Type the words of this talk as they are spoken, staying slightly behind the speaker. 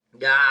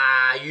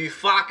Ah, you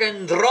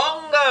fucking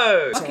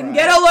drongo! Fucking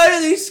get a load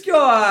of this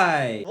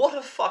guy! What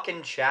a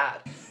fucking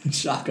chat.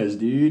 Sharkers,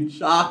 dude.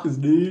 Sharkers,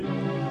 dude.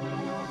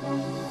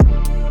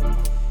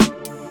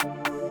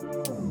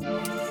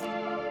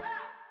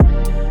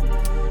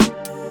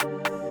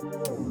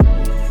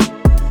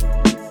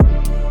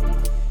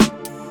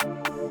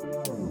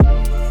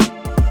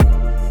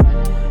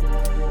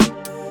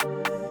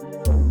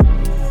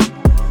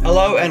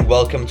 Hello and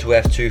welcome to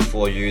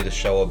F24U, the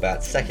show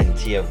about second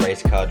tier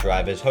race car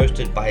drivers,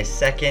 hosted by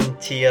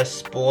second tier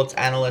sports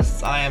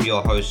analysts. I am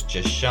your host,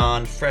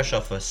 Jashan, fresh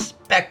off a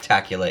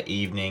spectacular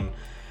evening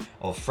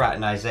of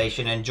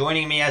fraternization, and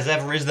joining me as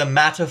ever is the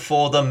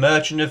metaphor, the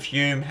merchant of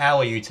Hume. How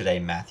are you today,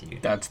 Matthew?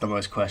 That's the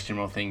most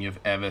questionable thing you've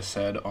ever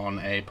said on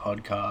a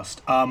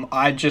podcast.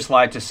 I'd just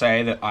like to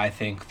say that I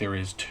think there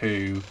is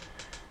two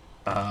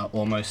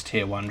almost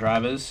tier 1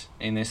 drivers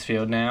in this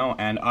field now,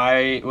 and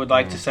I would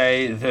like to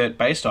say that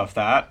based off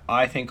that,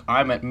 I think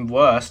I'm at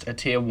worst a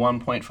tier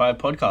 1.5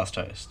 podcast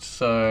host.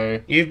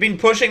 So You've been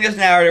pushing this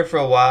narrative for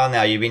a while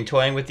now. You've been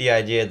toying with the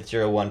idea that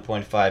you're a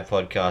 1.5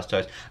 podcast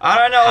host. I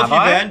don't know if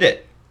you've earned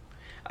it.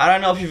 I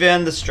don't know if you've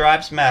earned the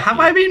stripes,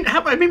 Matthew.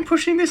 Have I been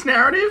pushing this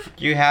narrative?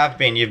 You have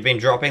been. You've been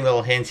dropping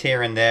little hints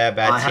here and there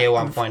about tier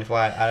 1.5.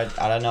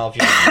 I don't know if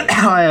you.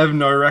 I have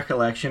no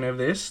recollection of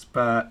this,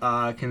 but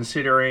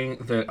considering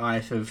that I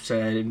have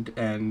said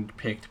and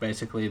picked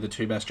basically the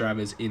two best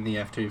drivers in the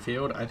F2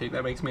 field, I think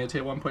that makes me a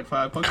tier 1.5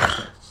 podcast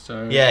host.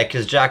 So yeah,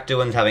 because Jack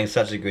Doohan's having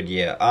such a good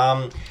year.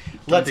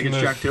 Let's move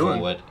Jack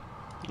forward.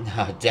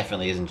 No, it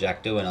definitely isn't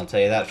Jack Doohan. I'll tell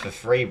you that for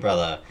free,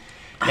 brother.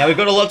 Now, we've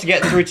got a lot to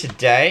get through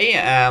today.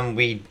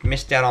 We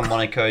missed out on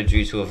Monaco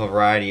due to a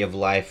variety of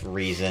life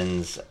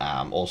reasons.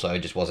 Also, it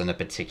just wasn't a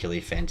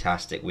particularly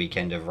fantastic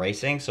weekend of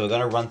racing. So we're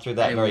going to run through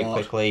that very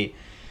quickly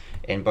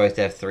in both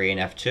F3 and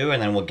F2.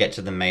 And then we'll get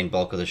to the main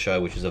bulk of the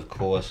show, which is, of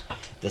course,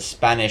 the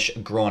Spanish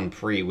Grand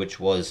Prix, which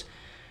was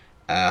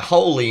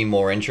wholly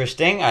more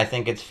interesting, I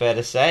think it's fair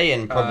to say,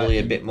 and probably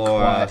a bit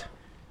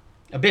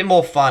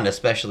more fun,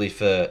 especially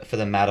for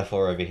the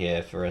metaphor over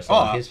here, for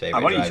some of his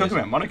favourite what drivers. are you talking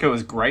about? Monaco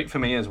was great for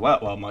me as well.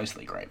 Well,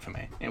 mostly great for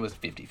me. It was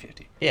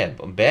 50-50. Yeah,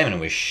 Behrman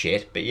was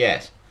shit, but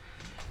yes.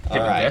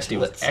 Vesti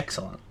was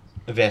excellent.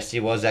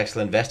 Vesti was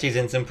excellent. Vesti's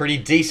in some pretty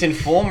decent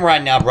form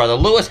right now, brother.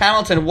 Lewis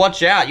Hamilton,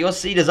 watch out. Your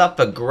seat is up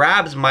for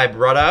grabs, my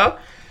brother.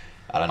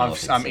 I don't know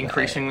I'm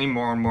increasingly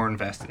more and more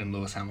invested in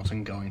Lewis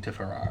Hamilton going to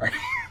Ferrari.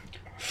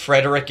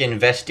 Frederick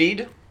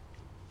invested?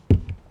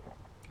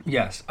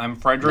 Yes, I'm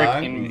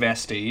Frederick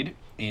invested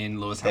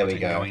in Lewis Hamilton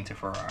going to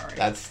Ferrari.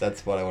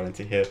 That's what I wanted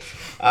to hear.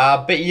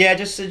 But yeah,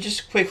 just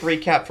a quick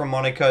recap from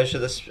Monaco. So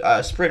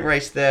the sprint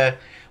race there,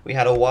 we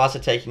had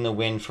Owasa taking the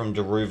win from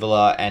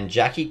Daruvula and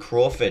Jackie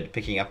Crawford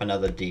picking up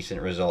another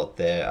decent result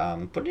there,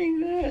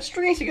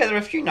 stringing together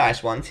a few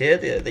nice ones here,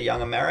 the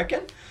young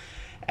American.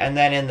 And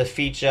then in the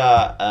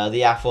feature,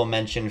 the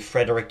aforementioned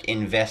Frederick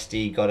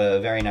Investi got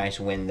a very nice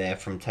win there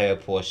from Teo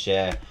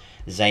Pourchaire.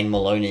 Zane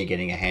Maloney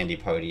getting a handy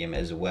podium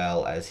as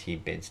well as he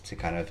bids to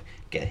kind of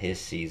get his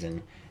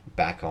season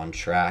back on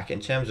track. In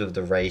terms of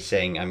the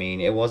racing, I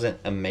mean, it wasn't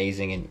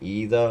amazing in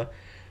either.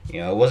 You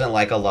know, it wasn't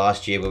like a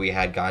last year where we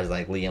had guys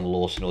like Liam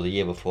Lawson or the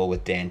year before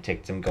with Dan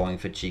Ticktum going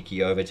for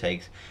cheeky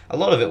overtakes. A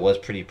lot of it was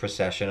pretty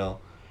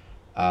processional.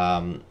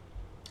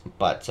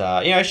 But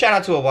shout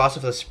out to Owasa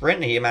for the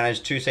sprint. He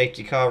managed 2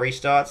 safety car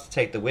restarts to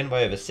take the win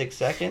by over 6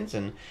 seconds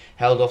and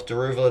held off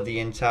Daruvula the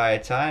entire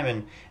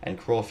time. And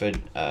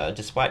Crawford,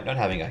 despite not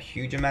having a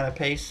huge amount of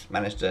pace,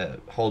 managed to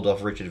hold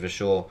off Richard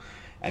Verschoor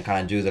and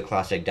kind of do the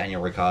classic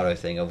Daniel Ricciardo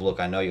thing of, look,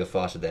 I know you're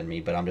faster than me,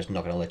 but I'm just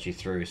not going to let you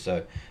through,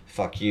 so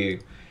fuck you.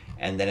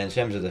 And then in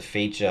terms of the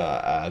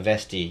feature,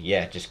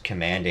 Vesti, just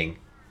commanding.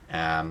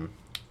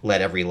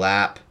 Led every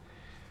lap,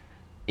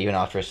 even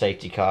after a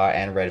safety car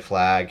and red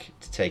flag,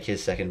 to take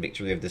his second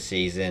victory of the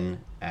season.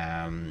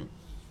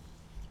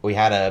 We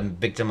had a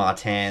Victor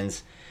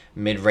Martins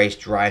mid-race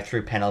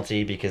drive-through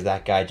penalty because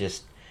that guy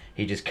just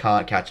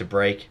can't catch a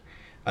break,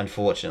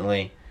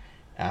 unfortunately.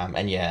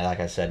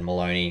 Like I said,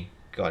 Maloney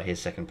got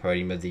his second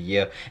podium of the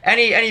year.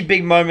 Any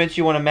big moments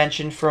you want to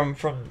mention from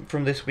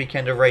this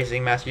weekend of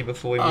racing, Matthew,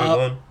 before we move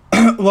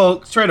on?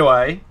 Well, straight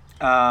away,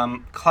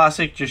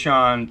 classic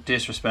Jashan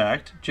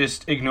disrespect.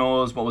 Just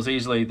ignores what was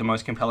easily the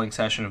most compelling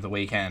session of the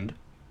weekend,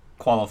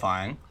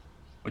 qualifying,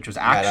 which was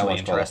actually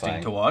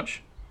interesting to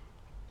watch.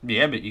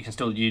 Yeah, but you can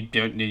still, you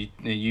don't need,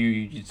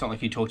 it's not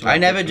like you talked about. I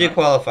never do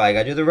qualifying.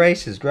 I do the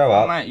races. Grow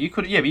up. Mate,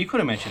 but you could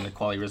have mentioned the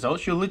quality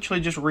results. You're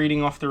literally just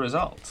reading off the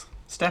results.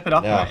 Step it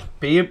up, mate.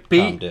 Be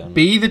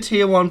the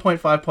tier 1.5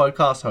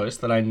 podcast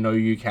host that I know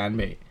you can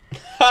be.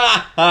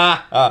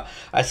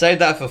 I saved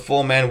that for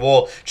 4-Man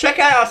Wall. Check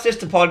out our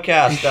sister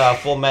podcast,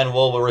 4-Man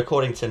Wall. We're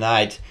recording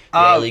tonight.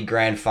 Daily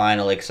grand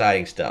final,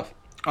 exciting stuff.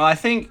 I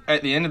think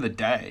at the end of the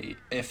day,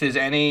 if there's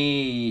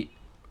any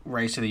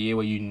race of the year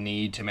where you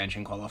need to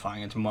mention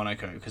qualifying, it's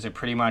Monaco, because it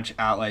pretty much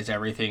outlays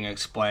everything,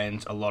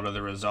 explains a lot of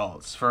the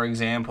results. For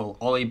example,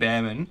 Ollie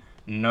Behrman,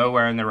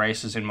 nowhere in the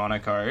races in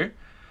Monaco,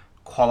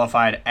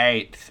 qualified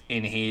 8th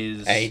in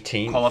his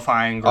 18th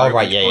qualifying group. Oh,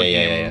 right,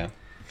 yeah.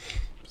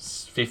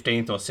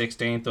 15th or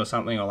 16th or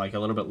something, or like a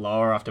little bit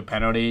lower after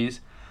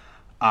penalties.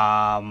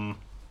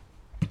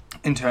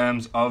 In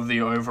terms of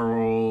the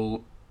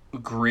overall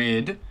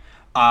grid,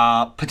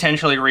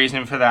 potentially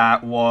reason for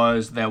that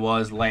was there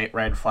was late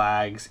red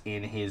flags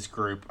in his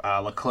group.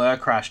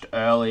 Leclerc crashed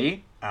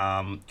early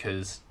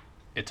because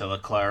it's a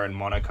Leclerc in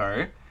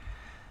Monaco.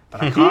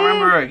 But I can't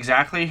remember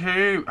exactly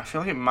who. I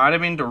feel like it might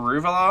have been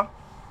Deruvala.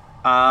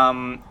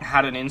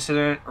 Had an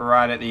incident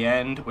right at the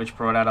end, which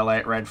brought out a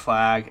late red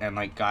flag, and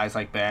like guys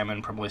like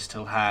Behrman probably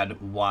still had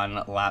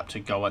one lap to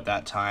go at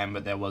that time,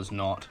 but there was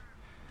not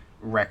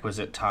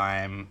requisite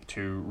time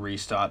to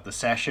restart the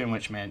session,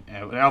 which meant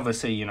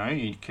obviously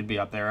you could be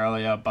up there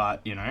earlier,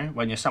 but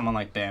when you're someone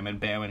like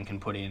Behrman can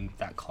put in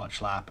that clutch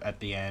lap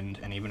at the end,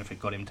 and even if it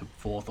got him to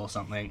fourth or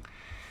something,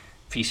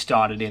 if he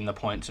started in the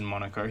points in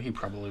Monaco, he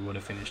probably would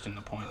have finished in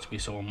the points. We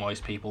saw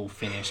most people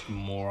finished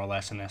more or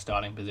less in their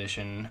starting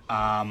position.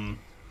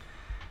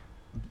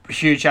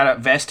 Huge shout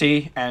out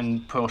Vesti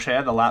and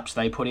Pourchaire, the laps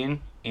they put in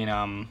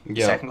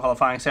second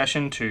qualifying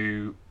session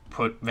to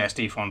put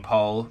Vesti on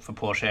pole for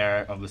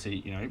Pourchaire. Obviously,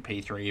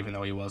 P3, even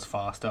though he was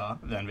faster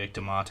than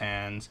Victor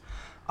Martins.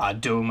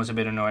 Doohan was a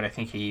bit annoyed. I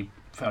think he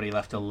felt he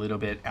left a little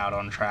bit out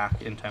on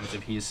track in terms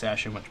of his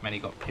session, which meant he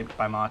got pipped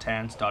by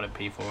Martin, started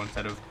P4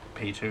 instead of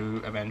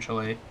P2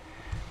 eventually.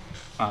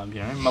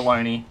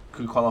 Maloney,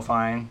 good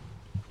qualifying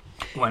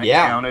when it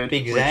counted.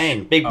 Big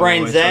Zane. Big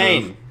brain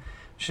Zane.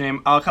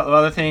 A couple of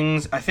other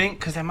things, I think,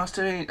 because there must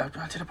have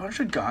been, did a bunch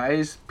of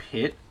guys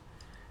pit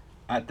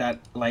at that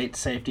late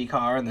safety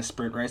car in the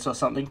sprint race or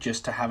something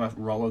just to have a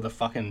roll of the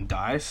fucking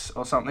dice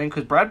or something?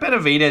 Because Brad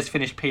Benavidez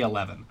finished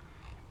P11,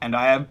 and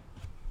I have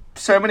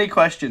so many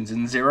questions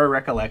and zero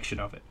recollection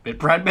of it. But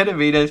Brad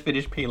Benavidez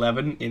finished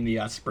P11 in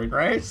the sprint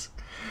race,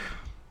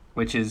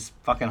 which is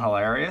fucking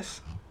hilarious.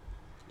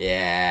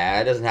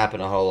 Yeah, it doesn't happen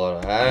a whole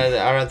lot. I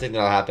don't think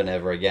that'll happen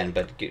ever again,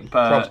 but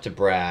props to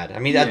Brad. I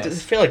mean, I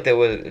just feel like there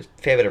was a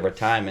fair bit of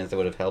retirements that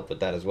would have helped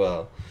with that as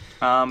well.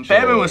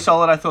 Behrman was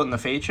solid, I thought, in the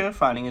feature,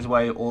 finding his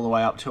way all the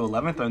way up to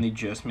 11th, only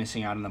just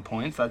missing out in the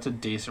points. That's a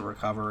decent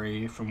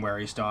recovery from where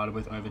he started,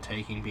 with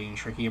overtaking being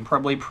tricky, and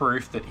probably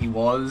proof that he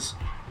was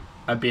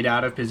a bit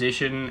out of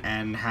position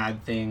and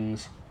had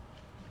things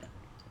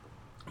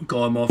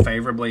gone more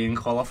favourably in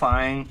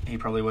qualifying. He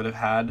probably would have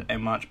had a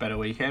much better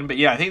weekend. But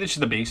yeah, I think that's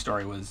just the big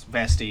story was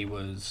Vesti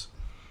was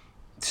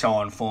so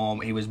on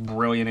form. He was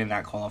brilliant in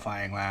that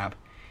qualifying lap.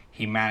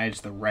 He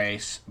managed the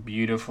race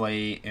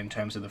beautifully in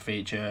terms of the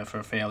feature for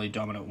a fairly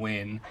dominant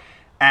win.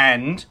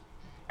 And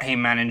he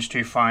managed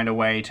to find a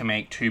way to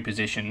make two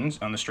positions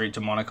on the street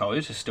to Monaco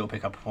to still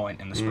pick up a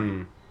point in the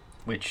sprint,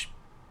 which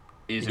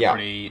is a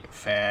pretty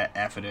fair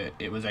effort.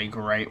 It was a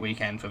great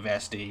weekend for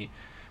Vesti,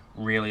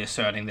 really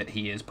asserting that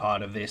he is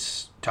part of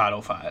this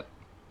title fight.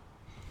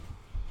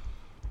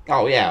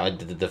 Oh, yeah,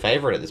 the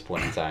favourite at this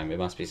point in time, it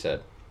must be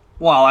said.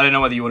 Well, I don't know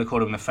whether you would have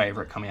called him the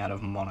favourite coming out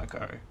of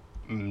Monaco.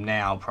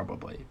 Now,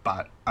 probably.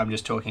 But I'm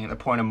just talking at the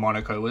point of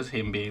Monaco was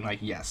him being like,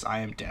 yes, I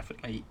am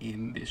definitely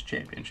in this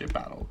championship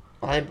battle.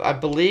 I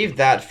believe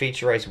that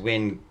feature race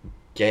win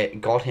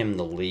got him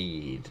the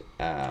lead.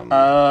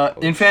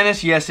 In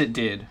fairness, yes, it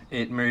did.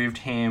 It moved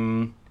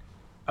him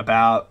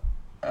about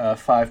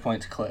 5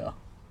 points clear.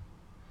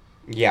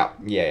 Yeah.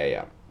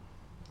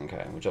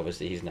 Okay, which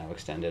obviously he's now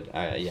extended.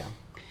 Yeah.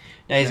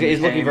 Now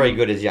he's looking very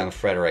good as young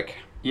Frederick.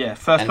 Yeah,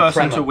 first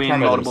person to win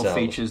multiple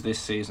features this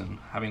season,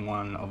 having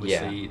won,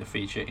 obviously, the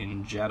feature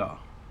in Jeddah.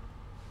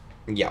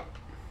 Yeah.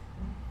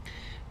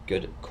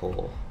 Good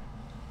call.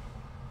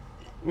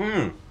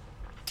 And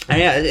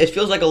yeah, it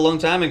feels like a long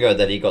time ago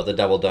that he got the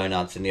double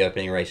donuts in the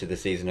opening race of the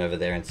season over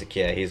there in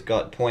Sakir. He's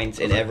got points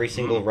in every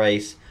single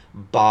race,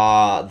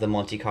 bar the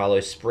Monte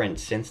Carlo sprint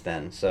since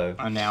then. So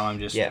and now I'm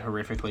just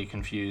horrifically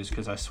confused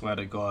because I swear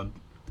to God,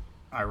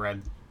 I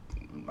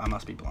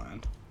must be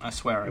blind. I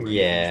swear I read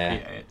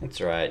P8. That's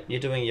right. You're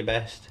doing your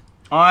best.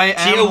 I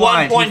am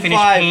blind. He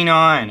finished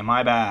P9.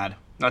 My bad.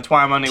 That's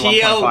why I'm only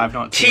 1.5,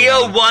 not Tier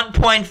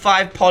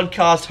 1.5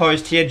 podcast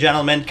host here,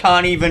 gentlemen.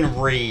 Can't even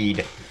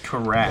read.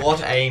 Correct.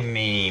 What a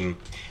meme.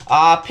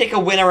 Pick a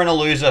winner and a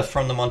loser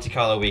from the Monte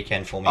Carlo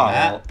weekend for me,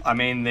 Matt. I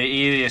mean, the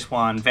easiest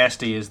one,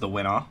 Vesti is the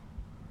winner.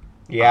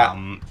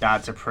 Yeah.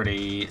 That's a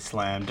pretty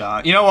slam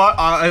dunk. You know what?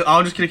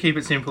 I'll just gonna keep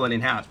it simple and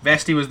in-house.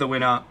 Vesti was the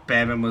winner.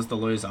 Behrman was the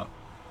loser.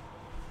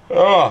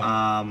 Oh.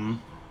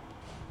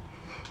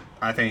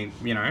 I think,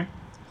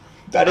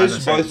 that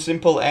is both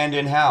simple and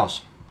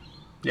in-house.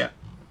 Yeah.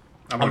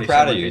 I'm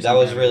proud of you. That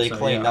was really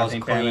clean. That was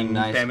clean,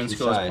 nice, Behrman concise.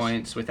 scores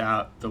points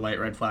without the late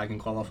red flag in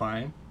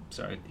qualifying.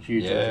 So,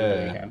 huge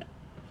weekend.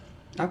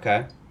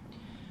 Okay.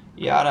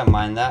 Yeah, I don't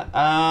mind that.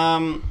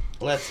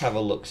 Let's have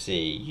a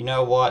look-see. You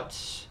know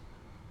what?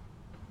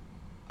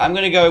 I'm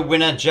going to go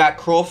winner Jack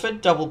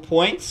Crawford, double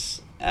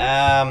points.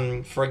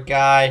 For a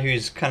guy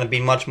who's kind of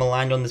been much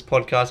maligned on this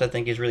podcast, I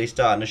think he's really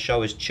starting to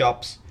show his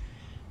chops.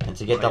 And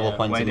to get double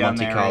points in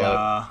Monte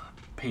Carlo.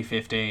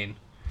 P15.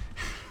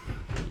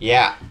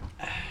 Yeah.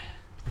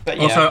 But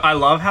also, I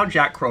love how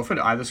Jack Crawford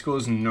either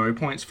scores no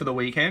points for the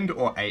weekend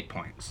or 8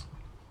 points.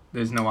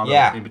 There's no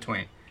other in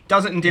between.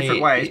 Does it in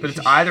different ways, but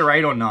it's either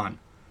 8 or none.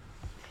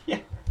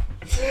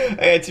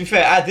 To be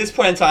fair, at this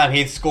point in time,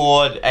 he'd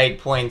scored 8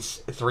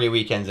 points 3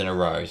 weekends in a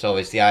row. So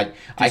obviously, I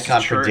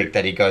can't predict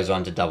that he goes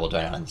on to double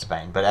donut in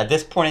Spain. But at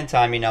this point in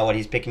time, you know what?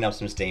 He's picking up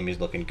some steam. He's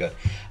looking good.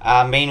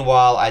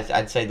 Meanwhile,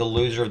 I'd say the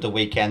loser of the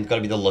weekend's got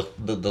to be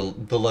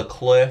the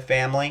Leclerc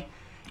family.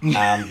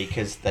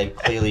 Because they've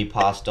clearly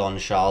passed on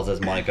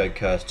Charles' Monaco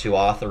curse to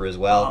Arthur as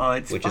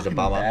well, which is a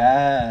bummer.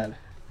 Bad.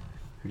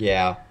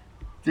 Yeah.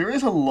 There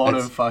is a lot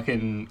of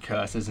fucking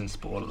curses in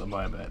sport at the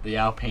moment. The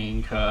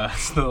Alpine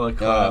curse, the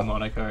Leclerc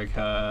Monaco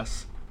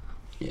curse.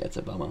 Yeah, it's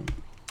a bummer.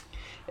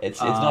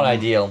 It's not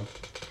ideal.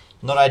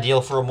 Not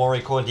ideal for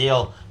Amaury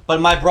Cordial. But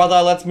my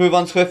brother, let's move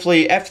on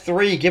swiftly.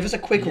 F3, give us a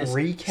quick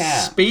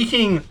recap.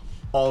 Speaking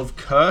of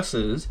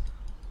curses,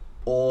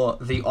 or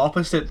the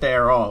opposite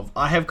thereof,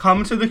 I have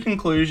come to the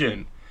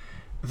conclusion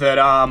that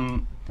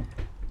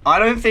I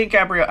don't think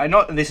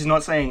Gabriel... This is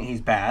not saying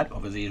he's bad.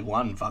 Obviously, he's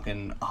won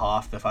fucking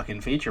half the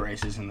fucking feature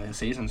races in the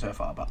season so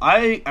far. But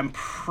I am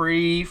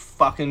pretty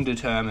fucking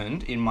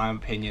determined, in my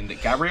opinion,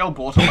 that Gabriel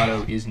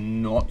Bortoleto is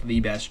not the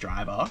best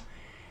driver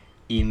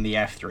in the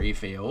F3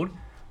 field.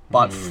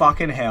 But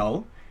fucking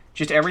hell,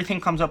 just everything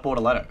comes up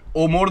Bortoleto.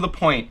 Or more to the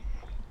point,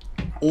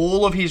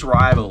 all of his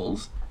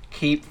rivals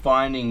keep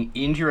finding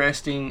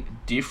interesting,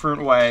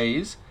 different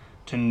ways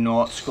to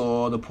not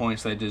score the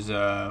points they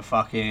deserve.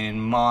 Fucking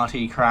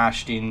Marty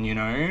crashed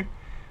in,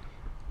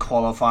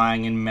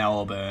 qualifying in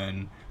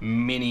Melbourne.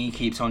 Mini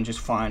keeps on just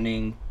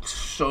finding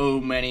so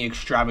many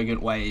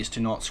extravagant ways to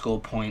not score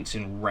points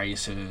in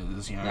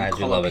races.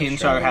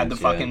 Colapinto had the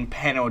fucking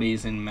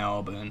penalties in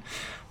Melbourne.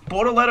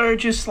 Bortoleto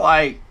just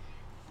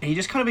he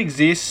just kind of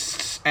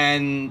exists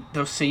and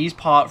the seas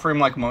part for him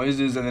like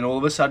Moses, and then all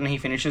of a sudden he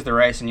finishes the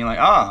race and you're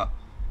like,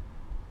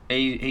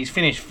 he's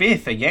finished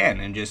 5th again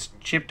and just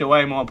chipped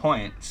away more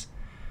points.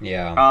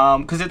 Yeah.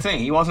 Because the thing,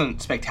 he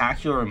wasn't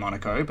spectacular in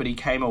Monaco, but he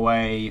came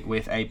away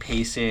with a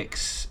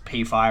P6,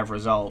 P5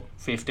 result,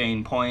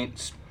 15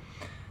 points.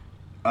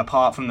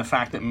 Apart from the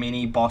fact that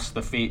Mini bossed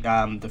the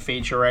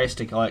feature race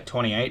to collect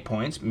 28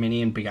 points,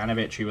 Mini and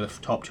Bogdanovic, who were the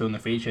top 2 in the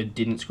feature,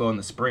 didn't score in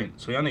the sprint.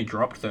 So he only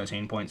dropped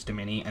 13 points to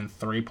Mini and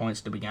 3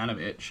 points to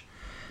Bogdanovic.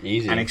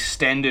 Easy. And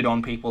extended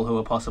on people who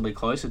were possibly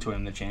closer to him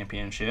in the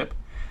championship.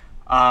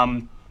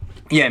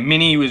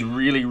 Mini was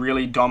really,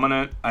 really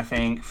dominant, I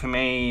think. For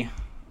me,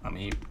 let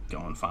me go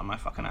and find my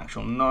fucking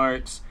actual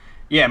notes.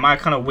 Yeah, my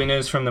kind of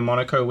winners from the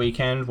Monaco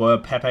weekend were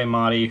Pepe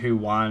Marti, who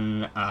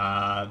won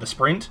the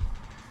sprint.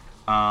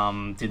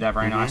 Did that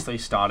very nicely.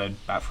 Started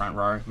back front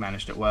row,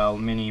 managed it well.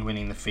 Mini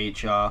winning the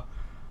feature.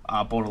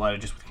 Bortoleto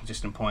just with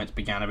consistent points.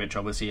 Bogdanovic,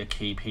 obviously a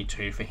key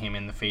P2 for him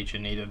in the feature,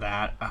 needed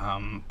that.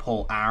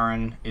 Paul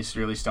Aaron is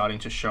really starting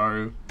to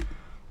show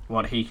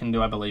what he can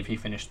do. I believe he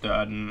finished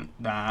 3rd in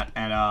that.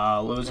 And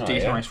it was a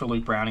decent race for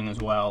Luke Browning as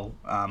well.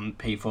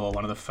 P4,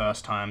 one of the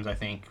first times, I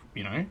think,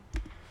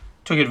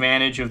 took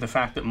advantage of the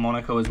fact that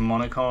Monaco is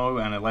Monaco,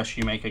 and unless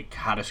you make a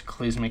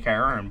cataclysmic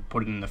error and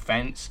put it in the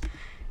fence,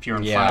 if you're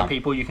in front of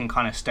people, you can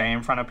kind of stay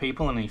in front of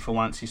people, and he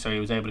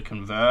was able to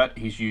convert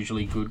his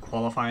usually good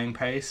qualifying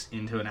pace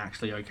into an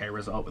actually okay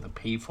result with a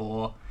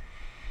P4.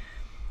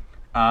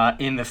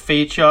 In the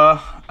feature,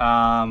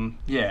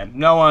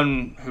 no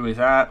one who is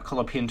at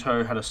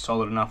Colapinto had a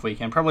solid enough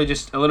weekend. Probably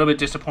just a little bit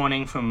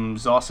disappointing from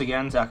Zos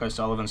again. Zach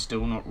O'Sullivan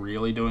still not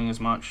really doing as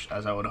much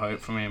as I would hope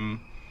from him.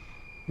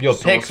 Your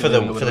pick for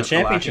the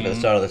championship at the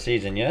start of the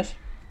season, yes?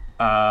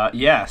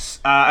 Yes.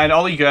 And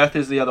Ollie Girth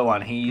is the other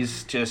one.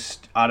 He's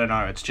just, I don't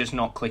know, it's just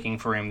not clicking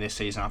for him this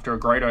season. After a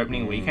great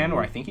opening weekend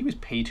where I think he was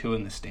P2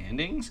 in the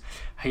standings,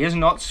 he has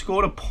not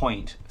scored a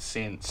point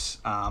since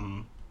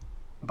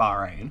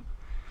Bahrain.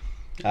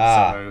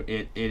 So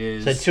it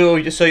is...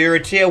 So you're a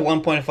tier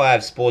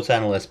 1.5 sports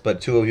analyst, but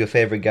 2 of your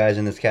favorite guys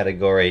in this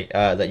category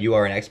that you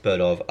are an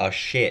expert of are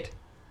shit.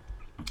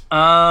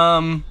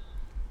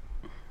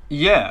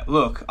 Yeah,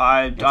 look,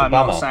 I'm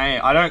not saying...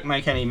 I don't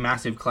make any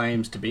massive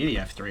claims to be the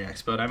F3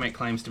 expert. I make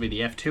claims to be the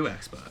F2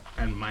 expert.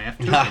 And my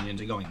F2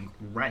 opinions are going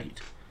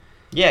great.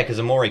 Yeah, because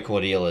Amaury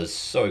Cordial is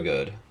so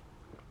good.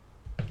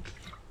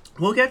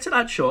 We'll get to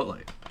that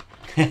shortly.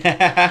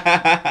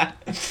 Fair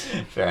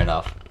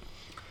enough.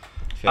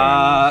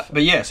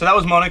 But yeah, so that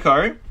was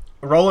Monaco.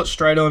 Roll it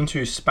straight on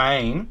to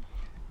Spain.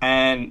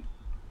 And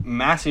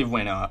massive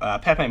winner.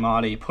 Pepe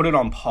Marti put it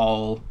on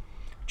pole.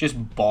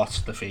 Just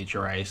bossed the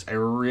feature race. A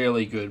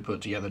really good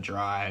put together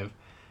drive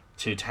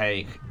to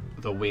take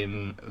the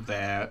win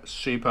there.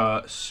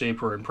 Super,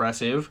 super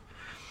impressive.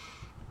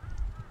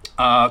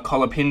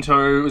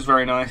 Colapinto was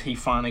very nice. He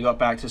finally got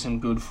back to some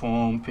good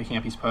form, picking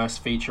up his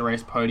first feature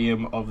race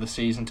podium of the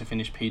season to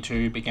finish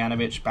P2.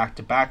 Bogdanovic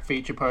back-to-back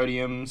feature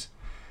podiums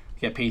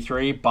to get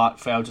P3, but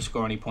failed to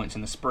score any points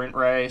in the sprint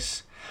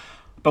race.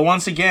 But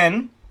once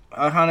again,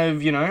 I kind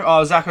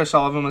of, Zach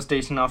O'Sullivan was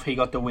decent enough. He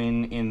got the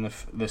win in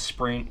the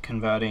sprint,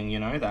 converting,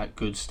 that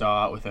good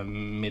start with a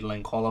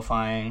middling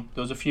qualifying.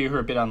 There was a few who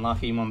were a bit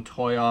unlucky.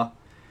 Montoya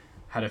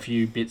had a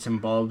few bits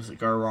and bobs that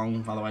go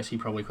wrong. Otherwise, he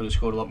probably could have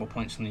scored a lot more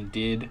points than he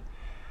did.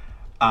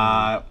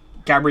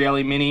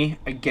 Gabriele Mini,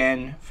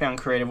 again, found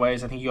creative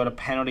ways. I think he got a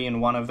penalty in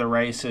one of the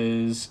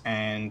races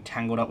and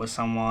tangled up with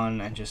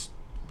someone and just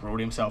ruled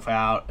himself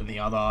out, and the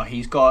other,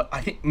 he's got,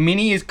 I think,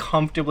 Mini is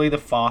comfortably the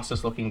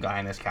fastest looking guy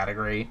in this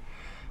category,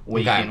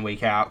 week in,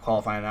 week out,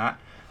 qualifying that.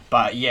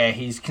 But yeah,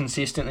 he's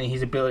consistently,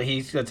 his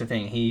ability, that's the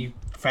thing, he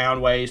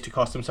found ways to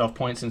cost himself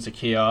points in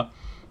Sakir.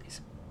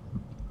 He's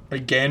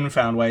again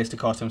found ways to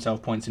cost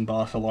himself points in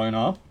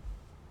Barcelona.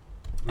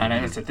 And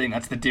that's the thing,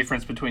 that's the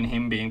difference between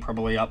him being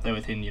probably up there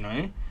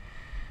within,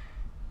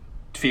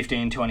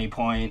 15, 20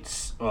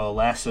 points or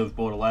less of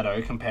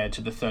Bortoleto compared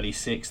to the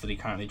 36 that he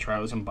currently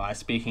trails him by.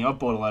 Speaking of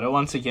Bortoleto,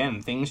 once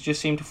again, things just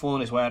seem to fall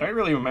in his way. I don't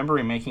really remember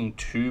him making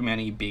too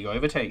many big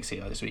overtakes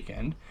here this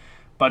weekend,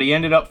 but he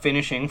ended up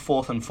finishing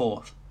 4th and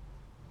 4th.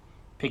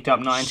 Picked up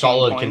 19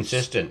 Solid, points.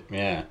 consistent,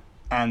 yeah.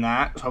 And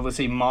that,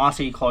 obviously,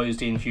 Marty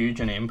closed in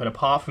huge on him, but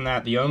apart from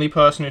that, the only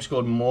person who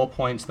scored more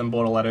points than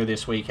Bortoleto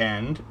this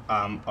weekend,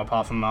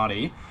 apart from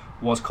Marty,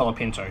 was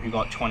Colapinto, who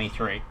got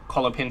 23.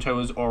 Colapinto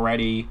was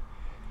already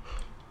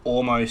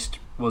almost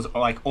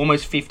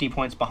 50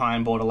 points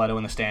behind Bortoleto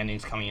in the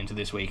standings coming into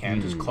this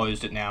weekend. Has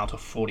closed it now to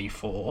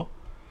 44.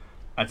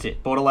 That's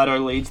it.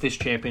 Bortoleto leads this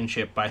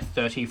championship by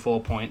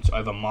 34 points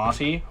over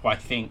Marty, who I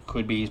think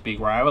could be his big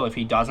rival if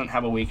he doesn't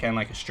have a weekend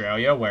like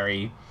Australia where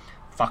he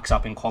fucks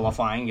up in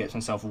qualifying, gets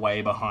himself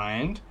way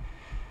behind.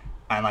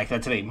 And that's the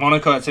thing.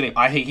 Monaco, that's the thing.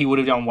 I think he would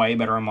have done way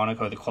better in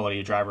Monaco, the quality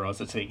of driver was.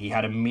 That's the thing. He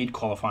had a mid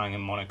qualifying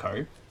in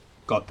Monaco,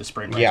 got the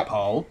sprint race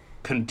pole,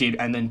 did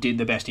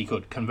the best he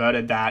could.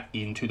 Converted that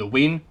into the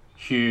win,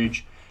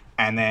 huge,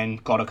 and then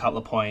got a couple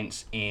of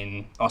points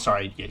in...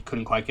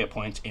 couldn't quite get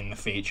points in the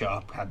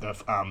feature, had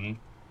the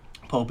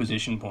pole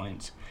position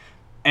points.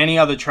 Any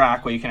other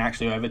track where you can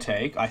actually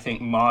overtake, I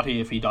think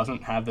Marty, if he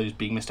doesn't have those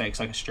big mistakes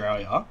like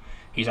Australia,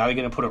 he's either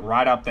going to put it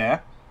right up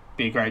there,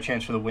 be a great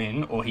chance for the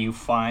win, or he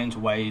finds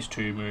ways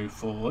to move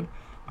forward.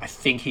 I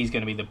think he's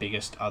going to be the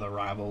biggest other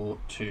rival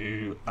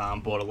to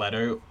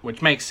Bortoleto,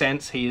 which makes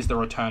sense. He is the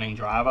returning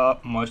driver.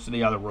 Most of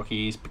the other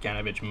rookies,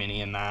 Bogdanovic,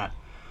 Mini and that,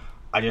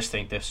 I just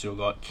think they've still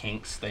got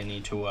kinks they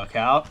need to work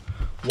out.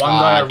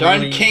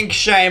 Don't kink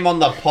shame on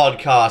the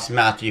podcast,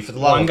 Matthew, for the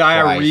love of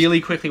Christ. I really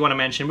quickly want to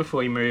mention before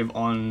we move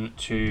on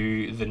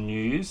to the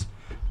news.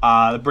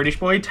 The British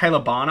boy, Taylor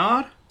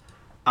Barnard,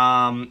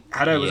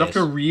 was off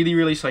to a really,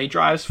 really slow. He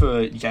drives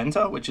for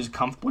Genta, which is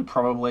comfortably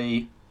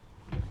probably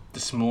the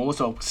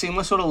smallest or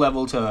similar sort of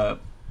level to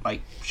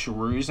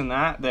Charouz and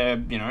that. They're,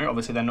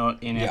 obviously they're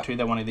not in F2.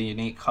 They're one of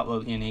the couple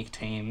of unique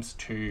teams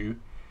to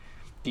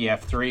the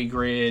F3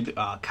 grid.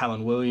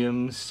 Callan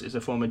Williams is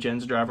a former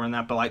Genza driver in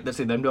that, but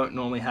that's it. They don't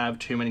normally have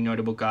too many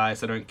notable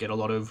guys. They don't get a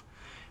lot of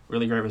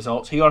really great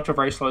results. He got off to a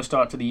very slow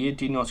start to the year.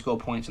 Did not score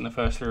points in the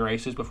first 3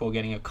 races before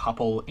getting a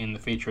couple in the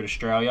feature at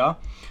Australia.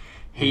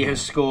 He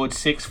has scored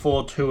 6,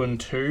 4, 2, and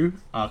 2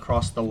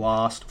 across the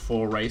last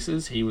 4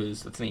 races. He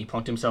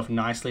plonked himself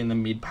nicely in the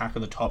mid-pack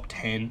of the top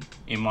 10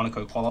 in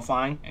Monaco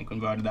qualifying and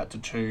converted that to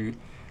 2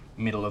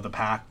 middle of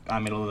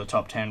the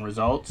top 10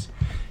 results.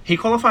 He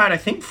qualified, I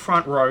think,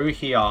 front row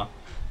here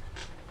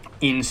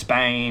in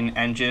Spain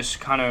and just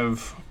kind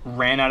of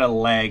ran out of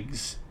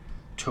legs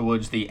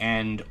towards the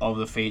end of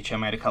the feature,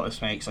 made a couple of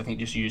mistakes. I think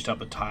just used up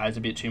the tyres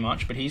a bit too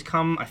much. But he's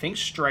come, I think,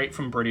 straight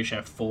from British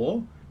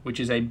F4, which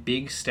is a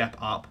big step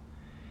up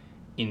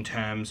in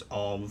terms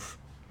of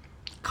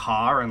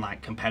car and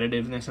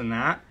competitiveness and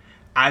that.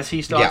 As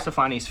he starts to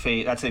find his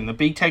feet, that's the thing. The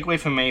big takeaway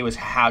for me was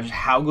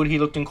how good he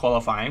looked in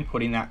qualifying,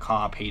 putting that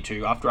car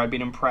P2 after I'd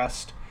been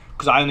impressed.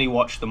 Because I only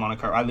watched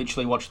I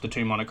literally watched the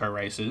 2 Monaco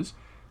races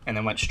and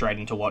then went straight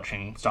into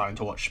starting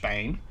to watch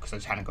Spain because I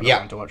just hadn't got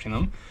around to watching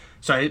them.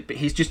 So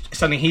he's just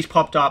something, he's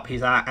popped up,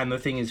 and the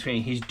thing is,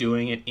 he's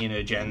doing it in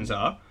a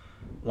Genza.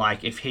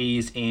 If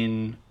he's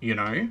in,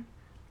 a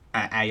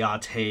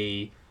ART,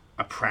 a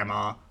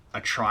Prema,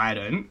 a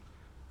Trident,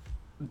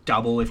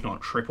 double if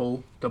not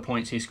triple the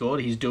points he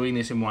scored. He's doing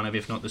this in one of,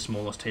 if not the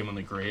smallest team on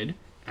the grid,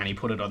 and he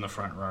put it on the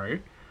front row.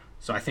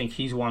 So I think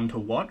he's one to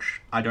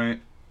watch. I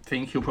don't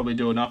think he'll probably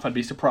do enough. I'd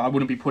be surprised. I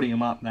wouldn't be putting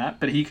him up that,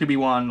 but he could be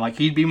one.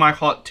 He'd be my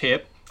hot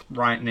tip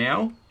right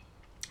now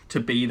to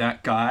be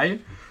that guy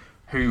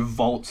who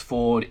vaults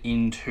forward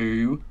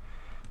into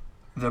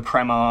the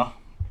Prema,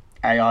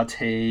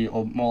 ART,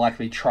 or more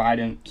likely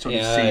Trident seat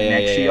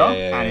next year,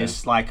 and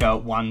it's a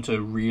one to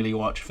really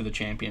watch for the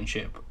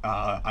championship.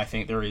 I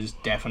think there is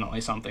definitely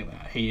something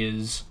there.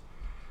 He's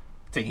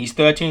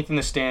 13th in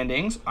the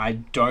standings. I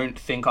don't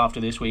think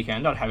after this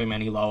weekend I'd have him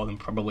any lower than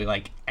probably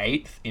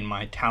 8th in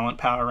my talent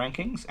power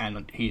rankings,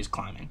 and he is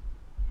climbing.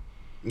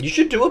 You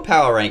should do a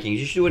power rankings.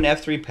 You should do an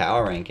F3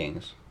 power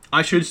rankings.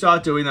 I should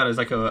start doing that as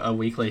a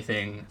weekly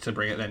thing to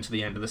bring it then to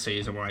the end of the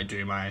season where I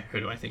do my who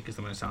do I think is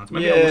the most talented.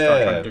 Maybe I will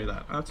start trying to do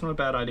that. That's not a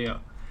bad idea.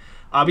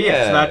 So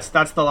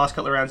that's the last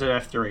couple of rounds of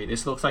F3.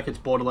 This looks like it's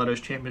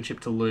Bortoleto's championship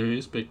to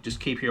lose, but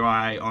just keep your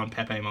eye on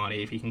Pepe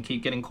Marti. If he can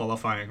keep getting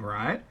qualifying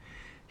right,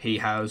 he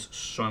has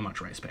so much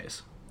race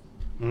pace.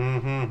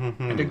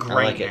 And a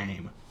great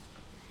game.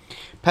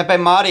 Pepe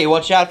Marti,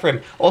 watch out for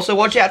him. Also,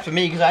 watch out for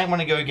me because I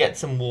want to go get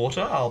some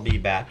water. I'll be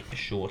back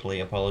shortly.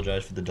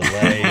 Apologise for the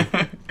delay.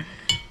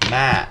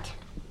 Matt.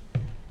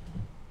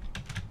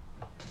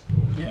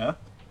 Yeah.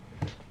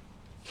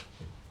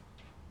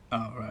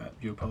 Oh, right.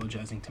 You're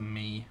apologising to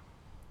me.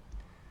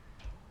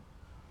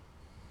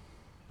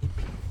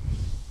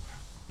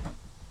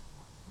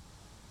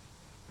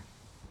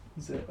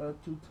 There are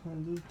 2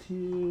 tons of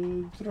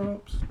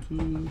teardrops,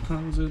 2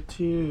 tons of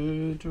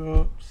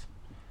teardrops.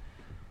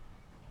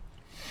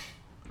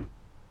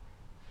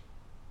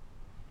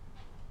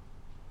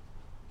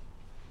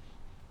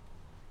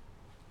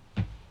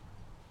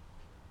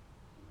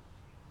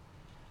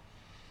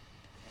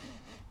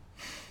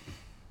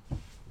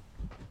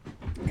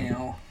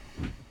 Ow.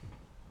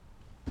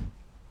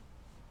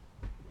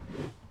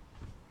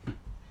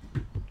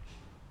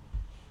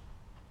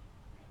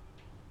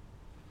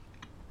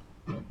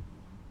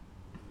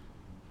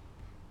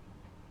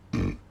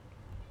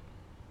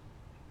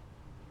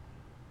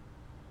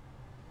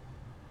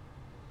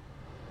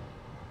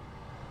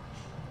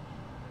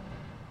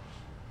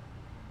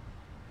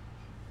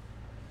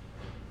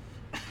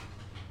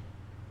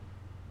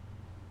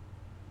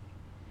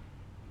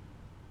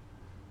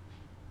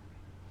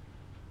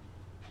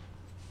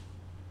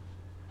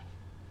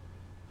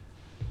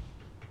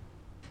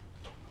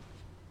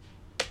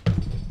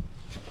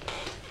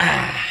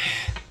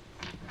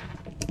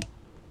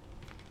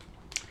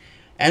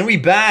 And we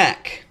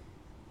back.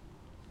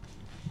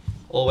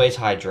 Always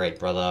hydrate,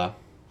 brother.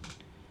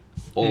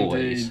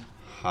 Always Indeed.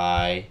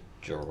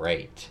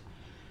 hydrate.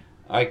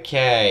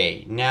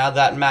 Okay, now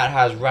that Matt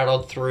has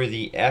rattled through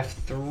the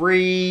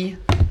F3,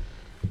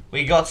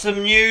 we got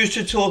some news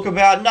to talk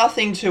about.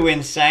 Nothing too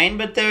insane,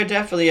 but there are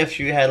definitely a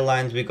few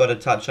headlines we got to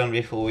touch on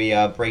before we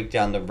break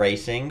down the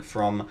racing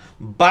from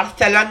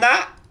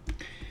Barcelona.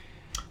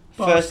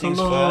 First things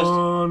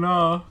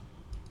first.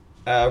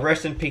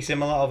 Rest in peace,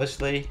 Imola,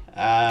 obviously.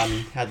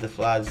 Had the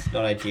floods,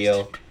 not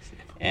ideal.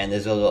 And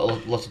there's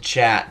lots of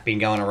chat been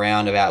going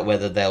around about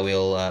whether they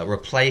will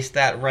replace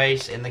that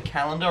race in the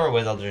calendar or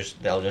whether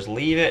they'll just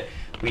leave it.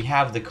 We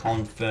have the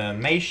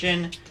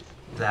confirmation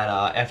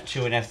that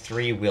F2 and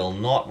F3 will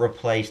not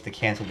replace the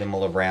cancelled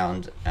Imola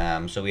round.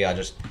 So we are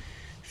just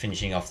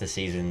finishing off the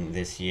season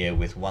this year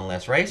with one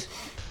less race.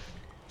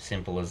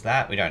 Simple as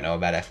that. We don't know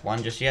about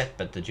F1 just yet,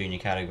 but the junior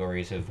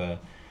categories have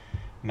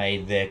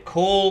made their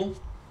call.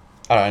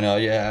 I don't know,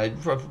 yeah,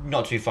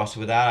 not too fussed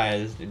with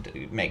that,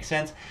 it makes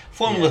sense.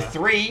 Formula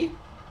 3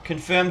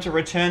 confirmed to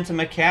return to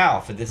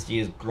Macau for this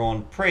year's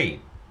Grand Prix.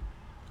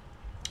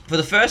 For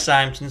the first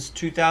time since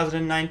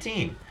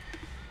 2019.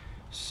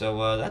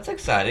 So that's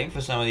exciting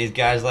for some of these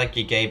guys like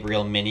your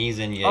Gabriel Minis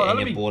and your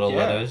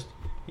Bortolettos.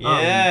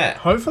 Yeah.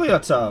 Hopefully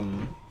that's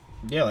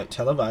like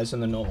televised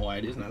in the normal way,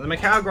 isn't it? The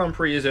Macau Grand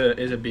Prix is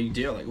a big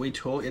deal. Like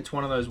it's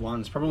one of those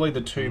ones, probably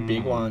the two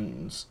big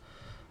ones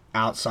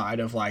outside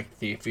of like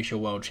the official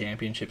world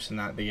championships and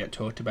that get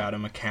talked about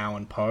in Macau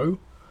and Po.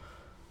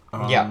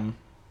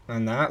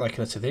 And that, like,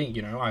 that's the thing,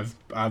 you know,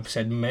 I've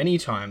said many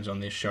times on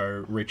this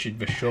show, Richard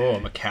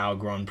Verschoor, Macau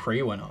Grand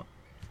Prix winner.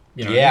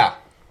 You know, yeah.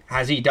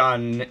 Has he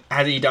done,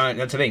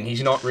 that's the thing,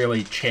 he's not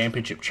really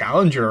championship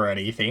challenger or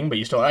anything, but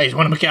he's won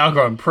a Macau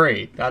Grand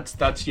Prix.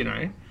 That's you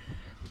know,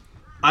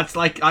 that's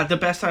like, the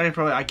best I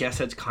probably, I guess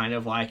it's kind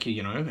of like,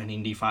 you know, an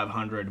Indy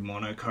 500,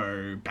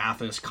 Monaco,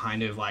 Bathurst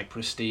kind of like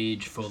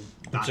prestige for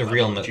that. It's a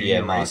real marquee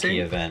racing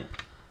event.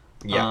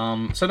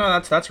 Yeah. So no,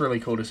 that's really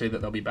cool to see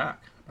that they'll be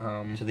back.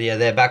 So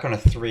they're back on a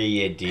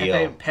 3-year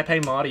deal.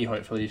 Pepe Marty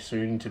hopefully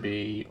soon to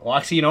be. Well,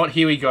 actually, you know what?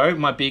 Here we go.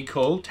 My big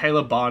call: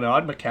 Taylor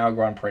Barnard, Macau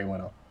Grand Prix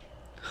winner.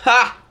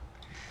 Ha!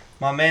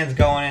 My man's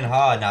going in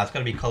hard. Nah, it's got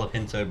to be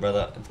Colapinto,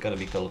 brother. It's got to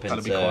be Colapinto.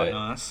 That'll be quite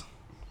nice.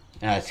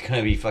 Nah, it's going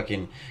to be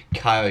fucking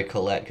Caio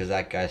Colette because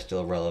that guy's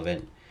still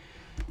relevant.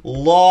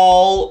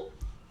 LOL.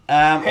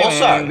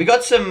 Also, we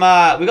got some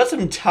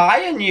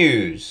tire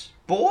news,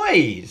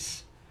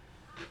 boys.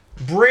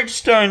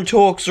 Bridgestone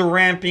talks are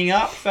ramping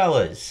up,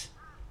 fellas.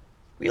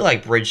 We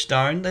like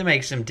Bridgestone. They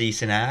make some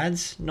decent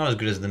ads. Not as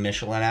good as the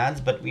Michelin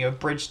ads, but we have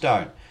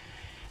Bridgestone.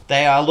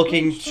 They are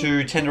looking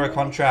to tender a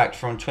contract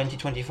from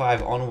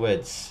 2025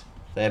 onwards.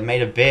 They have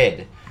made a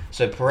bid.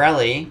 So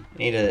Pirelli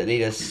need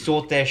to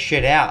sort their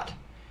shit out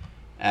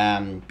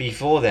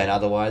before then.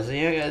 Otherwise,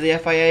 the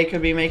FIA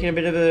could be making a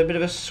bit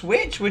of a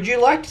switch. Would you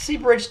like to see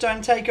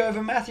Bridgestone take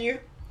over, Matthew?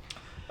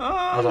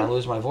 As I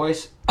lose my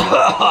voice.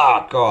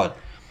 Oh, God.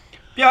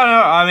 Yeah,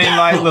 no, I mean,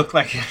 like, look,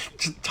 like,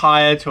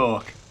 tire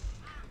talk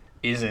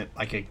isn't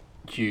like a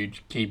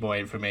huge key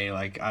point for me.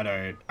 Like, I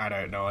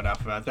don't know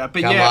enough about that.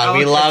 But Come yeah, on,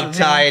 we love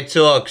tire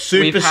talk.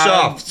 Super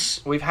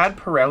softs. We've had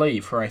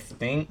Pirelli for, I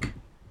think,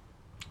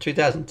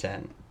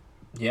 2010.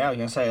 Yeah, I was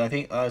gonna say, I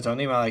think it was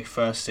only my like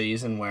first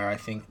season where I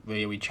think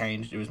we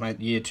changed. It was my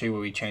year 2 where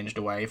we changed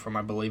away from,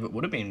 I believe it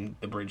would have been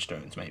the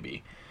Bridgestones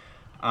maybe,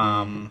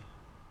 to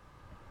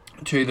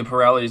the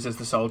Pirellis as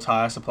the sole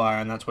tire supplier,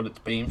 and that's what it's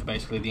been for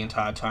basically the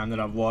entire time that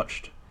I've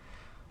watched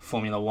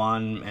Formula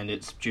One and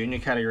its junior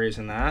categories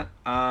and that.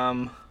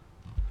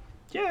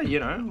 Yeah, you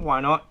know, why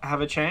not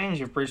have a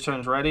change if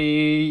Bridgestone's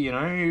ready? You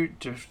know,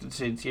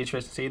 it's interesting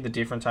to see the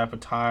different type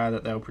of tire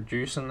that they'll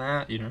produce and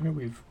that. You know,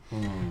 we've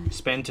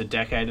spent a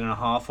decade and a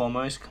half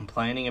almost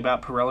complaining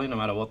about Pirelli no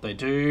matter what they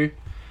do.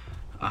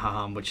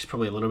 which is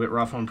probably a little bit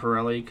rough on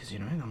Pirelli because,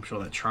 I'm sure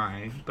they're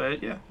trying.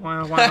 But yeah,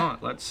 why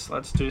not?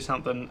 Let's do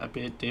something a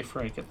bit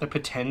different. Get the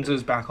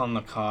Potenzas back on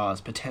the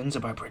cars.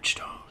 Potenza by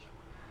Bridgestone.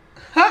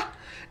 Ha!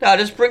 No,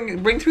 just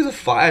bring through the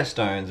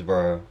Firestones,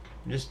 bro.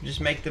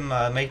 Just make them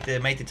make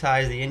the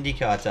tires the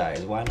IndyCar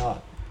tires. Why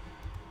not?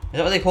 Is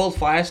that what they called?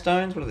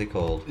 Firestones? What are they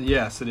called?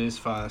 Yes, it is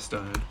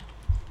Firestone.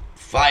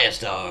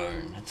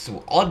 Firestone. That's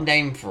an odd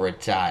name for a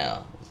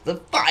tire. It's the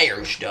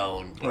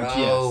Firestone, bro.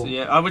 Yes,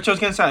 yeah. Which I was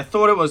going to say, I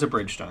thought it was a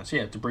Bridgestone. So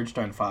yeah, it's a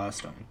Bridgestone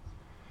Firestone.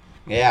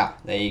 Yeah,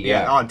 there you go.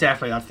 Yeah,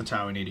 definitely. That's the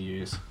tire we need to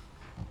use.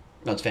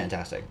 That's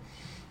fantastic.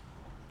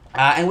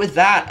 And with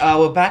that,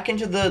 we're back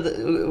into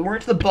we're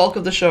into the bulk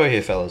of the show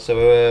here, fellas. So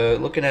we're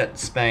looking at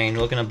Spain,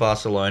 looking at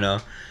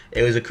Barcelona.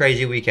 It was a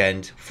crazy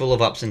weekend, full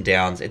of ups and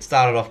downs. It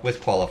started off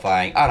with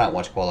qualifying. I don't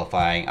watch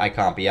qualifying. I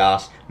can't be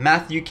asked.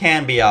 Matthew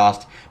can be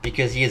asked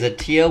because he is a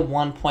tier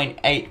 1.8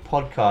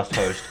 podcast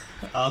host.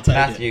 I'll take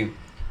Matthew,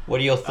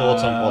 what are your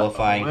thoughts on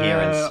qualifying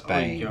here in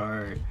Spain?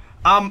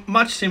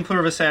 Much simpler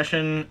of a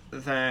session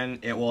than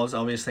it was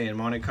obviously in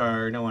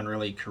Monaco. No one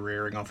really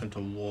careering off into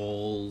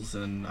walls,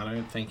 and I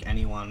don't think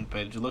anyone,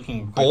 but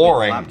looking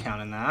boring lap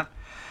count in that.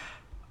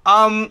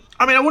 I mean,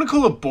 I wouldn't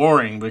call it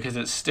boring because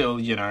it's still,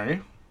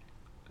 people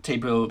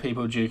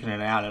duking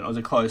it out, and it was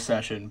a close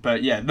session.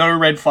 But yeah, no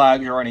red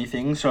flags or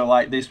anything. So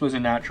like, this was a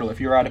natural. If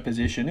you're out of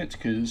position, it's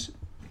because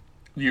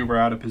you were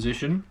out of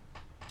position.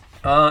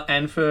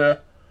 And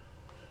for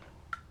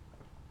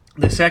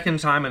the second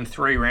time in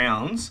 3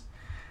 rounds.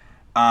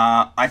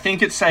 I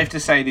think it's safe to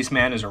say this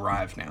man has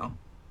arrived now.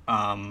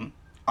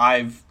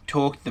 I've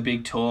talked the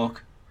big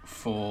talk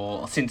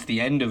since the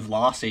end of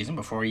last season,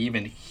 before he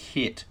even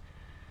hit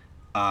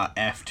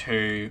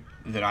F2,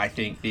 that I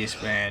think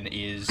this man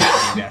is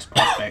the best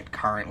prospect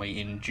currently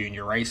in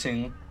junior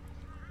racing.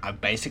 I've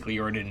basically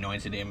already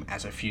anointed him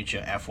as a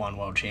future F1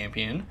 world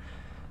champion.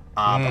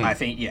 But I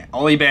think,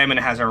 Ollie Behrman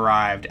has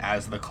arrived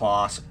as the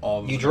class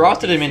of... You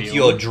drafted him into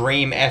your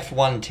dream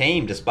F1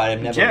 team, despite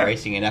him never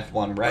racing an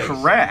F1 race.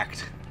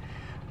 Correct.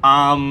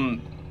 I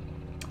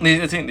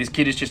think this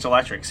kid is just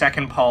electric.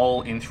 Second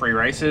pole in 3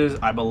 races.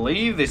 I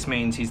believe this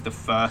means he's the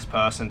first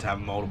person to have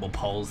multiple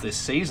poles this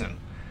season.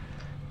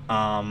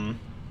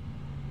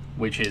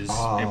 Which is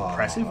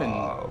impressive.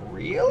 And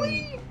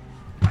really?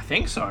 I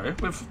think so.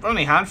 We've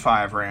only had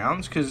 5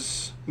 rounds,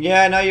 because...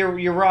 Yeah, no,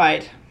 you're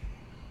right.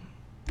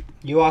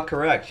 You are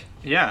correct.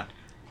 Yeah.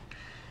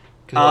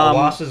 Because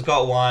Wasser's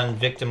got 1,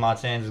 Victor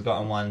Martins has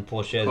gotten 1,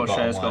 Porsche's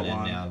got 1,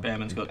 and now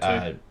Behrman's got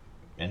 2.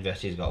 And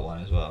Vesti's got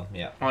 1 as well,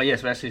 yeah. Oh,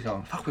 yes, Vesti's got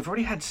 1. Fuck, we've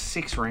already had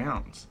 6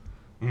 rounds.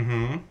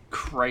 Mm-hmm.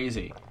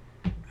 Crazy.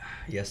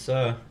 Yes,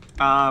 sir.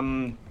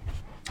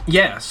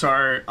 Yeah,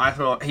 so I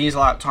thought his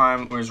lap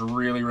time was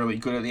really, really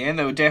good at the end.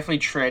 They were definitely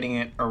trading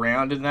it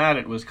around in that.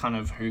 It was kind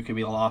of who could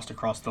be the last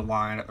across the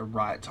line at the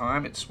right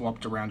time. It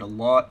swapped around a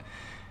lot.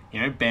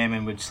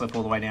 Behrman would slip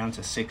all the way down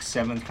to 6th,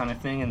 7th kind of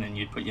thing, and then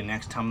you'd put your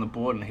next time on the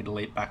board and he'd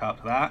leap back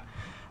up to that.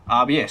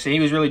 So he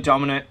was really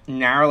dominant,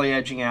 narrowly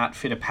edging out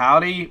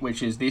Fittipaldi,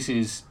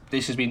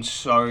 this has been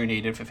so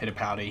needed for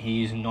Fittipaldi.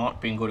 He's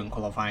not been good in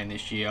qualifying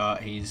this year.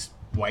 He's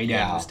way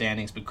down in the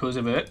standings because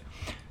of it.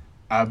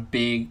 A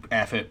big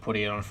effort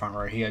putting it on the front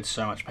row. He had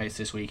so much pace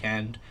this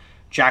weekend.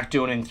 Jack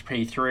doing in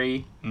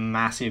P3,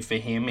 massive for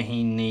him.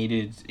 He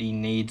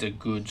needs a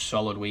good,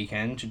 solid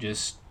weekend to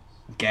just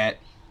get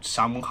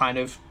some kind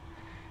of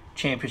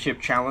championship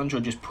challenge,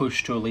 or just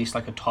push to at least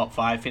like a top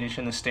 5 finish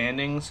in the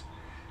standings.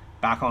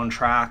 Back on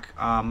track.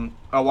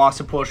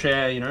 Awasa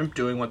Porsche,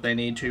 doing what they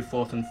need to,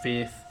 4th and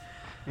 5th.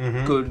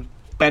 Mm-hmm. Good,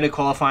 better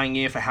qualifying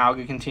year for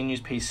Hauger,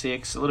 continues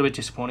P6. A little bit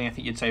disappointing, I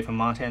think you'd say, for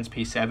Martins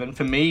P7.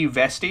 For me,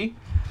 Vesti,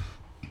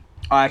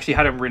 I actually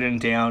had him written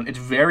down. It's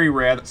very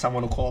rare that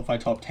someone will qualify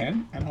top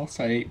 10, and I'll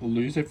say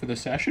loser for the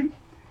session.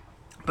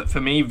 But for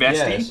me,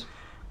 Vesti,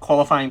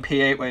 qualifying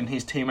P8 when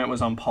his teammate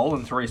was on pole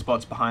and 3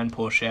 spots behind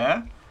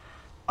Porsche.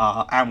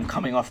 And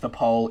coming off the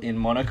pole in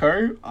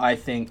Monaco, I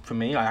think for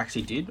me, I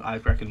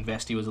reckon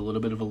Vesti was a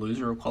little bit of a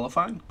loser of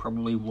qualifying.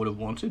 Probably would have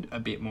wanted a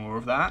bit more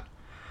of that.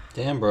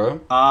 Damn, bro.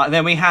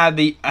 Then we had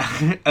the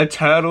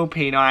eternal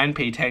P9,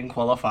 P10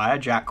 qualifier,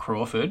 Jack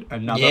Crawford.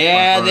 Another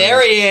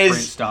there he is.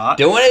 Sprint start.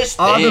 Doing his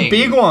thing. The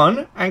big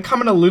one, and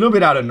coming a little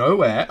bit out of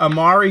nowhere,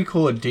 Amari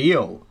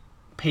Cordeal,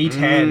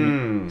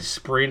 P10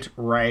 sprint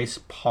race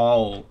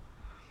pole.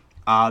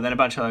 Then a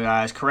bunch of other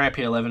guys. Correa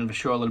P11, for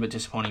sure, a little bit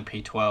disappointing.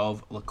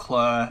 P12.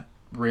 Leclerc,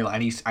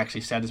 and he's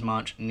actually said as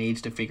much,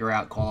 needs to figure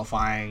out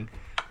qualifying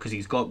because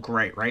he's got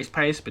great race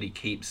pace, but he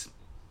keeps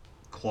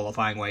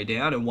qualifying way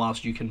down. And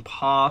whilst you can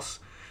pass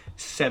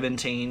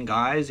 17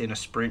 guys in a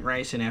sprint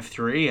race in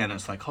F3, and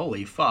it's like,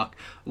 holy fuck,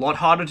 a lot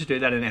harder to do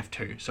that in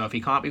F2. So if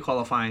he can't be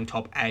qualifying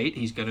top 8,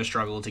 he's going to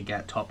struggle to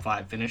get top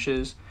 5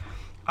 finishes.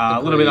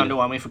 A little bit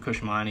underwhelming for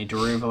Kushmani,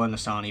 Deruval,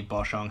 Nasani,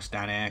 Boschong,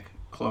 Stanek,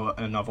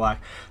 and Novak.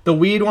 The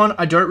weird one,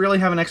 I don't really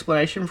have an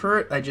explanation for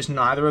it. They just,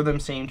 neither of them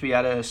seem to be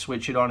able to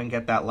switch it on and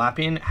get that lap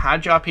in.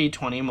 Hadjar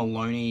P20,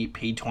 Maloney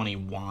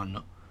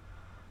P21.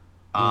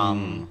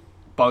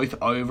 both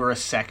over a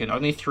second.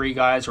 Only 3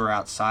 guys were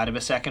outside of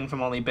a second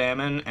from Ollie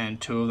Behrman,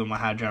 and 2 of them were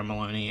Hadjar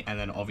Maloney, and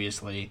then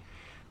obviously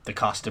the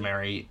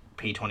customary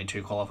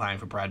P22 qualifying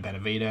for Brad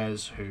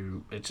Benavidez,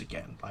 who it's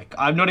again like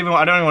I don't even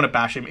want to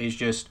bash him. He's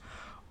just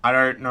I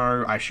don't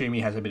know. I assume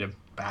he has a bit of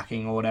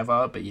backing or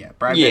whatever, but yeah,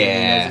 Brad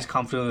Benavidez is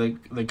comfortably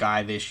the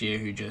guy this year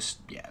who just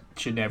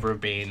should never have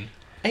been.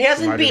 He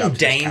hasn't been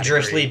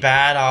dangerously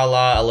bad, a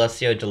la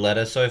Alessio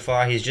Deletta so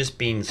far. He's just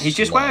been. He's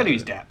just way out of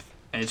his depth.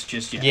 It's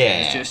just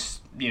It's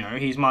just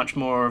he's much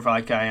more of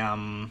like a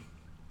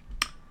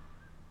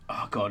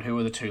Oh god, who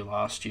were the 2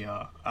 last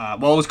year?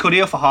 Well, it was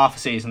Kodir for half a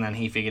season, then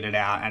he figured it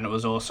out, and it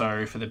was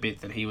also for the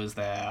bit that he was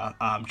there,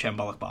 Cem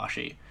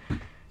Bolokbashi.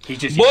 He's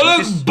just way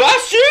out of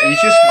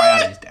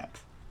his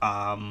depth.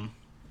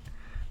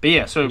 But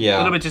yeah, so a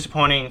little bit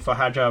disappointing for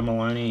Hadjar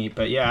Maloney.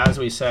 But yeah, as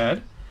we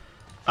said,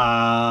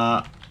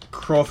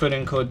 Crawford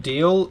and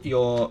Cordeal,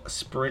 your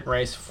sprint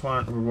race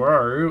front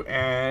row,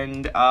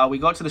 and we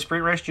got to the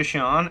sprint race,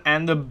 Jashan,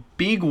 and the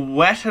big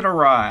wet had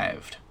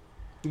arrived.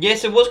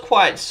 Yes, it was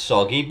quite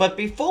soggy, but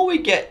before we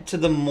get to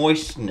the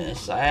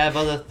moistness, I have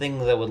other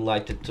things I would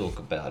like to talk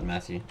about,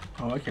 Matthew.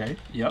 Oh, okay.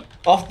 Yep.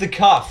 Off the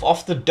cuff,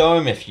 off the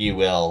dome, if you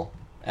will.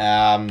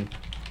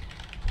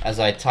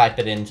 As I type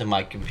it into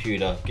my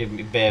computer.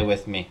 Bear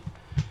with me.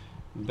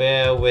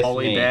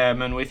 Ollie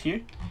Behrman with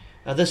you?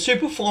 The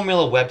Super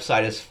Formula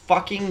website is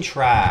fucking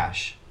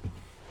trash.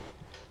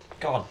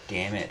 God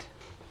damn it.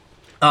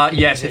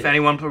 Yes, if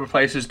anyone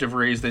replaces De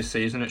Vries this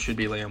season, it should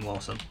be Liam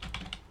Lawson.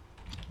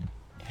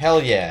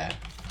 Hell yeah.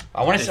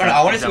 I want to see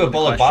what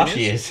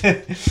Bolokbashi is.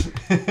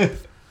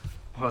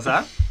 What's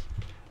that?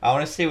 I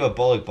want to see what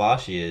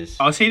Bolokbashi is.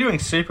 Oh, is he doing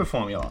Super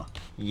Formula?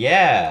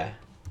 Yeah.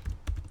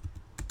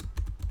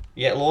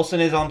 Yeah,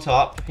 Lawson is on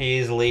top. He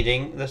is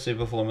leading the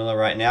Super Formula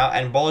right now.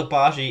 And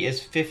Bolokbashi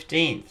is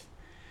 15th.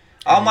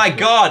 Oh my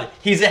god!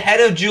 He's ahead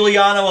of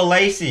Giuliano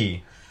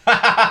Alesi.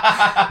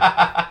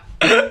 I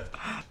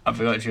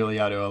forgot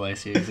Giuliano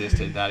Alesi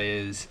existed.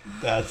 That's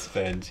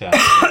fantastic.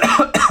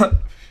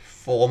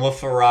 Former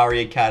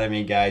Ferrari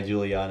Academy guy,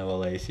 Giuliano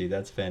Alesi.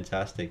 That's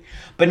fantastic.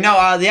 But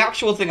no, the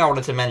actual thing I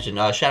wanted to mention,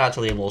 shout out to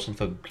Liam Lawson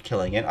for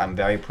killing it. I'm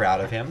very proud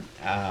of him.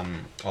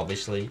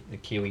 Obviously, the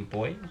Kiwi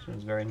boy, which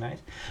was very nice.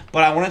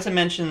 But I wanted to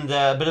mention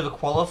the bit of a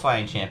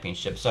qualifying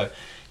championship. So,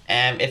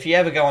 if you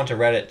ever go onto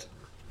Reddit,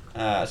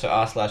 so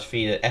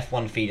r/feeder,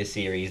 F1 feeder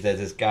series, there's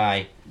this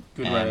guy,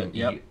 Good Reddit,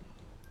 yep.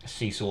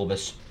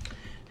 C-Sorbus,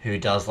 who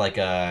does he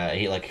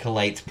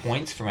collates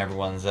points from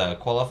everyone's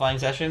qualifying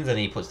sessions, and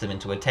he puts them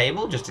into a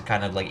table just to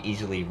kind of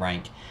easily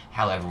rank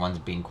how everyone's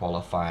been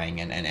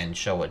qualifying and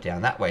show it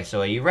down that way.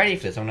 So are you ready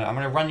for this? I'm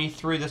gonna run you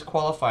through this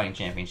qualifying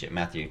championship,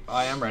 Matthew.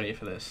 I am ready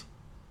for this.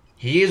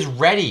 He is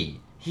ready.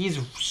 He's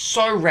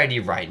so ready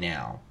right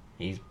now.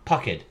 He's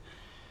puckered.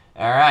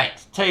 All right,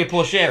 Teo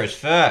Pourchaire is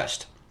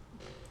first.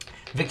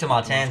 Victor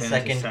Martin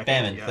second.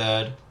 Behrman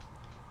third.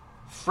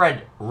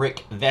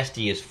 Frederic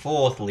Vesti is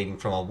fourth, leading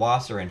from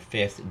Awasa in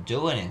fifth.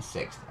 Doohan in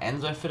sixth.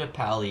 Enzo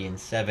Fittipaldi in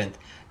seventh.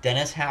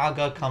 Dennis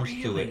Hauger comes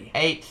to at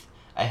eighth,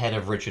 ahead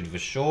of Richard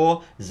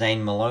Verschoor.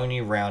 Zane Maloney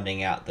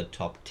rounding out the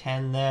top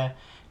 10 there.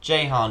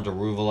 Jehan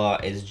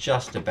Deruvala is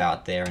just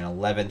about there in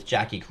 11th.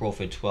 Jackie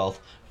Crawford 12th.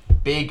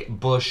 Big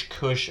Bush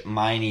Kush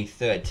Miney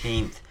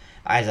 13th.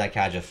 Isaac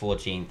Hadja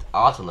 14th.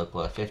 Arthur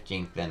Leclerc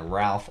 15th. Then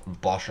Ralph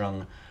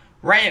Boschung.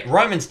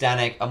 Roman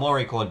Stanek,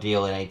 Amaury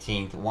Cordeal in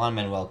 18th, Juan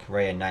Manuel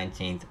Correa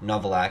 19th,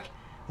 Novalak,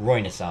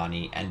 Roy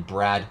Nassani, and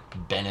Brad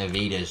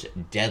Benavidez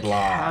dead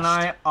last. Can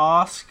I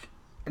ask,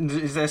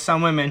 is there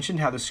somewhere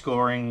mentioned how the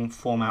scoring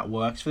format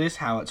works for this,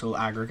 how it's all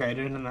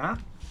aggregated and that?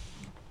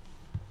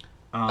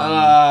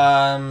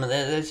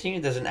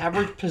 There's an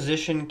average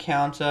position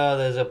counter,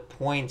 there's a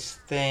points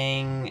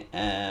thing.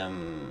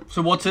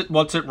 So what's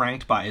it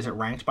ranked by? Is it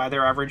ranked by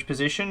their average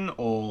position,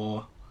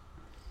 or...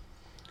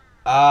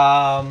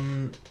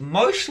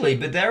 Mostly,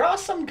 but there are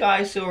some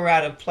guys who are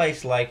out of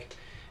place, like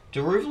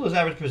Deruvala's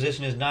average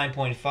position is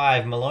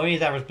 9.5,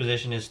 Maloney's average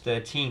position is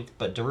 13th,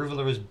 but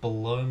Deruvala is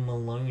below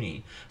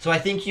Maloney. So I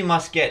think you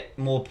must get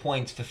more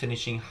points for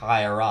finishing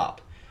higher up,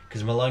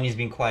 because Maloney's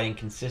been quite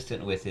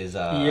inconsistent with his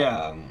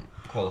qualifying.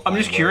 I'm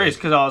just curious,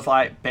 because I was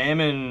like,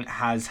 Behrman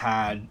has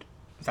had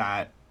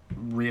that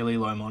really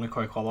low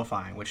Monaco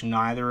qualifying, which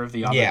neither of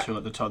the other two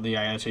at the top, the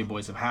AO2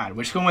 boys, have had,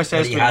 which almost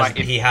says to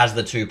me, he has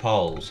the 2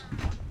 poles.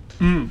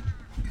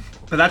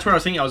 But that's what I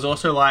was thinking. I was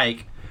also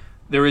like,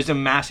 there is a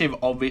massive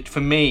for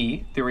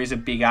me, there is a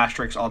big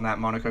asterisk on that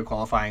Monaco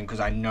qualifying,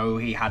 because I know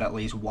he had at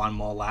least one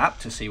more lap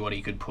to see what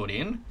he could put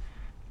in.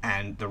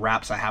 And the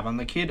wraps I have on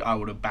the kid, I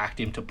would have backed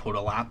him to put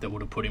a lap that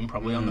would have put him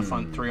probably on the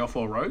front 3 or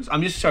 4 rows.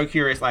 I'm just so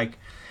curious,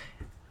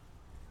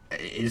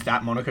 is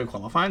that Monaco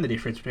qualifying the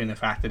difference between the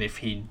fact that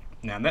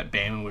that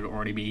Behrman would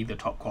already be the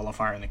top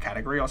qualifier in the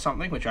category or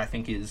something, which I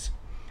think is...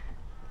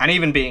 And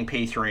even being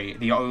P3,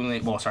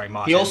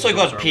 Martin. He also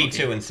got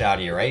P2 in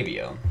Saudi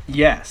Arabia.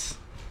 Yes.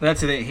 That's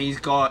the thing. He's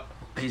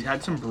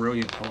had some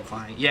brilliant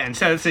qualifying. Yeah, and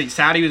so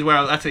Saudi was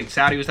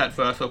that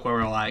first look where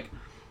we were like,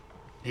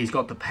 he's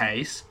got the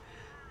pace.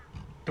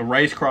 The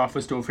racecraft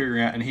was still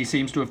figuring out, and he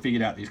seems to have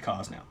figured out these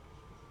cars now.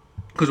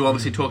 because we'll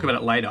obviously talk about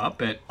it later,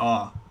 but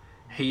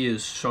he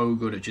is so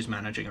good at just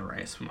managing a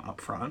race from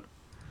up front.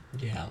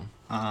 Yeah.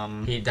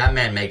 That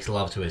man makes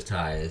love to his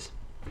tyres.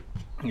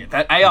 Yeah,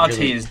 that ART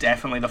is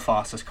definitely the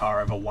fastest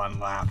car over one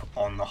lap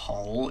on the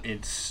whole.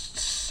 It's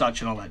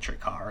such an electric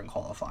car in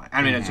qualifying.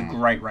 I mean, it's a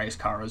great race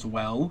car as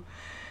well.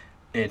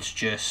 It's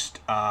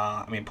just,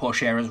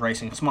 Porsche is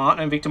racing smart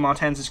and Victor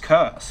Martins is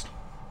cursed.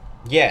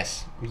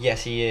 Yes,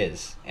 he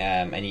is.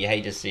 And you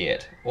hate to see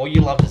it. Or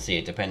you love to see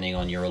it, depending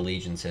on your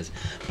allegiances.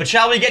 But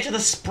shall we get to the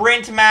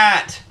sprint,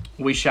 Matt?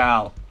 We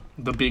shall.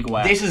 The big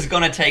way. This is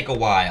going to take a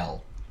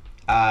while.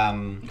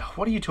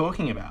 What are you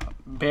talking about?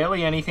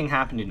 Barely anything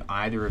happened in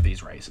either of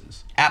these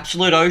races.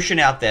 Absolute ocean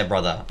out there,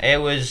 brother.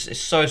 It was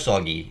so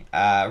soggy.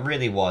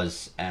 Really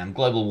was.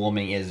 Global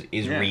warming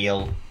is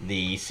real.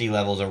 The sea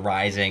levels are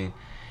rising.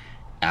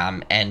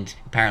 And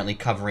apparently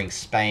covering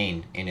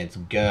Spain in its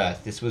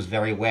girth. This was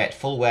very wet.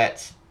 Full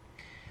wet.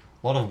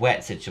 A lot of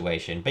wet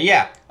situation. But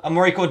yeah,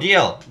 Amaury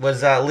Cordial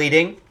was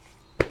leading.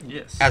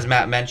 Yes. As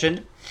Matt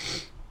mentioned.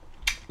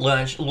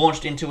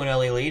 Launched into an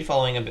early lead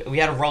following we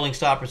had a rolling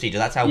start procedure.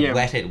 That's how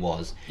wet it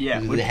was.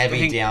 Yeah, it was the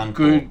heavy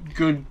downpour.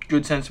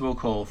 Good, sensible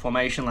call.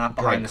 Formation lap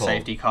behind the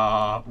safety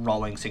car,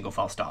 rolling single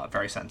file start.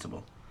 Very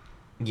sensible.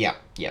 Yeah,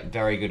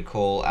 very good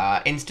call.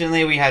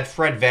 Instantly, we had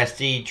Fred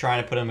Vesti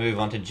trying to put a move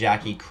onto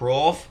Jackie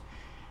Crawf.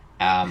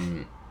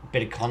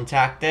 Bit of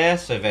contact there,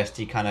 so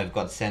Vesti kind of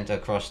got sent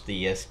across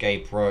the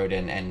escape road,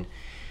 and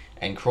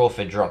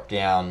Crawford dropped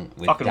down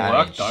with fucking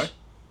damage. Worked, though.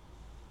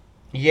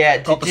 Yeah,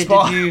 did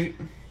you?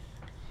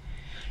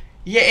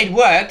 Yeah, it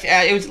worked.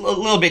 It was a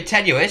little bit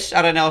tenuous.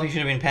 I don't know if he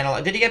should have been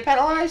penalised. Did he get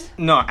penalised?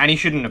 No, and he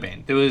shouldn't have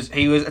been.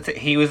 He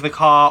was the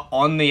car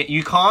on the.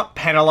 You can't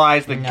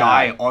penalise the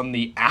guy on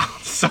the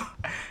outside.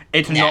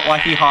 It's not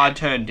like he hard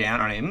turned down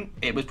on him.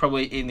 It was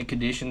probably in the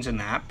conditions and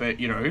that, but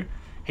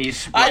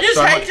he's. I just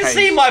hate to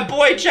see my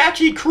boy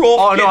Jackie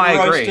Crawford get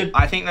I roasted. agree.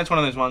 I think that's one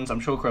of those ones. I'm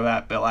sure Crow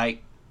that, but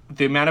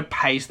the amount of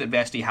pace that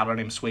Vesti had on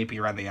him sweeping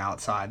around the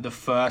outside, the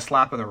first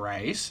lap of the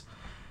race.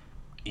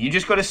 You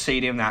just got to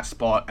seat him that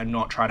spot and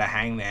not try to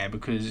hang there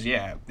because,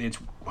 it's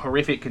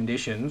horrific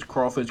conditions.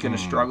 Crawford's going to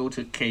struggle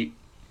to keep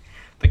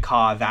the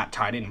car that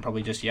tight in and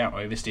probably just,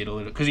 oversteered a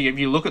little. Because if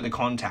you look at the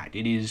contact,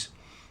 it is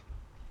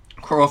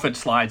Crawford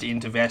slides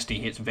into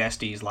Vesti, hits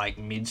Vesti's,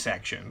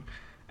 midsection,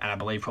 and I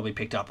believe probably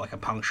picked up, a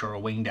puncture or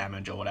wing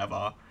damage or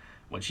whatever,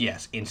 which,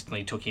 yes,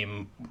 instantly took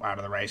him out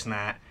of the race and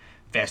that.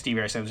 Vesti,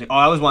 very sensitive. Oh,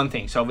 that was one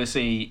thing. So,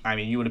 obviously,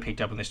 you would have picked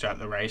up on this throughout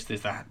the race.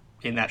 There's that.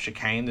 In that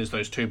chicane, there's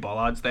those two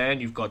bollards there,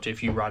 and you've got to,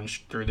 if you run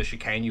through the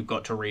chicane, you've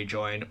got to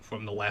rejoin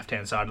from the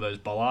left-hand side of those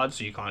bollards,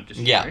 so you can't just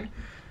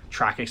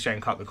track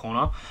exchange cut the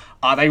corner.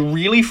 They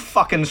really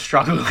fucking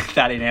struggled with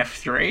that in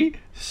F3.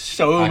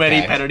 So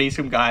many penalties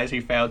from guys who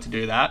failed to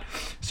do that.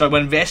 So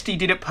when Vesti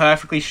did it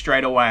perfectly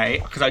straight away,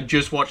 because I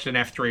just watched an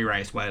F3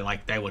 race where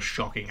they were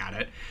shocking at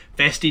it.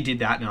 Vesti did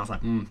that, and I was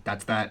like,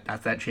 that's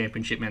that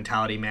championship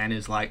mentality, man.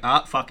 Is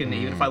fucking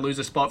even if I lose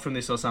a spot from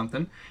this or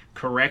something,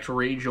 correct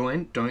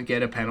rejoin, don't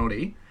get a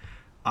penalty.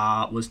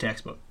 Was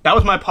textbook. That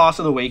was my pass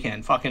of the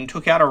weekend. Fucking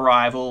took out a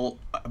rival,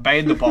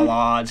 obeyed the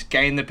bollards,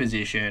 gained the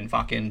position.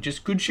 Fucking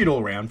just good shit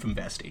all around from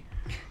Vesti.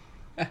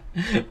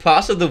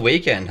 Pass of the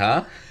weekend,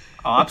 huh?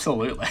 Oh,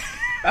 absolutely.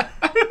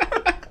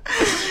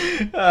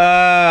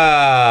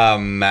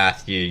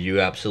 Matthew, you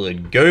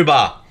absolute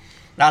goober.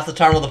 That's the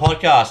title of the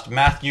podcast.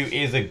 Matthew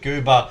is a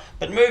goober.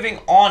 But moving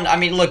on,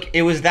 look,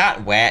 it was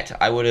that wet.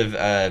 I would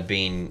have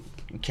been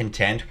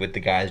content with the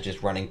guys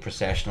just running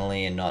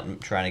processionally and not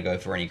trying to go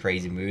for any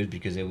crazy moves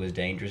because it was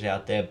dangerous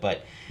out there.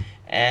 But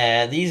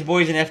these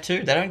boys in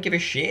F2, they don't give a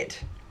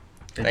shit.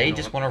 They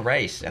just want to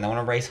race, and they want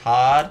to race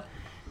hard,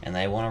 and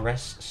they want to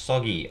race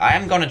soggy. I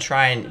am going to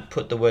try and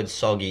put the word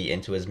soggy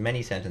into as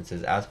many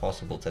sentences as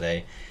possible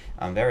today.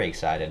 I'm very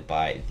excited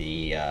by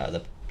the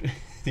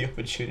the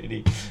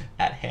opportunity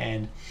at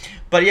hand.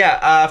 But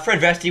Fred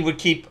Vesti would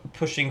keep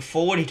pushing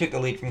forward. He took the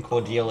lead from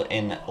Cordial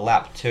in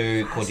lap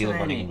 2. Cordial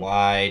running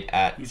wide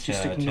at He's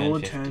just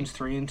ignored turn 50. turns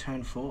 3 and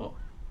turn 4.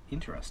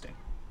 Interesting.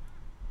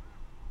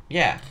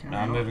 Yeah, no,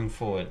 I'm moving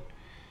forward.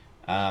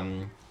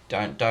 Don't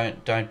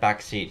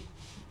backseat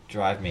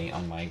drive me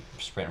on my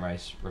sprint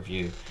race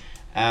review.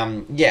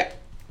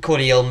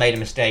 Cordial made a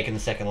mistake in the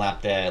second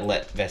lap there,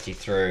 let Vesti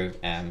through,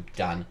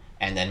 done.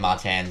 And then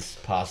Martins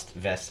passed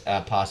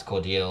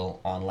Cordial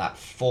on lap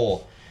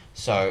 4.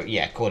 So,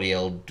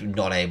 Cordial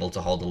not able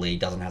to hold the lead,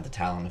 doesn't have the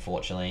talent,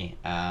 unfortunately.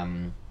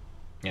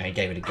 He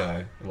gave it a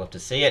go. We'd love to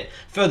see it.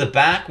 Further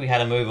back, we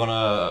had a move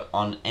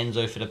on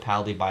Enzo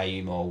Fittipaldi by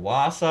Yuma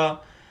Owasa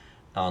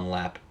on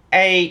lap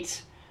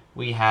 8.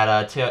 We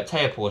had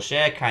Teo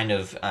Porcher kind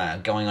of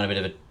going on a bit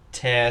of a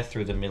tear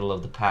through the middle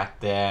of the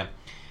pack there.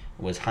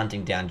 Was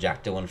hunting down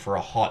Jack Dillon for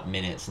a hot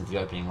minute since the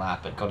opening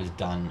lap, but got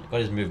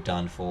his move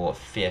done for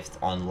 5th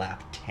on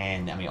lap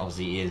 10.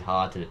 Obviously it is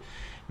hard to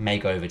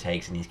make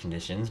overtakes in these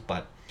conditions,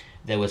 but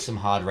there was some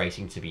hard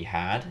racing to be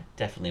had.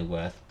 Definitely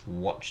worth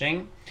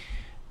watching.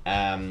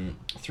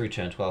 through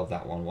turn 12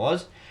 that one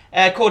was.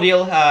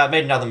 Cordial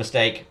made another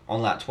mistake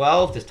on lap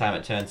 12, this time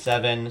at turn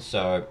 7,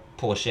 so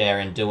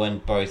Pourchaire and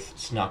Doohan both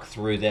snuck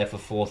through there for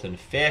 4th and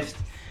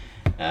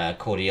 5th.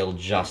 Cordial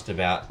just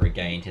about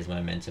regained his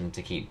momentum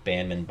to keep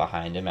Bandman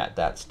behind him at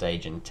that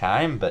stage in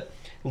time, but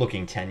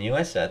looking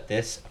tenuous at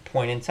this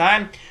point in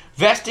time.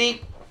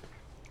 Vesti,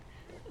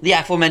 the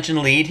aforementioned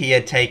lead he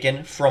had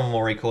taken from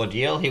Maury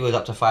Cordial. He was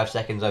up to 5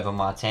 seconds over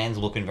Martins,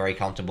 looking very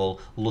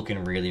comfortable,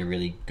 looking really,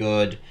 really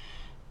good.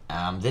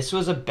 This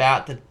was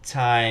about the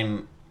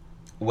time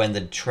when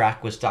the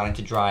track was starting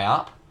to dry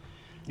up.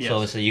 Yes. So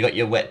obviously you got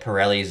your wet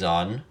Pirellis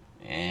on,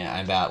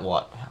 and about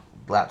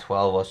lap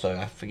 12 or so.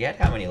 I forget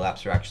how many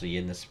laps are actually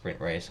in the sprint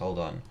race. Hold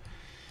on.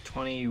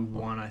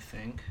 21, I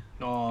think.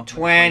 No,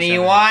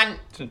 21?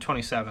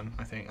 27,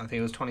 I think. I think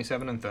it was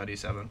 27 and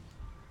 37.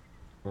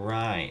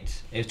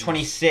 Right. It was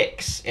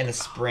 26 in the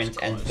sprint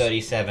and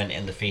 37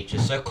 in the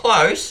features. So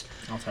close.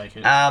 I'll take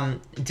it.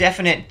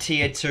 Definite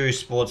tier 2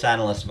 sports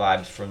analyst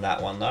vibes from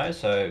that one though.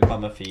 So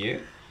bummer for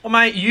you. Well,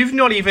 mate,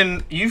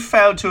 you've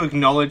failed to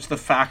acknowledge the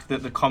fact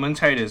that the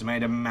commentators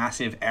made a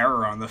massive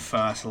error on the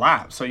first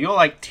lap. So you're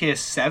like tier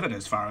 7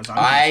 as far as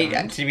I'm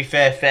concerned. To be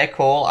fair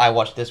call. I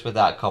watched this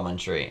without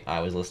commentary. I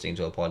was listening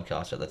to a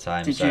podcast at the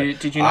time.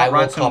 Did you not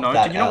write some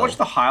notes? Did you not watch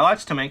the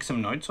highlights to make some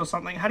notes or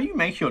something? How do you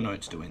make your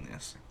notes doing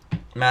this?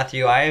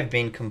 Matthew, I have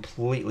been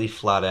completely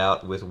flat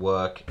out with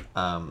work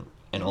and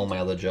all my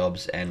other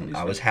jobs, and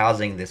I was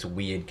housing this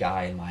weird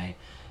guy in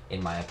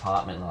my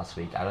apartment last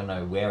week. I don't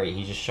know where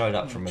he just showed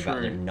up from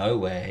about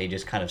nowhere. He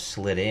just kind of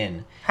slid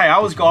in. Hey, I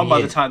was gone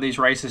by the time these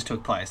races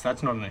took place.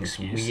 That's not an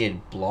excuse. This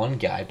weird blonde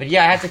guy. But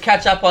yeah, I had to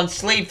catch up on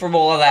sleep from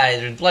all of that.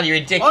 It was bloody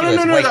ridiculous.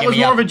 Oh, no, that was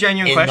more of a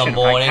genuine question. In the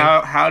morning.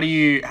 Like, how do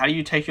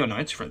you take your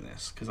notes from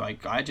this? Because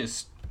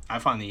I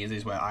find the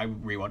easiest way I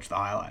rewatch the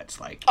highlights.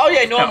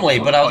 Normally,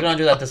 but I was going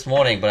to do that this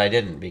morning, but I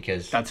didn't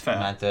because that's fair.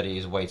 9:30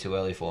 is way too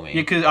early for me.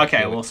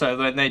 Yeah, so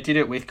when they did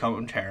it with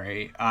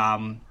commentary,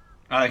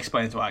 that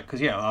explains why.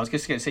 Because, I was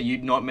just going to say,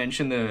 you'd not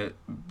mentioned the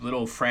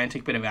little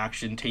frantic bit of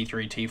action,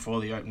 T3,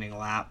 T4, the opening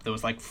lap. There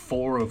was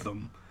 4 of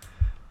them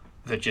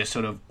that just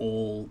sort of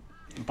all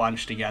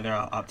bunched together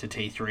up to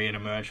T3 and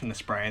emerged from the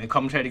spray. And the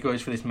commentator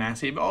goes for this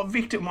massive,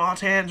 Victor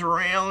Martins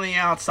around the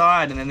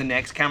outside. And then the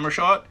next camera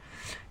shot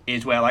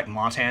is where,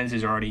 Martins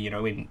is already,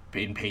 in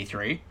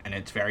P3. And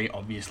it's very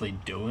obviously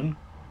Doohan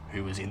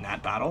who was in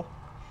that battle.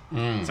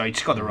 So he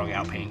just got the wrong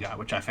Alpine guy,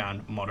 which I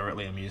found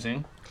moderately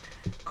amusing.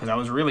 Because I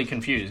was really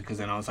confused, because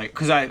then I was like...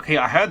 Because I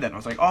heard that, and I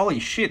was like,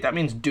 holy shit, that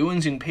means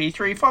Doohan's in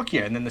P3? Fuck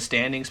yeah. And then the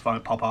standings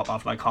pop up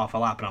after half a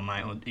lap, and I'm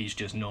like, oh, he's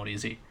just not,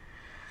 is he?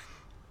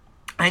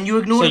 And you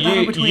ignored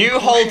you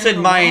halted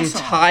my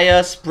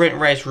entire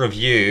sprint race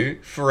review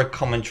for a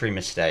commentary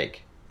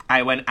mistake.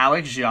 When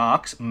Alex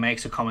Jacques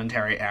makes a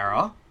commentary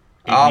error,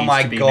 oh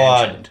my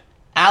god. Mentioned.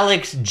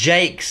 Alex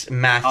Jakes,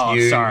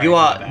 Matthew. Sorry,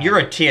 you're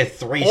a tier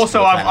 3.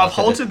 Also, I've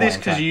halted this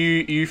because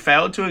you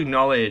failed to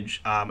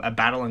acknowledge a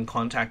battle and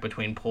contact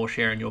between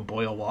Pourchaire and your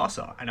boy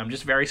Owasa, and I'm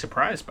just very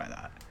surprised by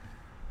that.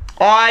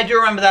 Oh, I do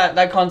remember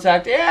that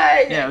contact. Yeah,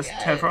 it was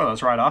 10-4. That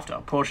was right after.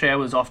 Pourchaire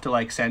was off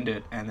to send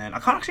it, and then I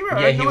can't actually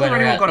remember. Yeah, he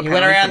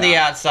went around the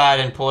outside,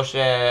 and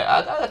Pourchaire.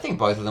 I think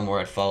both of them were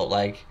at fault.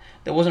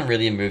 There wasn't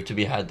really a move to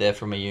be had there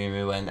from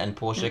Ayumu, and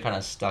Pourchaire kind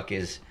of stuck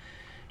his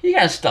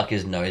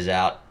nose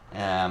out.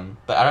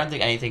 But I don't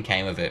think anything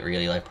came of it,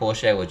 really.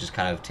 Pourchaire was just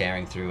kind of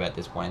tearing through at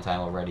this point in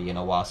time already, and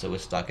Owasa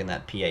was stuck in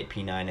that P8,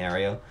 P9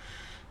 area. It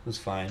was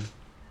fine.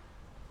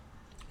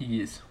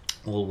 Yes.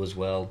 All was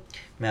well.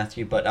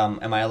 Matthew, but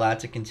am I allowed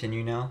to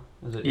continue now?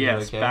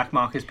 Yes, okay? Back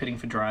Marcus pitting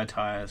for drier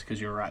tyres, because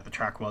you're right, the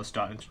track was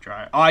starting to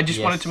dry. I just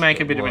wanted to make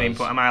a bit of an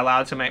input. Am I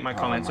allowed to make my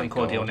comments on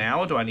Cordial now,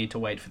 or do I need to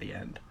wait for the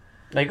end?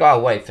 You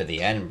gotta wait for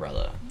the end,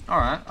 brother.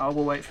 Alright, I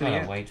will wait for the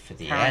end. Wait for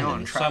the end.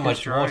 There's so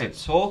much more to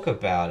talk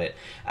about it.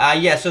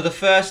 So the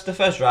first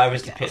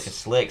drivers to pit for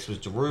slicks was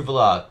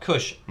Deruvala,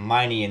 Kush,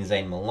 Miney, and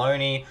Zane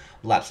Maloney.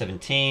 Lap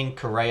 17,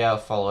 Correa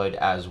followed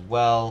as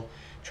well,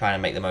 trying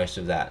to make the most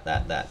of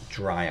that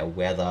drier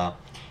weather.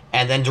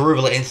 And then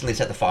Deruvala instantly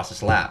set the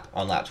fastest lap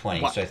on lap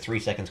 20, so 3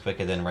 seconds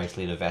quicker than race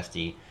leader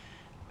Vesti.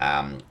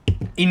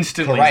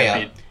 Instantly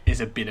Correa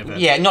is a bit of a...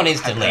 Yeah, not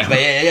instantly, but...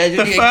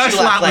 the first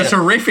lap was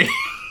horrific.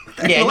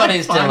 Yeah, not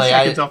instantly. 5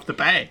 seconds off the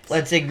pace.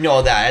 Let's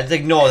ignore that.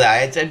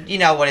 It's you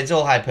know what? It's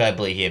all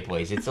hyperbole here,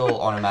 boys. It's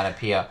all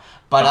onomatopoeia.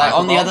 But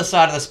on the other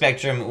side of the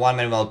spectrum, Juan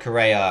Manuel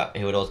Correa,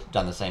 who had also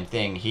done the same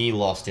thing, he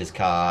lost his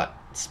car,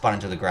 spun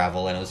into the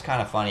gravel, and it was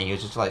kind of funny. He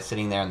was just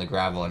sitting there in the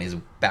gravel, and his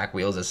back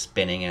wheels are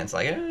spinning, and it's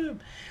like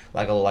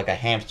a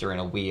hamster in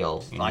a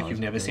wheel. You've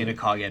never seen a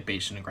car get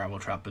beached in a gravel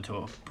trap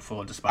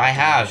before, despite... I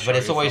have, but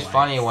it's always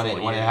funny when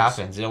it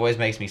happens. It always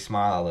makes me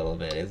smile a little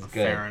bit. It's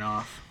good. Fair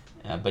enough.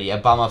 But yeah,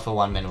 bummer for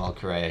Juan Manuel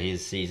Correa.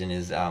 His season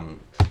is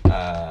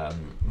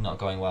not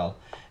going well.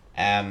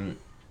 As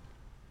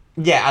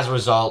a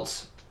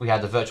result, we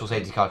had the virtual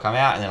safety car come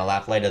out, and then a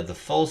lap later, the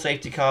full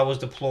safety car was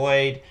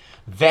deployed.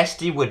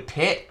 Vesti would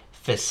pit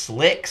for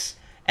slicks,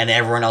 and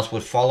everyone else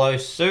would follow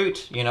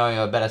suit.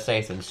 Better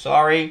safe than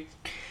sorry.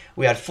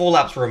 We had 4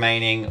 laps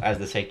remaining as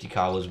the safety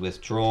car was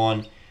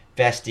withdrawn.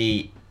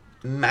 Vesti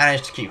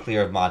managed to keep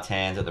clear of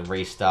Martins at the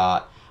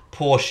restart.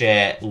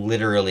 Porsche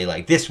literally,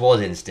 like, this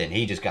was instant.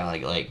 He just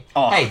kind of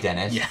hey,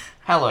 Dennis. Yeah.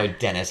 Hello,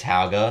 Dennis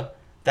Hauger.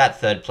 That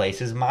 3rd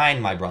place is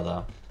mine, my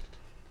brother.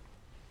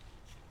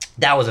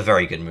 That was a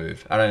very good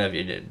move. I don't know if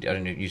you did. I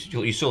don't know if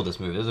you saw this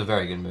move. It was a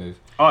very good move.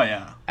 Oh,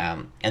 yeah.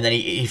 And then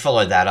he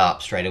followed that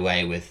up straight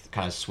away with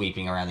kind of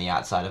sweeping around the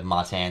outside of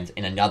Martins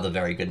in another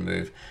very good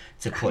move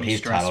to put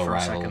his title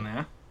rival.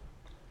 There.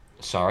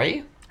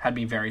 Sorry? Had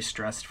me very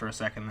stressed for a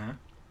second there.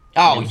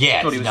 Oh,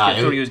 yes. Thought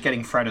he was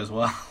getting Fred as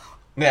well.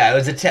 Yeah, it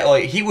was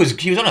he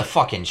was on a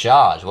fucking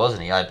charge,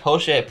 wasn't he? Like,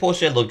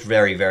 Porsche looked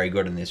very, very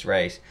good in this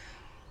race.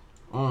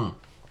 I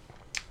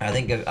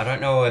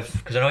don't know if,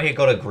 because I know he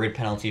got a grid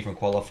penalty from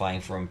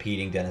qualifying for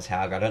impeding Dennis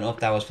Hauger. I don't know if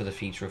that was for the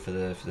feature or for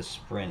the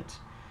sprint.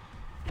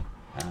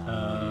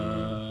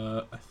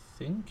 I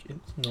think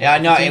it's not. Yeah,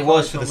 no, it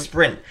was for the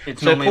sprint.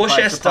 So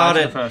Porsche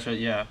started.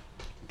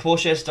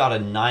 Porsche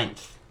started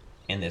 9th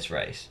in this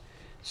race,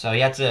 so he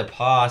had to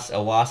pass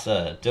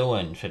Iwasa,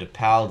 Doohan,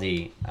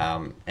 Fittipaldi,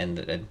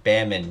 and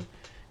Behrman,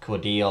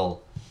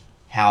 Cordial,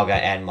 Hauger,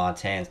 and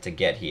Martins to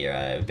get here.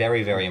 A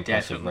very, very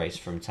impressive race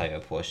from Teo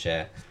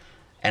Porsche.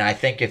 And I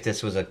think if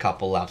this was a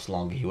couple laps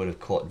longer, he would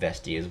have caught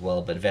Vesti as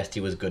well. But Vesti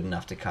was good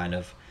enough to kind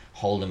of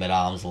hold him at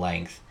arm's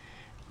length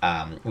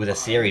with a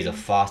series of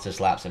fastest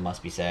laps, it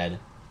must be said.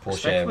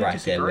 Porsche right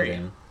there with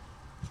him.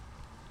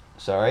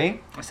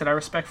 Sorry? I said I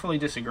respectfully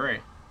disagree.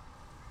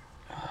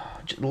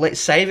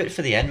 Save it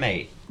for the end,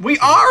 mate. We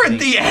are at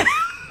the end!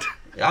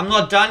 I'm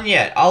not done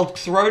yet. I'll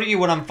throw to you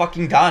when I'm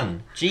fucking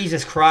done.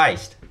 Jesus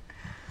Christ.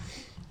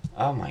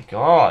 Oh my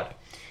god.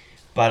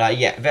 But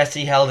yeah,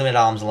 Vesti held him at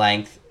arm's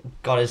length.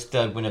 Got his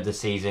 3rd win of the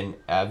season.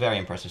 Very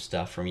impressive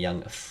stuff from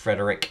young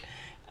Frederick.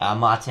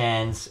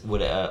 Martins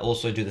would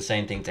also do the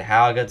same thing to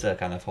Hauger to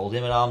kind of hold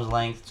him at arm's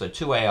length. So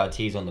 2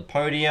 ARTs on the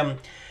podium.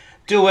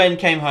 Doohan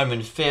came home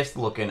in 5th,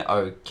 looking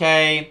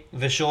okay.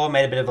 Vishaw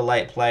made a bit of a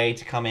late play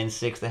to come in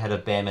 6th ahead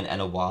of Behrman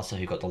and Iwasa,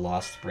 who got the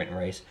last sprint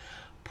race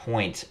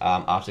point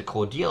after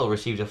Cordial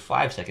received a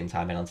 5-second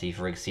time penalty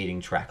for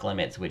exceeding track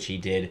limits, which he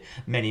did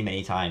many,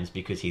 many times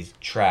because he's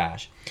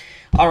trash.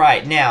 All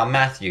right, now,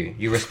 Matthew,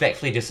 you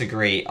respectfully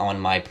disagree on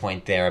my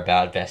point there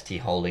about Vesti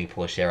holding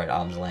Porsche at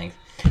arm's length.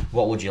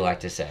 What would you like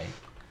to say?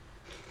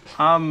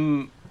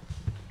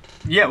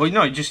 Yeah, well,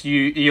 no, just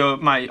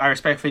I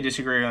respectfully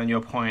disagree on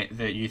your point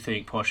that you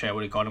think Porsche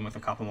would have got him with a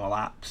couple more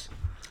laps.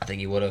 I think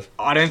he would have.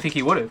 I don't think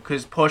he would have,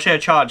 because Porsche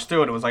charged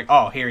through it. It was like,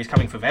 oh, here he's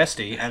coming for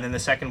Vesti, and then the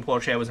second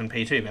Porsche was in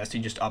P2,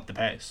 Vesti just upped the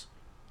pace.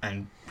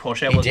 And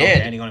Porsche wasn't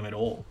gaining on him at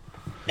all.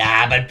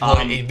 Nah, but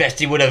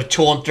Vesti would have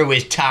torn through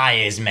his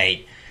tyres,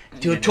 mate.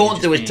 Torn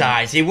through his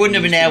tyres. He wouldn't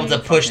have been able to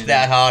push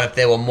that hard if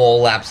there were more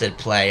laps at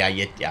play.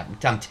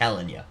 I'm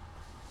telling you.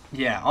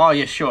 Yeah. Oh,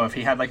 yeah. Sure. If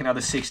he had like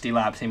another 60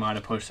 laps, he might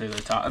have pushed through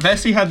the tire.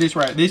 Vesti had this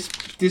right. This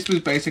was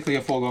basically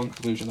a foregone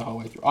conclusion the whole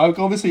way through.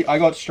 I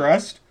got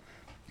stressed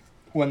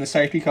when the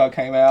safety car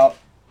came out.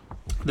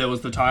 There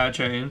was the tire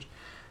change,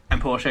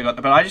 and Porsche got.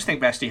 But I just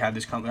think Vesti had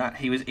this confidence.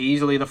 He was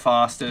easily the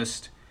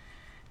fastest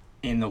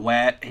in the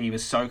wet. He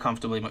was so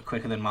comfortably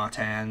quicker than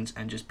Martins,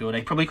 and just built.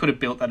 He probably could have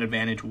built that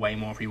advantage way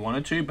more if he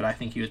wanted to, but I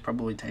think he was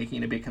probably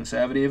taking it a bit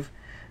conservative.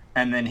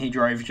 And then he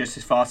drove just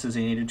as fast as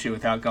he needed to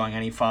without going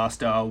any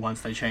faster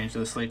once they changed to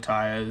the slick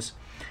tyres,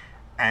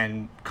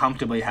 and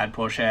comfortably had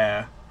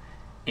Porsche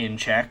in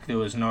check. There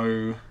was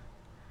no,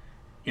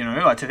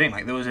 like to think,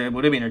 like there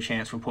would have been a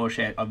chance for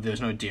Porsche. There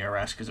was no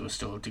DRS because it was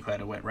still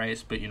declared a wet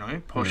race, but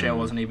Porsche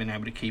wasn't even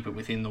able to keep it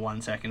within the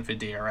 1 second for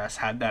DRS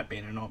had that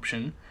been an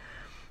option.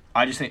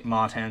 I just think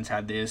Martins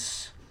had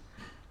this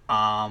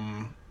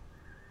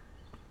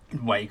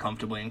way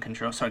comfortably in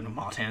control. So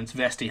Martins,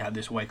 Vesti had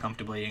this way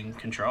comfortably in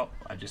control.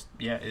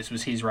 This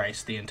was his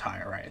race the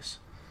entire race.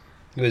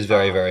 It was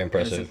very, very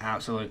impressive. It was an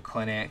absolute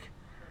clinic.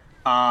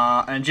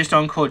 And just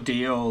on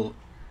Cordial,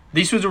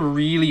 this was a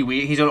really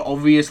weird... He's an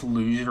obvious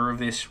loser of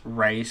this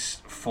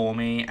race for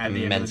me at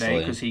the end of the day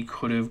because he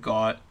could have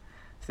got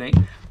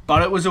thing.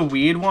 But it was a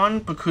weird one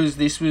because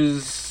this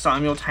was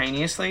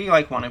simultaneously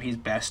like one of his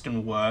best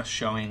and worst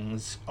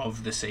showings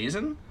of the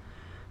season.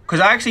 Because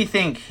I actually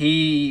think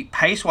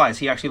pace-wise,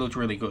 he actually looked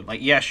really good.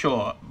 Like, yeah,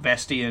 sure,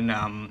 Vesti and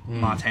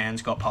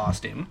Martins got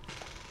past him.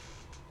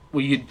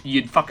 Well,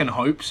 you'd fucking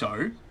hope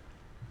so.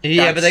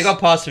 Yeah, but they got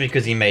past him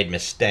because he made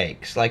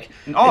mistakes. Like,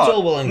 it's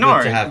all well and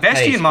good to have Vesti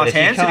pace, and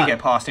Martins didn't get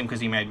past him because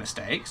he made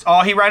mistakes.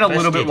 Oh, he ran a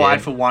little bit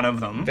wide for one of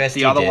them. Vesti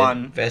the other did.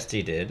 one...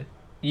 Vesti did.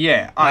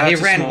 Yeah. He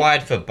ran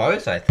wide for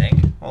both, I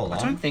think. Hold on.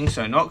 I don't think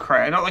so. Not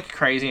like a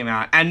crazy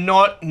amount. And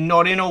not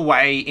in a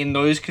way, in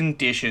those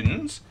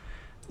conditions...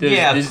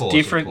 There's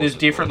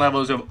different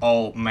levels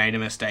of made a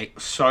mistake.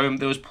 So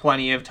there was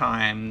plenty of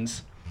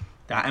times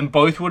that, and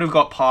both would have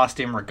got past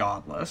him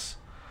regardless.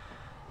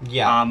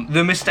 Yeah.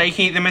 The mistake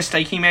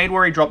he made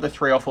where he dropped the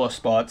 3 or 4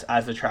 spots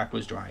as the track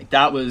was drying.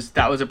 That was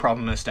a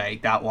proper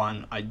mistake. That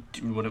one I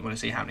wouldn't want to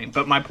see happening.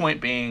 But my point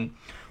being,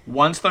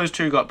 once those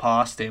two got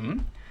past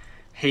him,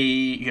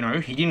 He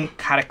didn't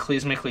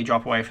cataclysmically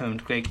drop away from them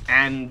quick.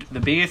 And the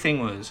bigger thing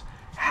was,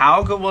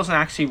 Hauger wasn't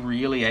actually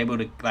really able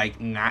to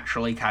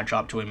naturally catch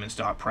up to him and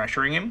start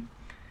pressuring him.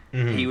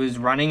 Mm-hmm. He was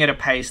running at a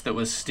pace that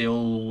was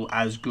still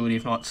as good,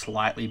 if not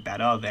slightly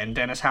better, than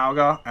Dennis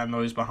Hauger and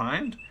those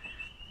behind,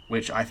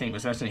 which I think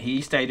was interesting. He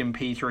stayed in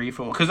P3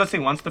 for... Because I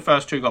think once the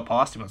first two got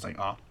past him, I was like,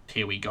 oh,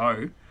 here we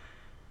go.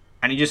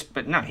 And he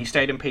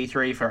stayed in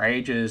P3 for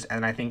ages,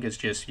 and I think it's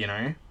just,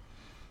 my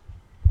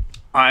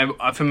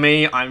for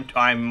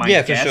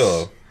guess,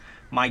 sure.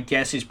 My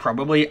guess is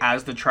probably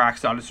as the track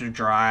started to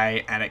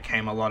dry and it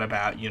came a lot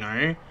about,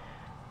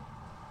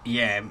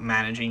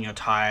 managing your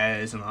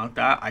tyres and like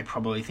that, I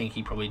probably think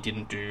he probably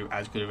didn't do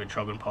as good of a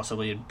job and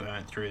possibly had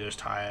burnt through those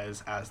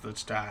tyres as the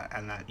start,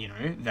 and that,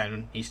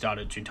 then he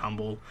started to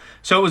tumble.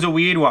 So it was a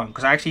weird one,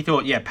 because I actually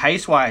thought,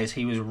 pace-wise,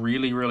 he was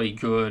really, really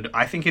good.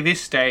 I think if this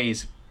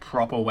stays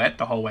proper wet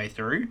the whole way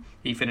through,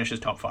 he finishes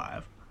top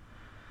 5.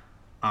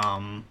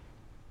 And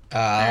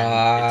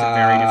it's a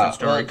very different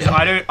story.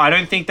 Because I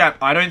don't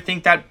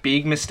think that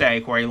big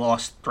mistake where he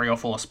lost 3 or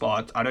 4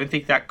 spots, I don't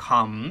think that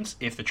comes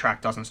if the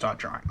track doesn't start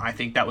drying. I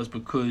think that was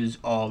because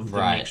of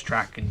the mixed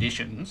track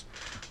conditions.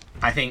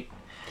 I think,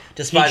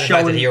 despite the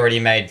fact that he already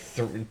made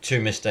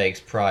 2 mistakes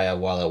prior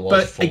while it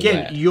was full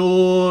again, wet.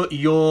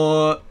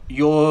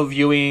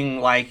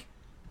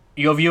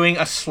 you're viewing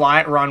a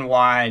slight run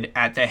wide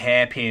at the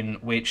hairpin,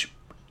 which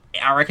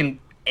I reckon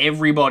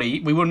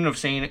everybody, we wouldn't have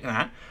seen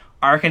that.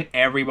 I reckon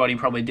everybody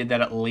probably did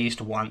that at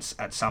least once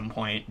at some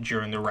point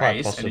during the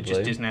race, and it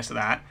just isn't as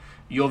that.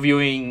 You're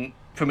viewing,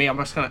 for me,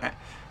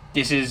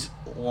 this is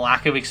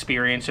lack of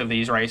experience of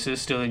these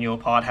races still in your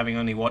part, having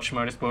only watched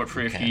motorsport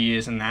for a few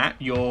years, and that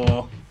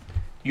you're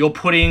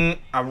putting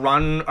a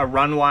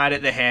run wide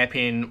at the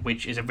hairpin,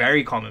 which is a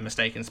very common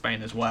mistake in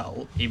Spain as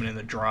well, even in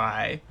the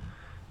dry,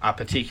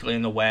 particularly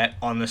in the wet,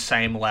 on the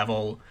same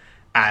level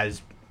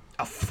as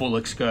a full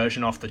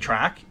excursion off the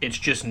track. It's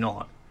just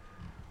not.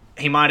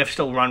 He might have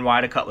still run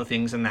wide a couple of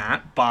things in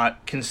that, but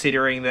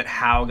considering that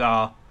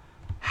Hauger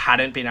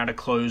hadn't been able to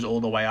close all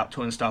the way up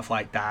to and stuff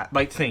like that,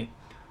 think,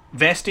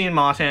 Vesti and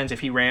Martins, if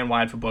he ran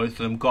wide for both of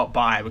them, got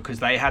by because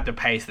they had the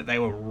pace that they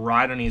were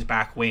right on his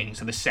back wing,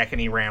 so the second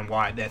he ran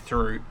wide, they're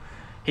through.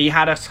 He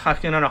had a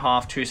second and a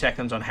half, 2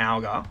 seconds on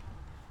Hauger.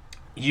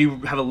 You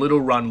have a little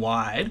run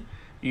wide,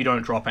 you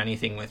don't drop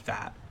anything with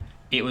that.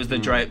 It was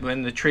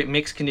when the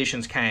mixed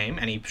conditions came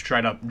and he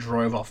straight up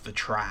drove off the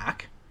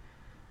track.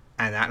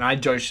 And I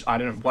don't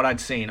know what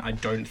I'd seen. I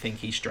don't think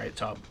he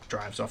straight up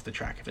drives off the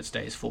track if it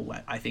stays full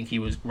wet. I think he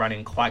was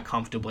running quite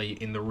comfortably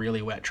in the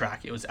really wet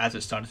track. It was as it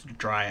started to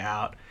dry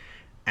out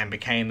and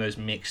became those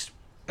mixed.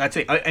 That's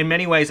it. In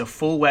many ways, a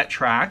full wet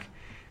track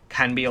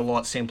can be a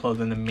lot simpler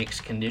than the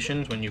mixed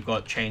conditions when you've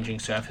got changing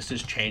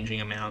surfaces, changing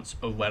amounts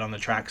of wet on the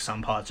track.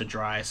 Some parts are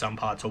dry, some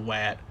parts are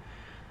wet.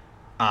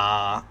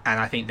 And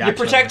I think that's... You're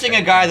protecting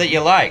a guy that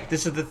you like.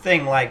 This is the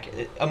thing.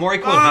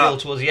 Amaury Cordeel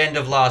towards the end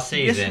of last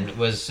season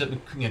was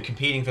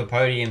competing for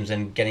podiums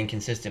and getting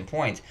consistent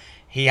points.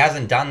 He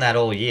hasn't done that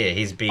all year.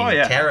 He's been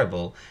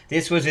terrible.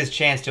 This was his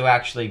chance to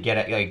actually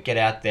get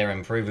out there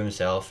and prove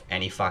himself,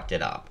 and he fucked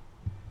it up.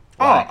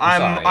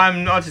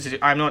 I'm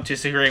not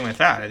disagreeing with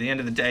that. At the end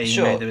of the day,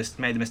 he made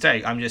the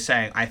mistake. I'm just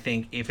saying, I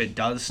think if it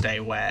does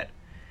stay wet,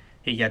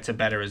 he gets a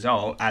better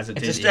result, as it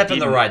did. It's a step in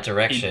the right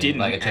direction,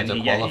 in terms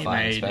of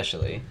qualifying,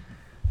 especially.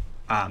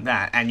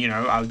 That, and,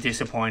 I was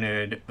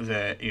disappointed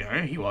that,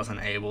 he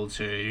wasn't able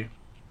to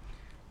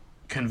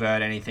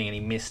convert anything and he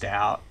missed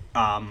out.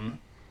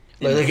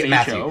 Look at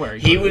Matthew.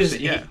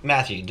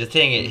 Matthew, the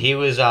thing is, he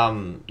was,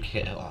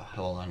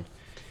 hold on.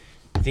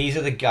 These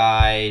are the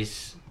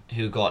guys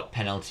who got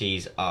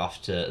penalties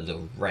after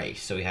the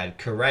race. So we had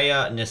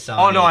Correa,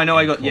 Nissani,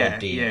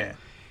 Cordeel.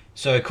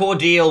 So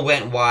Cordeel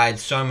went wide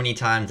so many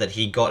times that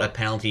he got a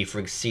penalty for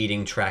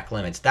exceeding track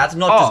limits. That's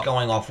not just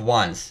going off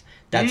once.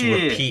 That's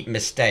repeat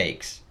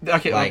mistakes.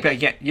 Okay,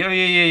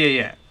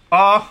 yeah.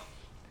 Oh,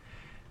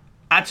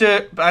 that's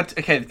a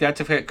fair,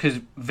 because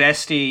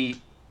Vesti,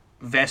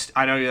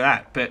 I know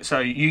that, but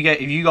so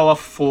if you go off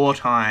 4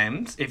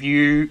 times, if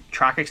you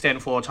track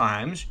extend 4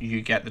 times,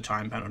 you get the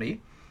time penalty.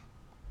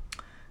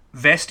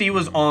 Vesti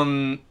was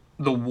on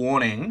the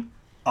warning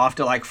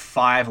after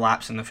 5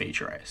 laps in the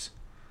feature race.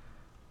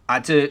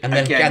 And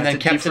then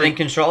kept it in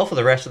control for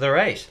the rest of the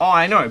race. Oh,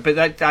 I know,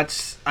 but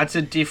that's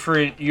a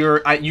different. You're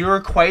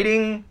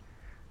equating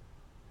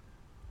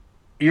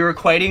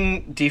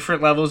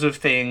different levels of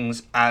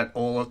things at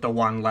all at the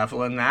one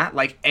level, and that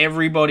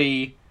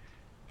everybody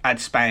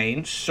at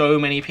Spain, so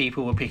many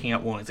people were picking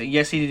up warnings.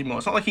 Yes, he did more.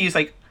 It's not like he's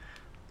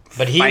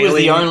But he was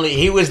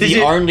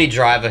the only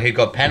driver who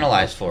got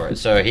penalised for it.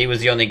 So he was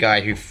the only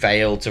guy who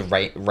failed to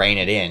rein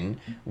it in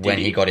when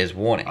he got his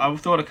warning. I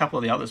thought a couple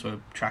of the others were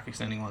track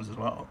extending ones as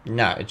well.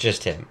 No, it's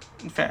just him.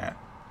 Fair.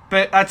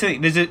 But I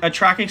think there's a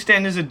track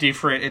extend is a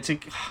different...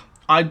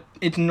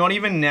 It's not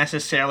even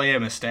necessarily a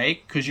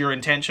mistake because you're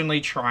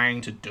intentionally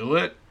trying to do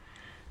it.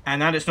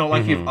 And that it's not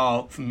like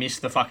you've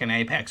missed the fucking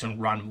apex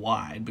and run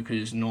wide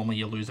because normally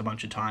you lose a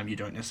bunch of time, you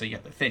don't necessarily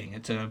get the thing.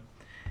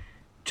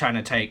 trying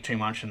to take too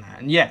much in that.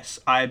 And yes,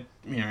 I'm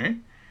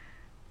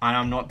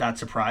not that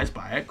surprised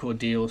by it.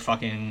 Cordeel's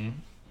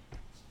fucking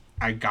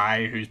a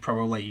guy who's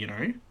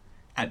probably,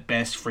 at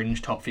best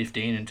fringe top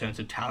 15 in terms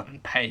of talent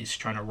and pace,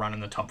 trying to run in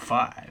the top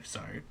 5.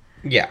 So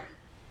yeah.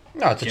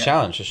 No, it's a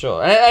challenge for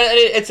sure. And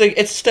it's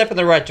a step in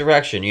the right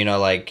direction,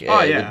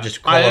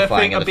 just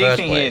qualifying in the first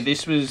place. I think a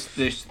big thing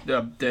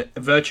here,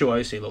 the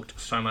Virtuosi looked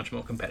so much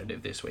more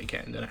competitive this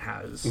weekend than it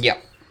has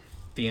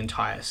the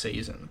entire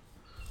season.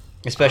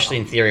 Especially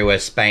in theory where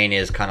Spain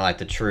is kind of like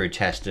the true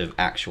test of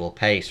actual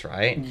pace,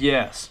 right?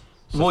 Yes.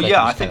 So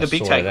I think the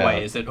big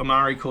takeaway is that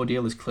Amaury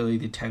Cordeel is clearly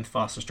the 10th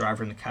fastest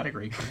driver in the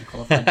category because he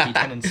qualified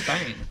P10 in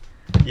Spain.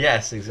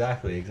 Yes,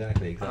 exactly.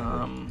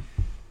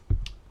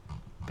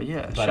 But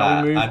yeah,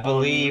 shall we move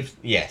on?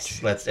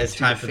 Yes. It's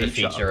time for the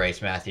feature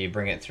race, Matthew.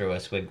 Bring it through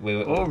us.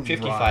 We're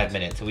 55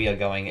 minutes. We are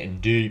going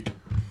deep.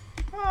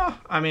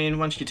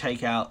 Once you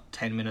take out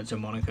 10 minutes of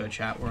Monaco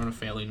chat, we're on a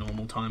fairly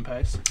normal time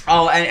pace.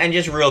 Oh, and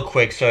just real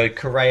quick, so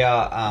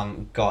Correa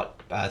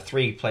got a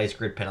 3-place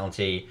grid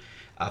penalty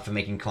for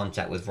making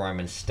contact with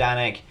Roman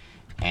Stanek,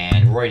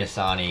 and Roy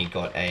Nassani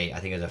got I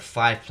think it was a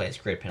 5-place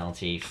grid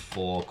penalty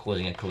for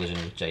causing a collision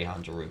with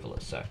Jehan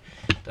Daruvala. So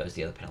those are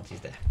the other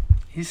penalties there.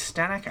 Is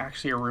Stanek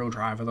actually a real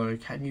driver, though?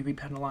 Can you be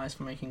penalised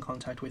for making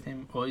contact with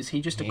him? Or is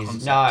he just a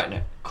concept?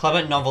 No.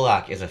 Clement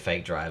Novalak is a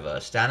fake driver.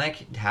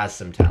 Stanek has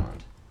some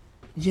talent.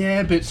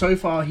 Yeah, but so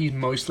far he's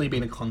mostly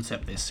been a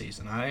concept this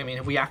season.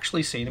 Have we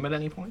actually seen him at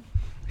any point?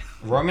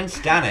 Roman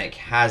Stanek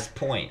has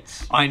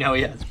points. I know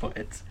he has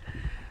points.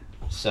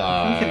 So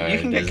you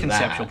can get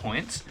conceptual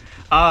points.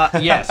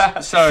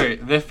 Yes, so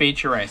the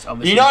feature race.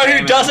 Obviously, you know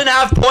who doesn't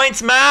have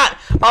points, Matt?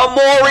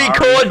 Amaury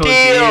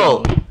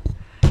Cordeel!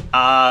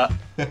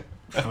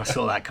 I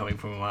saw that coming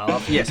from a mile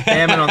off. Yes,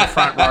 Behrman on the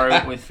front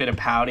row with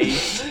Fittipaldi.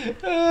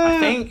 I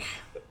think...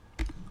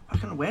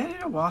 where did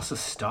Iwasa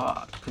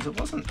start? Because it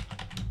wasn't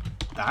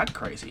that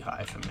crazy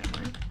high from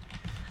memory.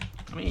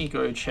 Let me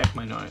go check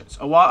my notes.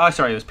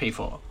 Sorry, it was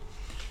P4.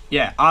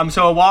 Yeah,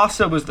 so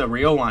Iwasa was the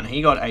real one.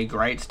 He got a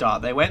great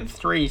start. They went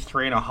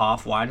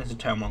 3.5 wide into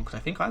turn 1, because I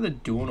think either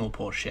Dawn or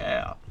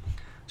Porsche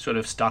sort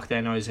of stuck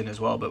their nose in as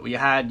well. But we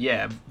had,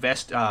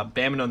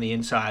 Behrman on the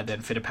inside,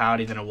 then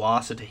Fittipaldi, then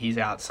Iwasa to his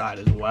outside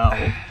as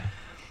well.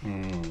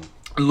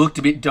 Looked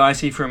a bit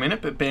dicey for a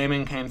minute, but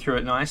Behrman came through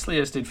it nicely,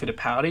 as did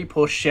Fittipaldi.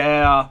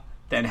 Porsche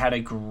then had a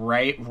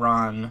great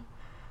run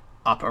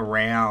up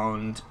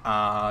around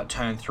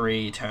turn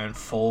 3, turn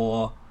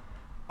 4,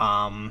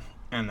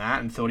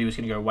 and thought he was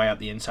going to go way up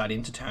the inside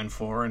into turn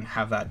 4 and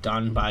have that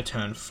done by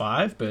turn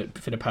 5, but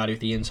Fittipaldi with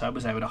the inside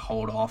was able to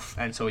hold off,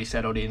 and so he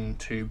settled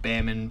into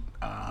Behrman,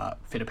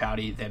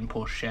 Fittipaldi, then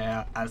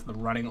Porsche as the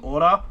running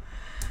order.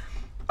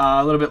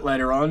 A little bit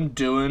later on,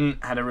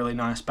 Doohan had a really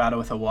nice battle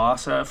with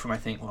Iwasa from, I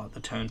think, the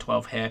turn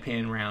 12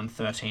 hairpin, round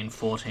 13,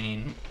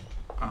 14,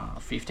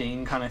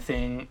 15 kind of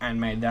thing,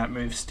 and made that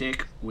move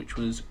stick, which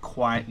was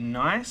quite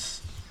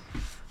nice.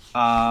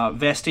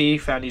 Vesti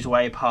found his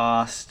way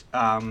past...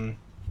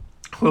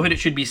 it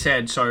should be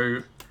said,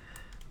 so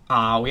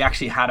we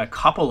actually had a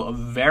couple of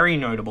very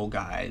notable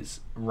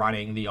guys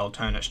running the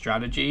alternate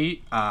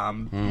strategy.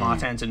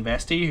 Martins and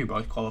Vesti, who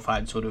both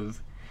qualified sort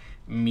of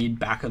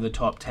mid-back of the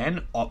top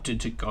 10,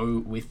 opted to go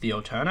with the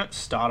alternate,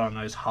 start on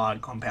those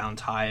hard compound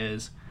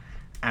tyres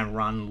and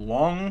run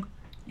long.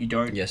 You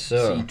don't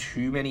see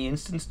too many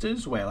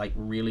instances where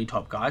really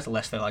top guys,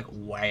 unless they're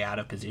way out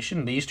of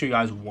position. These two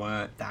guys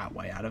weren't that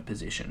way out of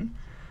position.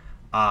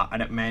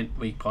 And it meant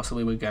we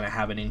possibly were going to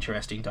have an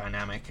interesting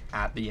dynamic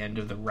at the end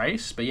of the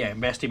race. But yeah,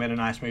 Vesti made a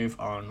nice move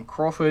on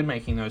Crawford,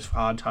 making those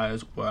hard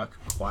tyres work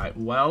quite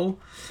well.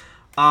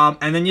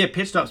 And then,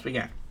 pit stops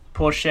began.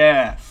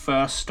 Porsche,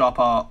 first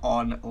stopper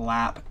on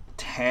lap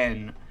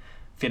 10.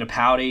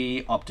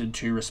 Fittipaldi opted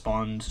to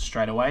respond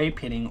straight away,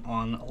 pitting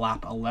on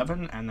lap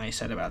 11, and they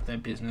set about their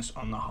business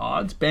on the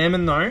hards.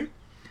 Behrman, though,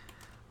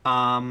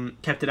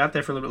 kept it out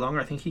there for a little bit longer.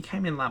 I think he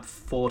came in lap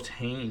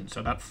 14, so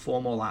about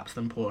 4 more laps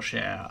than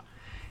Porsche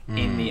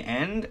in the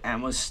end,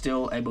 and was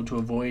still able to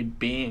avoid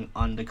being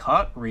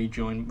undercut,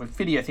 rejoin with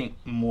Fitty, I think,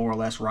 more or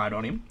less right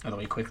on him, although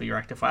he quickly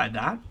rectified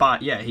that.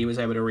 But yeah, he was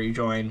able to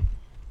rejoin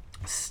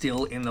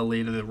still in the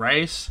lead of the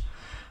race.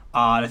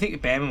 And I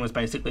think Behrman was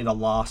basically the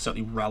last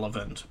certainly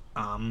relevant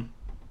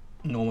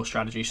normal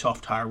strategy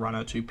soft tyre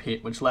runner to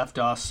pit, which left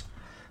us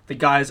the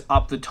guys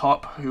up the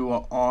top who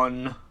were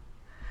on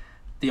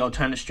the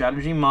alternate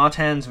strategy: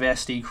 Martins,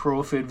 Vesti,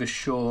 Crawford,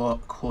 Vachur,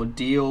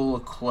 Cordeel,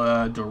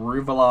 Leclerc,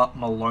 Daruvala,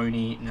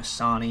 Maloney,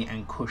 Nassani,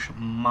 and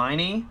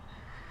Kushmaini.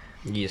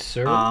 Yes,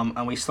 sir.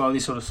 And we slowly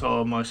sort of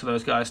saw most of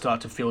those guys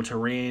start to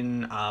filter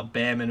in.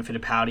 Behrman,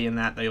 Fittipaldi, and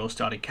that, they all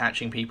started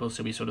catching people,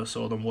 so we sort of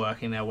saw them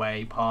working their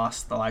way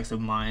past the likes of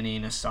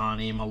Maini,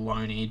 Nassani,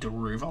 Maloney,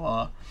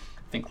 Daruvala.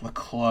 I think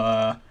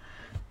Leclerc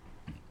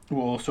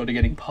were all sort of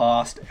getting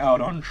passed out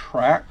on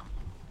track.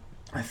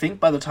 I think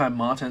by the time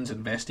Martins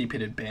and Vesti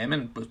pitted,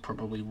 Behrman was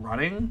probably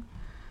running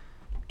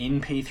in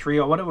P3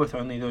 or whatever, with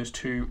only those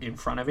two in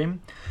front of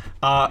him.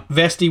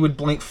 Vesti would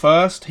blink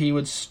first. He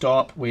would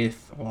stop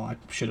with... Well, I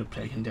should have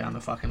taken down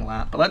the fucking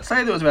lap. But let's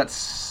say there was about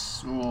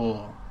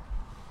was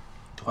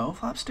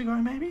 12 laps to go,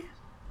 maybe.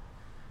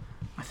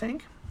 I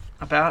think.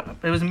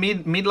 It was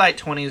mid late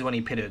 20s when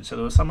he pitted, so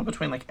there was somewhere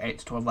between like 8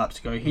 to 12 laps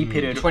to go. He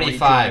pitted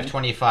 25.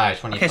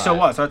 Okay, so it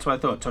was. That's what I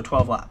thought. So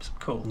 12 laps.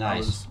 Cool. Nice. I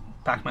was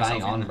back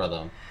myself. Bang on,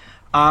 brother.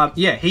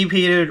 Yeah, he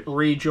pitted,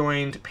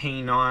 rejoined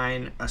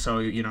P9,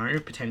 so,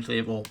 potentially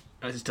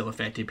it's still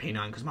effective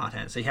P9 because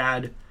Martin. So he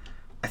had,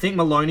 I think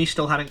Maloney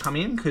still hadn't come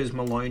in because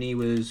Maloney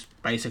was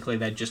basically,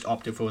 they just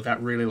opted for, with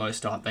that really low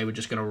start, they were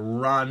just going to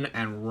run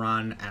and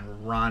run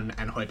and run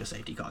and hope a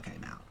safety car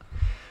came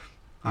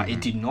out.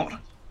 It did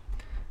not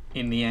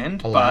in the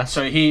end. But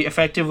so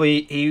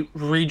he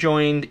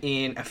rejoined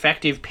in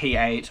effective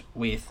P8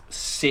 with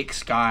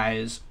 6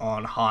 guys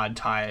on hard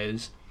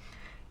tyres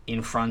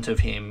in front of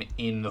him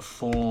in the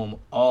form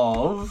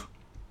of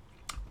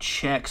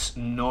checks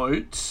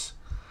notes.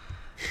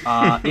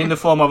 In the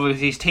form of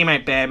his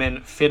teammate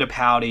Behrman,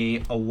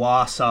 Fittipaldi,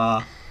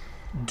 Awasa,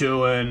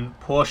 Doohan,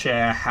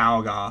 Porsche,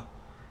 Hauger,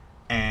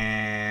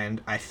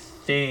 and I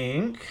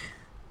think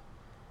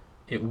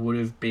it would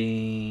have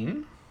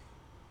been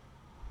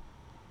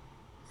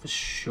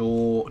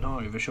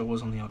Vershaw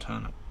was on the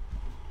alternate.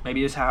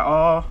 Maybe it's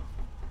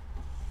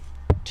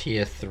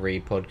Tier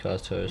 3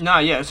 podcast host. No,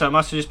 yeah, so it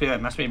must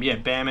be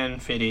Behrman,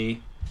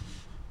 Fitty,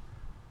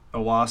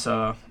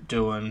 Awasa,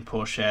 Doohan,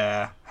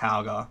 Porsche,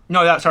 Hauger.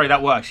 No,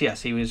 that works.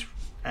 Yes, he was.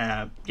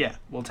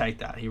 We'll take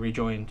that. He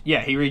rejoined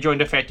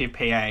effective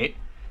P8.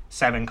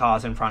 7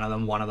 cars in front of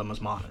them. One of them was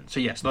Martin. So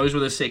yes, those were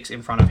the 6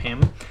 in front of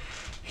him.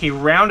 He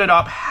rounded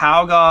up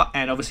Hauger,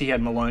 and obviously he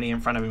had Maloney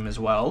in front of him as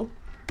well.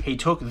 He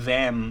took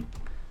them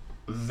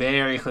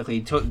very quickly.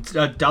 He took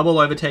a double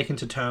overtake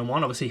into turn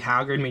 1. Obviously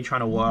Hauger had been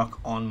trying to work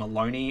on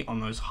Maloney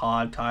on those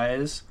hard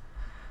tyres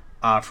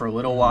for a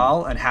little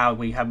while, and how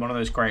we had one of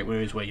those great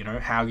moves where,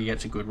 Hauger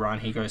gets a good run,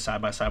 he goes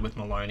side by side with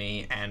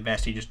Maloney, and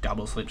Vesti just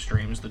double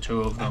slipstreams the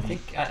two of them.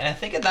 I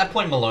think at that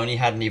point Maloney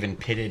hadn't even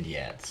pitted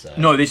yet. So.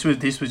 No, this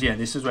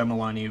was where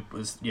Maloney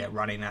was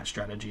running that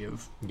strategy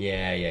of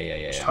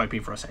just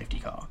hoping for a safety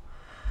car.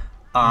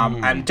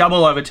 And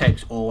double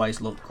overtakes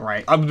always look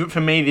great. For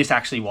me, this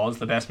actually was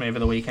the best move of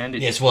the weekend.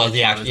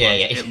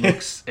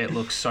 It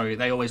looks so.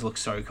 They always look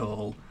so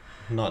cool.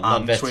 Not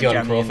Vesti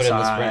on Crawford in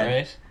the sprint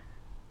race.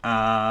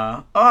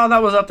 That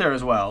was up there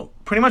as well.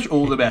 Pretty much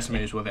all the best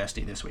moves were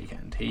Vesti this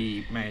weekend.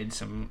 He made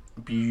some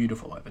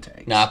beautiful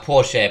overtakes.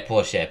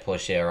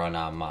 Porsche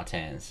on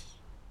Martins.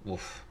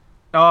 Oof.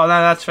 Oh, no,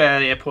 that's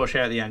fair. Yeah, Porsche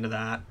at the end of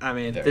that. I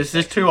mean,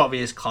 there's 2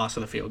 obvious class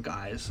of the field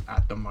guys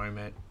at the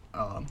moment.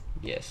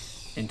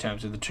 Yes. In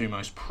terms of the 2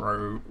 most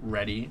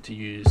pro-ready, to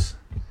use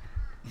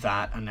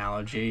that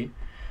analogy.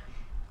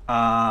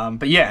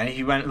 But yeah,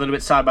 he went a little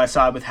bit side by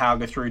side with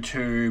Hauger through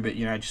 2, but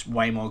just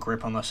way more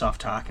grip on the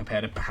soft tire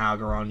compared to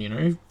Hauger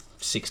on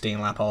 16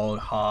 lap old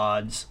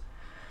hards.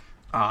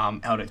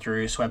 Held it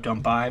through, swept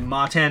on by.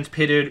 Martins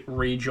pitted,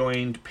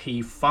 rejoined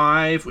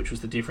P5, which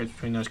was the difference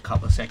between those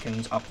couple of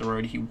seconds up the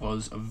road. He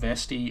was a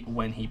Vesti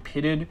when he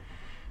pitted,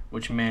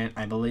 which meant,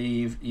 I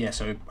believe,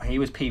 so he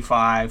was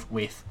P5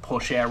 with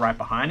Porsche right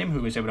behind him,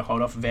 who was able to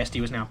hold off.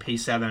 Vesti was now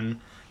P7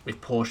 with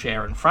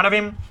Porsche in front of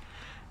him.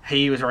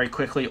 He was very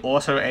quickly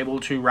also able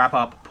to wrap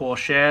up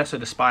Porsche, so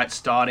despite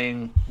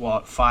starting,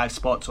 5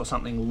 spots or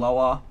something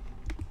lower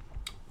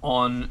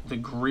on the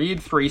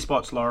grid, 3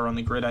 spots lower on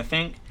the grid, I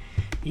think,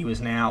 he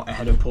was now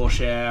ahead of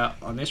Porsche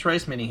on this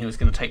race, meaning he was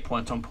going to take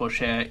points on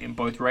Porsche in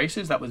both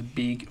races. That was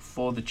big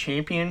for the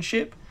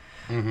championship.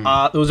 Mm-hmm.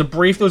 There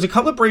was a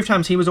couple of brief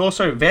times.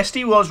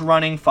 Vesti was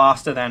running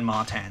faster than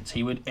Martins.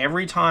 He would,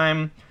 every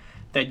time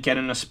they'd get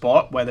in a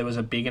spot where there was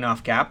a big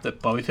enough gap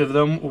that both of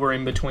them were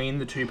in between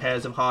the 2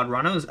 pairs of hard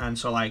runners, and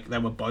so they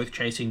were both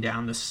chasing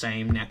down the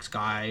same next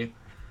guy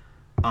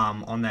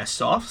on their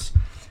softs.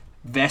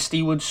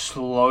 Vesti would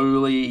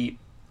slowly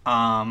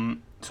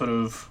sort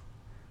of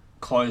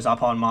close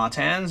up on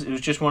Martins. It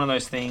was just one of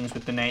those things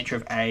with the nature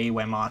of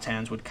where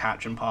Martins would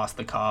catch and pass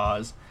the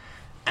cars.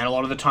 And a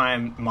lot of the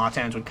time,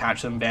 Martins would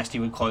catch them, Vesti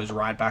would close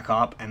right back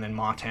up, and then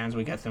Martins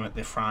would get them at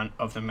the front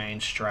of the main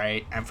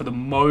straight. And for the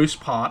most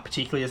part,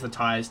 particularly as the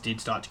tyres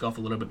did start to go off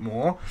a little bit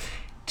more,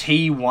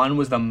 T1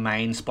 was the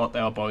main spot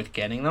they were both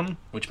getting them,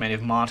 which meant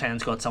if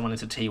Martins got someone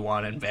into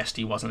T1 and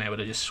Vesti wasn't able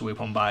to just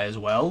swoop on by as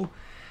well,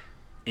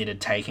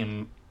 it'd take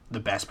him the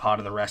best part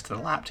of the rest of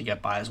the lap to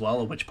get by as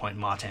well, at which point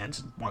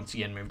Martins once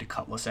again moved a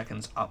couple of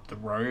seconds up the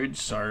road.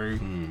 So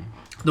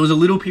there was a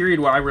little period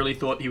where I really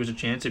thought he was a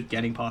chance of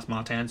getting past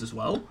Martins as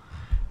well,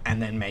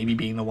 and then maybe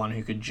being the one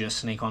who could just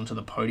sneak onto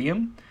the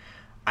podium.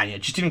 And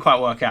it just didn't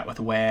quite work out with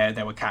where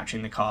they were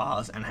catching the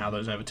cars and how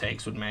those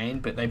overtakes would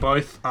made. But they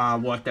both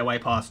worked their way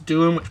past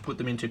Doohan, which put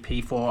them into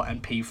P4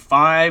 and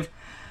P5.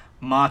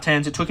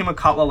 Martins, it took him a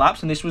couple of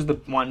laps, and this was the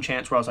one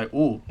chance where I was like,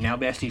 ooh, now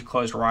Vesti's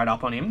closed right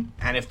up on him.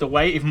 And if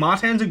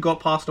Martins had got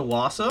past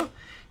Awasa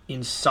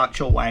in such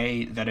a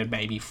way that it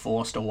maybe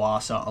forced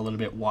Awasa a little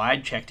bit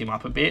wide, checked him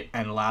up a bit,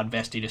 and allowed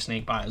Vesti to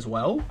sneak by as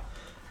well,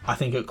 I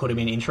think it could have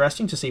been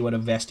interesting to see whether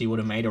Vesti would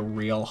have made a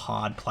real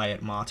hard play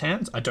at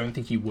Martins. I don't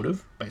think he would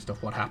have, based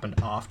off what happened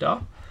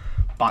after.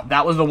 But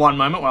that was the one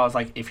moment where I was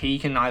like, if he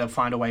can either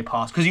find a way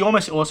past... Because he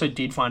almost also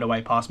did find a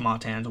way past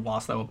Martins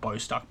whilst they were both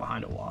stuck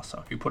behind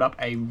Owasso, who put up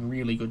a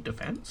really good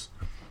defence,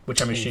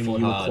 which I'm assuming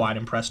you were quite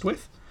impressed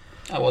with.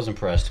 I was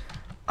impressed.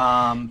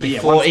 But yeah,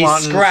 Before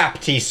once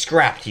he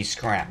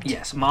scrapped.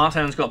 Yes,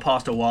 Martins got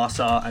past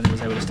Owasso and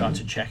was able to start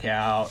to check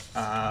out.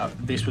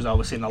 This was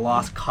obviously in the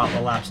last couple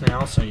of laps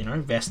now, so,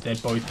 Vest,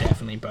 they'd both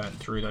definitely burnt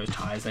through those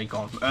tyres. They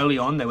got early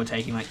on, they were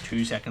taking like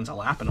 2 seconds a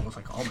lap, and I was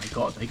like, oh my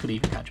god, they could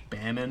even catch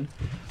Behrman.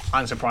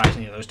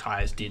 Unsurprisingly, those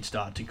tyres did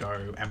start to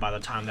go, and by the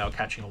time they were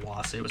catching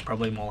Owasso, it was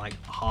probably more like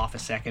half a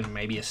second,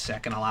 maybe a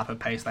second a lap of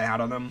pace they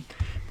had on them,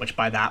 which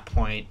by that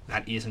point,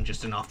 that isn't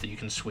just enough that you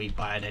can sweep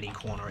by at any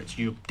corner. It's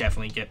you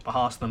definitely get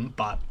past them,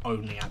 but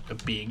only at the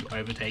big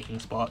overtaking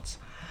spots.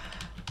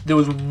 There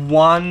was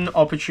one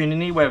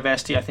opportunity where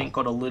Vesti, I think,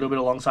 got a little bit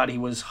alongside. He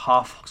was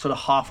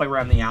halfway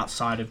around the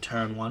outside of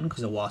turn 1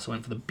 because Owasso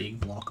went for the big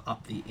block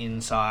up the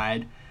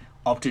inside.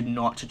 Opted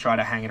not to try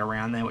to hang it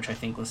around there, which I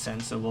think was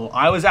sensible.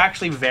 I was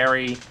actually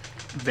very,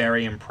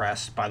 very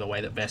impressed by the way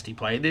that Vesti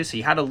played this.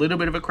 He had a little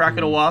bit of a crack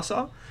at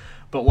Owasso,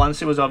 but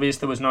once it was obvious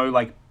there was no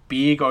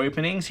big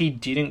openings, he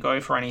didn't go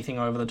for anything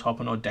over the top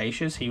and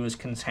audacious. He was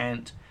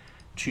content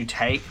to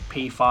take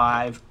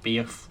P5,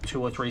 be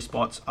 2 or 3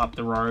 spots up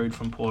the road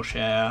from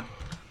Pourchaire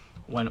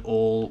when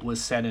all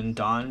was said and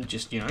done.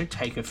 Just,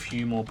 take a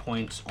few more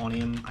points on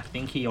him. I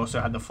think he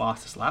also had the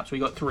fastest lap, so he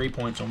got 3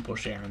 points on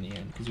Pourchaire in the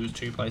end because he was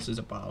 2 places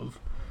above.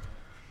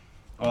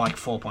 Or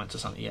 4 points or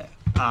something, yeah.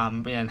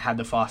 And had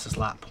the fastest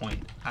lap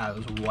point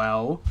as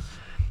well.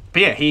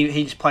 But yeah,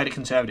 he just played it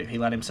conservative. He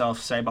let himself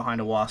stay behind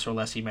Owasso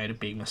unless he made a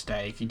big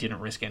mistake. He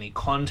didn't risk any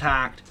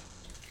contact.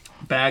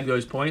 Bag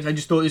those points. I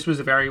just thought this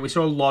was we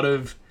saw a lot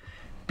of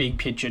big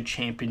picture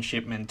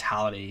championship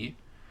mentality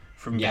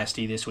from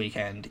Vesti this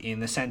weekend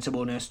in the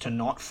sensibleness to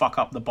not fuck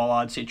up the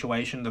Bollard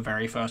situation, the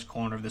very first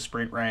corner of the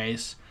sprint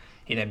race.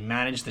 He then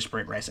managed the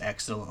sprint race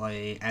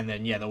excellently, and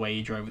then the way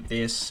he drove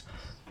this,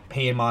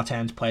 he and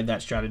Martins played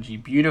that strategy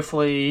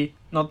beautifully.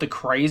 Not the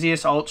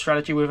craziest alt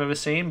strategy we've ever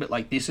seen, but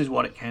this is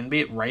what it can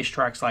be. At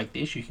racetracks like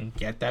this, you can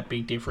get that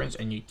big difference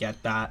and you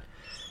get that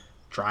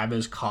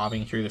drivers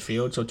carving through the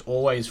field. So it's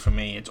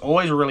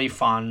always really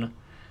fun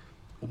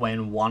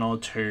when 1 or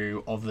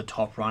 2 of the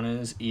top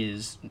runners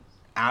is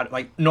out,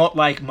 not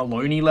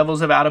Maloney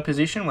levels of out of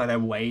position where they're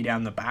way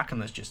down the back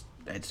and it's just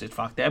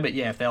fucked there. But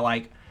yeah, if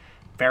they're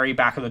very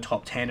back of the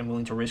top 10 and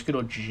willing to risk it,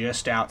 or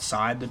just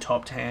outside the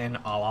top 10,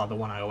 the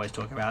one I always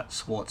talk about,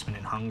 Schwartzman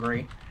in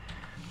Hungary.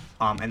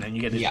 And then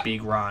you get this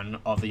big run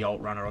of the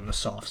alt runner on the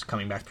softs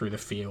coming back through the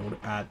field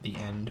at the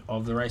end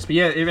of the race. But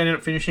yeah, it ended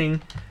up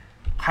finishing.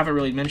 Haven't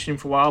really mentioned him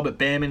for a while, but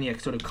Behrman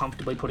sort of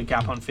comfortably put a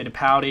gap on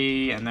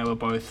Fittipaldi, and they were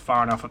both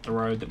far enough up the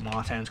road that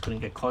Martins couldn't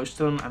get close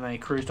to them, and they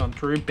cruised on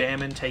through.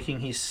 Behrman taking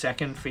his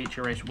second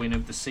feature race win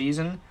of the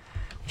season,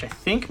 which I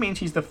think means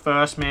he's the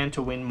first man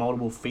to win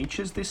multiple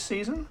features this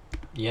season.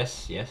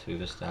 Yes,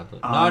 we've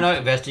established.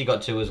 No, Vesti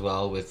got 2 as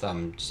well with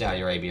Saudi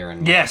Arabia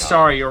and... Yeah,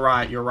 sorry, you're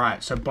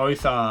right. So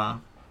both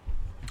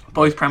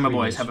Prema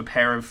boys have a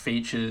pair of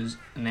features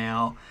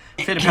now.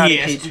 Fittipaldi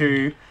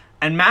P2...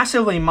 And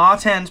massively,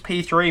 Martins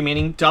P3,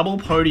 meaning double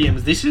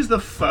podiums. This is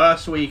the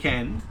first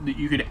weekend that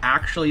you could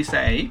actually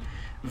say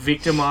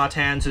Victor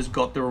Martins has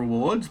got the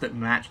rewards that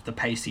matched the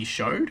pace he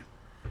showed.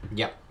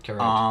 Yep,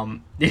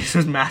 correct. This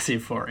was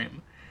massive for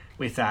him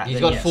with that. He's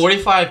got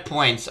 45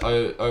 points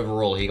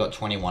overall. He got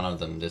 21 of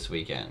them this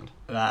weekend.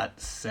 That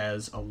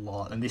says a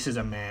lot. And this is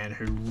a man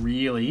who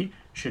really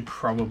should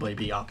probably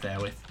be up there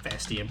with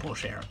Vesti and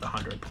Pourchaire at the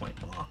 100-point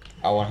mark.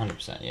 Oh,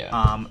 100%,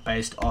 yeah.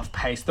 Based off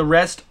pace. The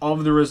rest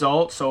of the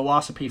results, so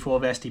Owasso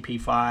P4, Vesti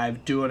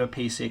P5, Duan a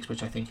P6,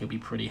 which I think he'll be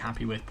pretty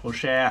happy with.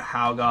 Pourchaire,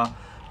 Hauger,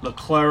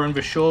 Leclerc and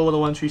Vachon were the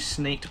ones who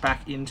sneaked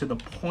back into the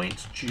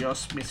points,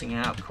 just missing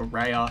out.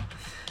 Correa,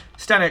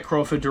 Stanek,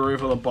 Crawford,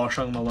 Deruvala,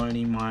 Boschung,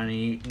 Maloney,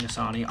 Miney,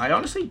 Nissani. I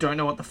honestly don't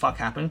know what the fuck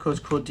happened,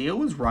 because Cordeal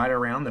was right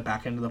around the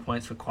back end of the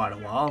points for quite a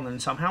while, and then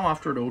somehow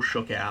after it all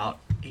shook out,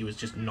 he was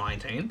just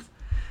 19th.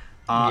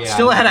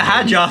 Still ahead of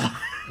Hadjar.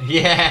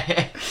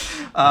 Yeah.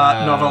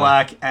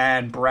 Novalak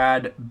and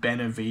Brad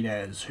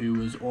Benavidez, who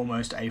was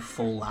almost a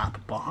full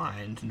lap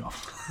behind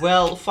Novalak.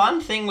 Well,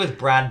 fun thing with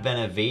Brad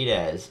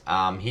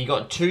Benavidez, he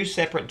got 2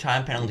 separate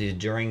time penalties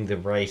during the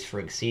race for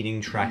exceeding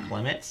track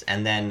limits,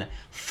 and then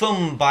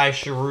by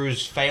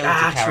Charouz failed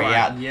to carry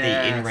out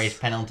the in-race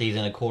penalties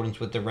in accordance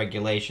with the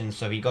regulations,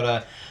 so he got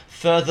a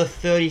further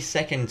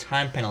 30-second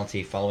time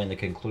penalty following the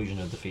conclusion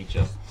of the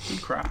feature.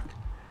 Good crack.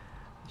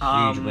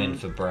 Huge win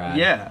for Brad.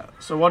 Yeah.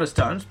 So what it's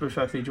done, do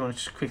you want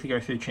to just quickly go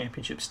through the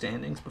championship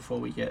standings before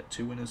we get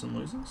to winners and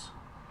losers?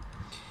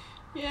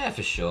 Yeah,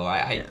 for sure.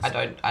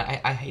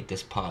 I hate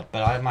this part,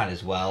 but I might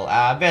as well.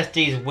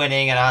 Vesti's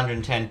winning at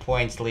 110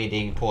 points,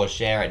 leading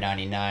Pourchaire at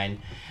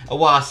 99.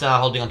 Owasso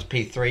holding on to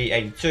P3,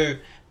 82.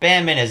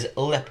 Behrman has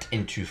leapt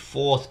into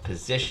 4th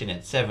position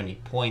at 70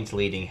 points,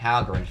 leading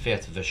Hauger in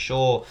 5th.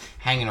 Vachon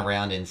hanging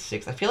around in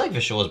 6th. I feel like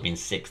Vachon's been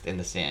 6th in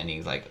the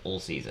standings all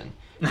season.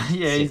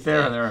 Yeah, he's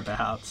there or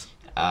thereabouts.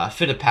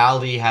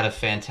 Fittipaldi had a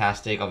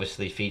fantastic,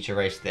 obviously, feature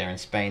race there in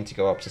Spain to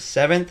go up to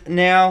 7th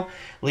now,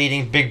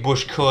 leading Big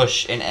Bush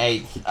Kush in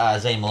 8th,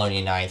 Zane Maloney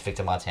in 9th,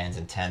 Victor Martins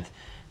in 10th,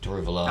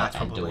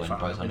 Daruvula and Doohan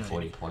both on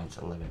 40 points,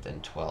 11th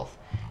and 12th.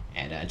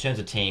 And in terms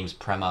of teams,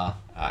 Prema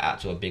out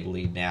to a big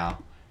lead now,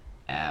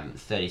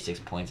 36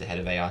 points ahead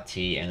of ART,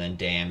 and then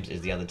Dams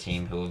is the other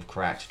team who have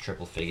cracked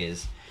triple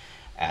figures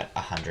at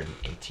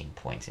 118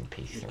 points in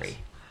P3.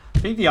 I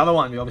think the other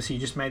one, obviously,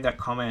 you just made that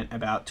comment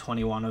about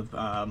 21 of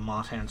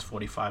Martin's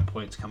 45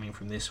 points coming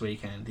from this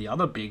weekend. The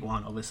other big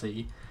one,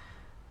 obviously,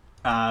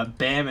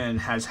 Behrman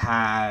has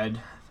had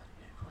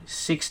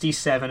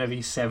 67 of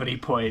his 70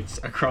 points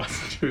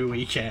across 2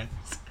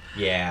 weekends.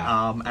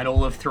 Yeah. And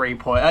all of 3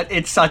 points.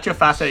 It's such a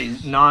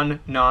fascinating.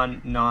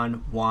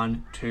 None,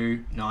 1,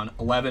 2, none,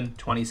 11,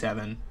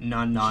 27,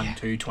 none,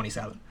 2,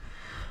 27.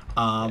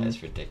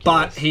 That's ridiculous.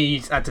 But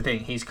that's the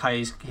thing. He's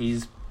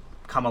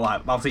come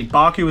alive. Obviously,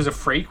 Baku was a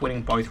freak,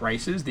 winning both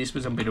races. This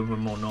was a bit of a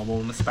more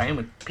normal in the Spain,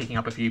 with picking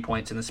up a few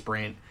points in the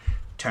sprint,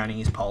 turning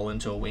his pole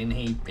into a win.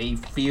 He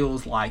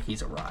feels like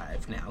he's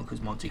arrived now,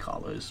 because Monte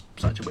Carlo is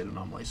such a weird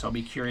anomaly. So I'll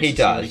be curious to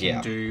see what he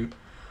can do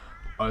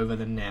over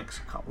the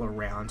next couple of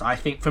rounds. I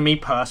think, for me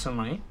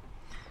personally,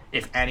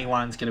 if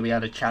anyone's going to be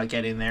able to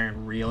get in there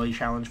and really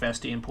challenge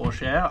Vesti and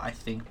Porsche, I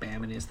think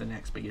Behrman is the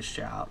next biggest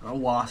shout.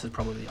 Owas is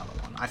probably the other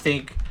one. I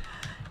think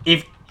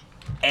if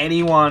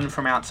anyone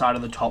from outside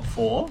of the top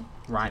 4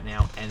 right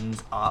now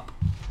ends up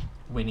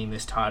winning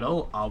this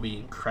title, I'll be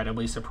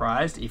incredibly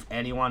surprised. If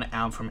anyone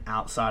out from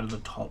outside of the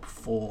top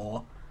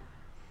 4,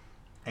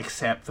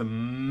 except for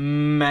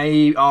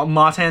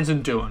Martins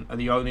and Doohan, are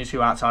the only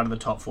 2 outside of the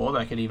top 4 that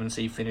I could even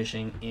see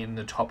finishing in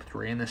the top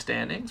 3 in the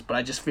standings. But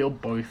I just feel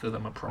both of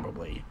them are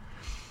probably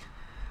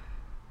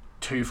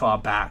too far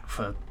back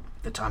for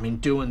the time. I mean,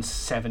 Doohan's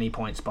 70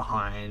 points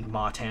behind.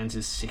 Martins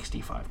is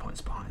 65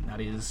 points behind.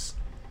 That is...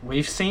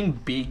 We've seen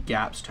big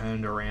gaps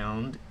turned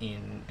around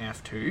in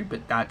F2,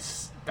 but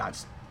that's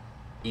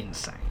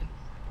insane.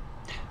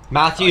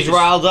 Matthew's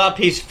riled up.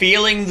 He's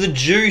feeling the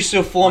juice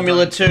of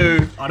Formula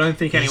 2. I don't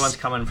think anyone's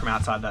coming from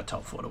outside that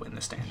top 4 to win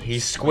the standings.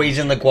 He's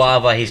squeezing the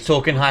guava. He's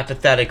talking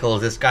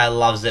hypotheticals. This guy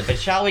loves it. But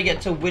shall we get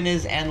to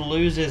winners and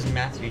losers,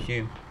 Matthew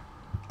Hume?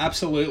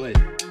 Absolutely.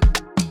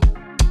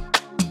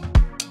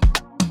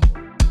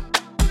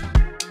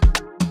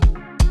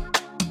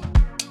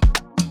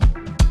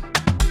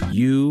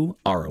 You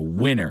are a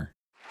winner.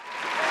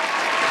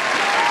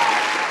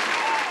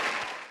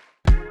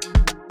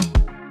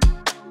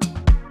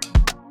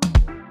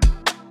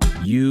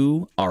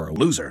 You are a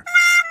loser.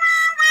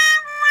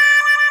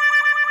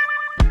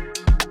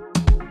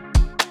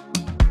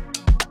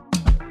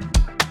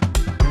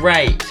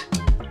 Great.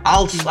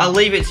 I'll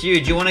leave it to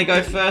you. Do you want to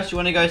go first? Do you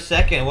want to go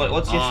second?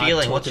 What's your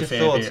feeling? What's your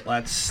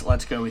thoughts?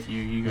 Let's go with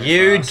you. You go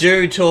You first.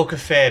 do talk a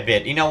fair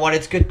bit. You know what?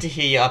 It's good to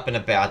hear you up and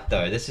about,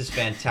 though. This is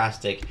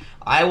fantastic.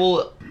 I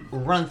will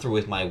run through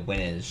with my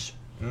winners.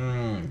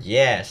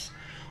 Yes.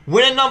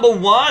 Winner number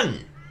 1.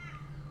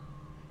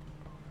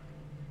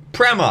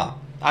 Prema.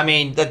 I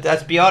mean,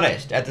 let's be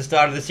honest. At the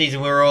start of the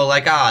season, we were all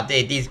like,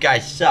 these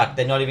guys suck.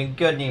 They're not even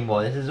good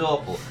anymore. This is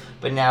awful.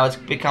 But now it's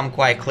become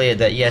quite clear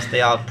that, yes,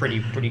 they are pretty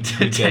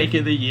good. Take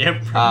of the year,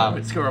 Prema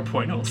would score a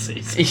point all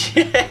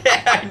season.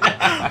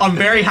 Yeah, I'm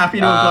very happy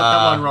to have got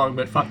that one wrong,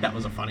 but fuck, that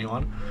was a funny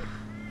one.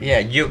 Yeah,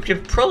 you're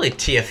probably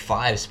tier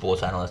 5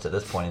 sports analyst at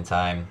this point in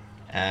time.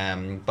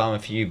 Bummer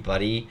for you,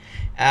 buddy.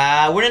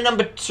 Winner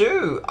number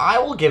 2, I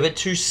will give it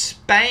to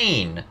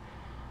Spain.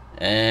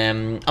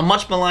 A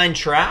much maligned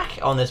track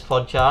on this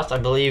podcast. I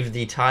believe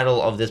the title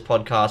of this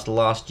podcast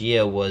last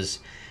year was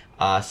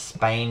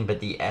Spain, but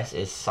the S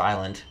is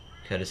silent,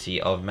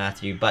 courtesy of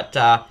Matthew. But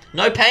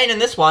no pain in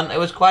this one. It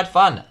was quite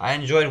fun. I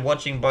enjoyed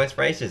watching both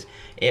races.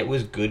 It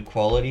was good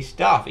quality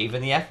stuff.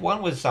 Even the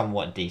F1 was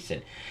somewhat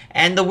decent.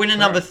 And the winner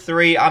number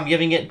 3, I'm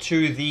giving it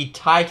to the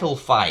title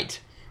fight,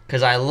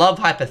 because I love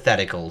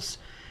hypotheticals.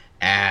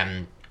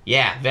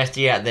 Yeah,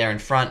 Vesti out there in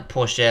front.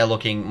 Porsche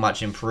looking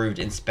much improved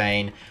in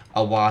Spain.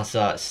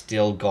 Awasa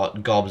still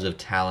got gobs of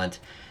talent.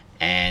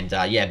 And,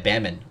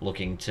 Behrman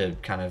looking to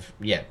kind of,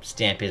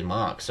 stamp his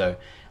mark. So,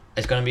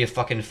 it's going to be a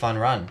fucking fun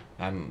run.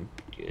 I'm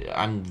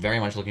very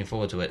much looking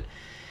forward to it.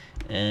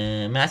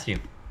 Matthew.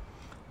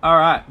 All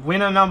right,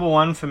 winner number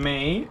 1 for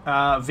me,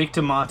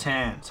 Victor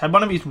Martins. Had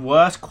one of his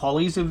worst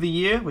qualies of the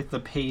year with the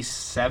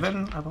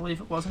P7, I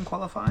believe it was, in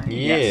qualifying.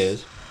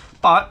 Yes.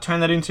 But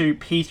turned that into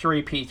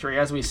P3.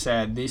 As we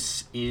said,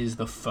 this is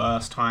the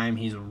first time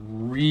he's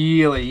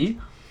really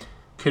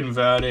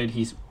converted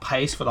his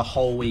pace for the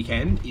whole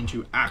weekend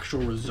into actual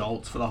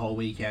results for the whole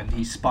weekend.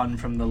 He spun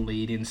from the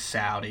lead in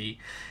Saudi.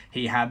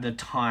 He had the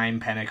time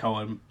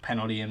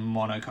penalty in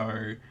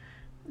Monaco.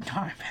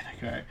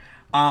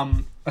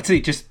 Let's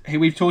see,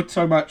 we've talked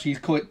so much, he's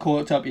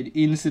caught up in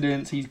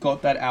incidents, he's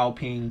got that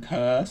Alpine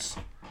curse.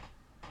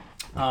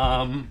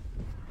 But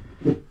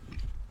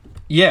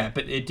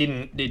it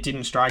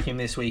didn't strike him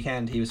this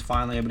weekend. He was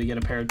finally able to get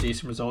a pair of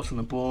decent results from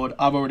the board.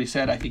 I've already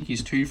said I think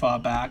he's too far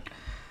back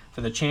for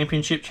the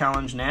championship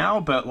challenge now,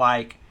 but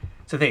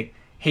it's the thing.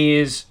 He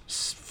is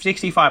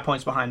 65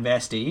 points behind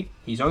Vesti.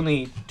 He's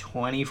only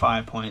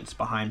 25 points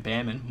behind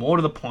Behrman. More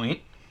to the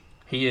point,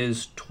 he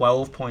is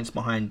 12 points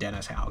behind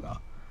Dennis Hauger.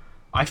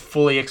 I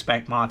fully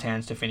expect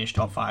Martins to finish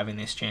top 5 in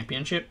this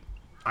championship.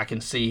 I can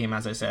see him,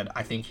 as I said.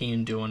 I think he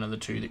and Doohan are the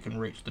two that can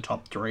reach the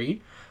top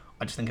 3.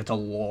 I just think it's a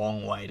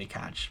long way to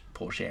catch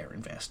Pourchaire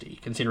and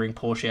Vesti, considering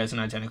Pourchaire is an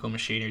identical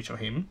machinery to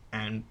him,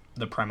 and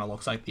the Prema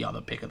looks like the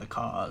other pick of the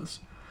cars.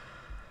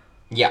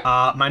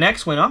 Yeah. My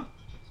next winner,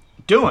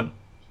 Doohan.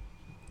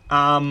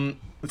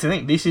 That's the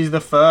thing. This is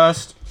the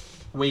first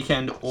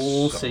weekend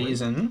all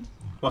season.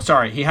 Well,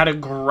 sorry, he had a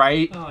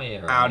great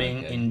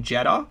outing in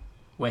Jeddah,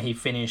 where he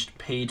finished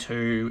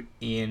P2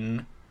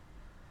 in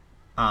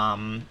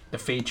the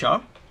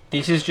feature.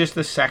 This is just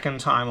the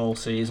second time all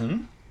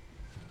season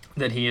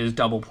that he is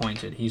double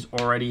pointed. He's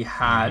already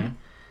had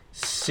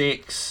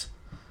 6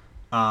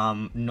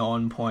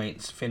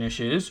 non-points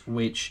finishes,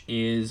 which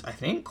is, I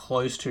think,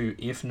 close to,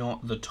 if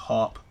not the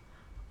top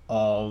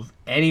of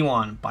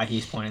anyone by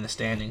his point in the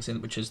standings,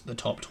 which is the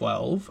top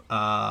 12.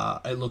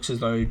 It looks as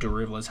though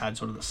Deruvil has had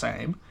sort of the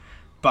same.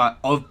 But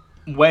of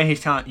where his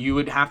talent, you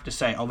would have to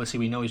say, obviously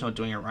we know he's not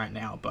doing it right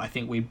now, but I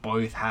think we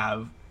both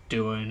have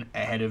Doohan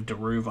ahead of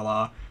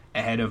Deruvila,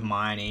 ahead of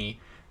Miney,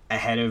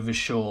 ahead of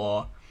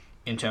Vashore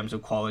in terms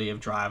of quality of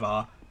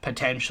driver,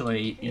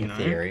 potentially, in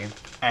theory,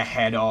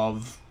 ahead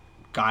of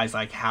guys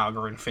like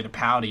Hauger and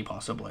Fittipaldi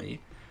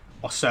possibly,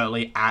 or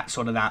certainly at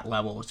sort of that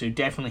level. So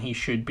definitely he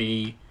should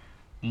be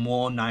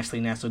more nicely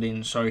nestled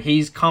in. So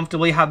he's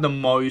comfortably had the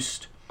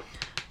most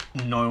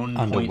known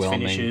points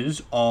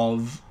finishes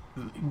of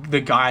the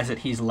guys at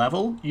his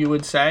level, you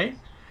would say.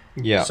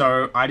 Yeah.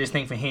 So I just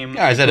think for him...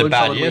 Yeah, he's had a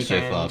bad year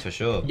so far, for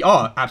sure.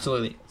 Oh,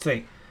 absolutely.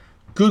 See,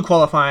 good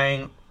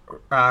qualifying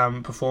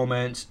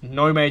performance,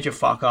 no major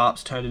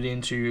fuck-ups, turned it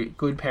into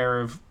good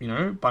pair of,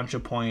 bunch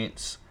of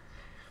points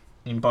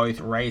in both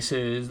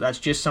races. That's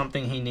just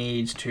something he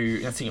needs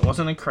to... It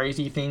wasn't a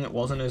crazy thing. It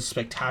wasn't as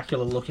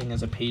spectacular looking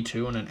as a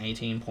P2 and an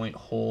 18-point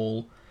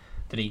haul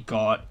that he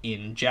got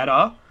in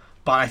Jeddah.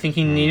 But I think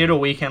he needed a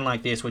weekend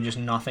like this where just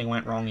nothing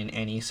went wrong in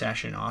any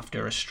session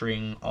after a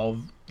string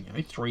of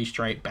 3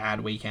 straight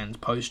bad weekends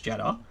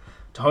post-Jeddah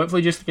to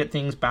hopefully just get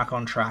things back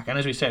on track. And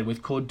as we said,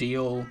 with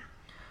Cordeal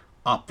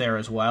up there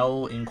as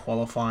well in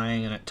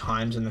qualifying and at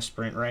times in the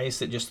sprint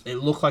race, it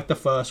looked like the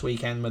first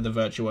weekend where the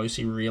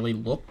Virtuosi really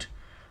looked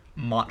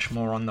much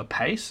more on the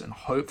pace. And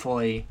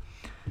hopefully,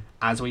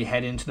 as we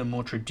head into the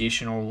more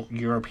traditional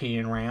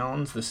European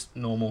rounds, this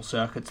normal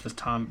circuits, this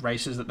time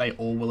races that they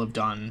all will have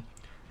done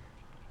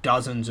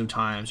dozens of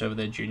times over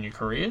their junior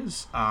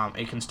careers,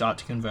 it can start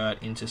to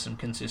convert into some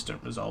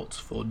consistent results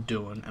for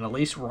Doohan and at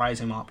least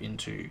rise him up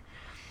into,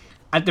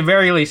 at the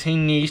very least, he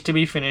needs to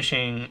be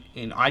finishing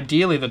in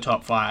ideally the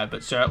top 5,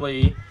 but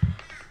certainly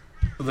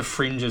the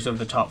fringes of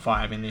the top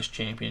 5 in this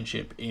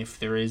championship if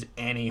there is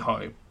any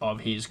hope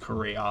of his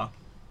career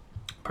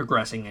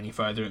progressing any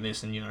further in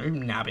this and,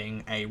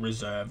 nabbing a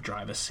reserve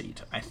driver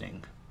seat, I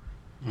think.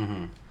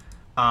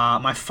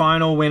 My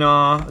final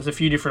winner, there's a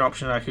few different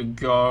options I could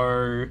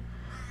go.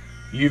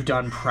 You've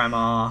done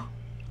Prema.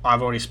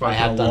 I've already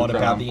spoken a lot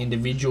about the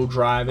individual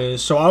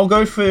drivers. So I'll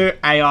go for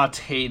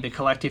ART, the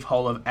collective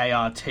whole of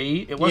ART.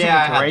 It wasn't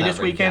the greatest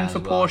weekend for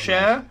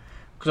Pourchaire,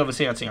 because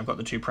obviously I've got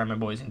the 2 Prema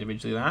boys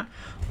individually there.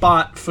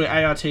 But for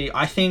ART,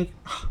 I think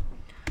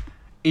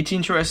it's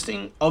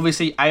interesting.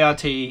 Obviously,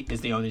 ART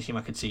is the only team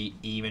I could see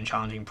even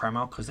challenging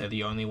Prema, because they're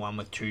the only one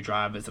with 2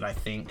 drivers that I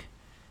think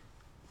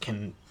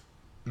can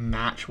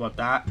match what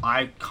that.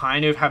 I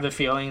kind of have the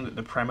feeling that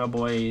the Prema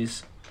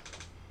boys...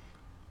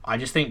 I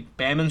just think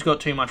Behrman's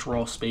got too much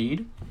raw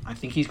speed. I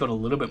think he's got a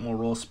little bit more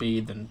raw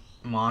speed than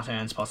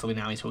Martins, possibly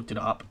now he's hooked it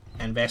up.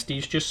 And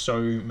Vesti's just so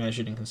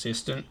measured and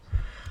consistent.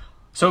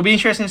 So it'll be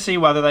interesting to see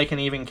whether they can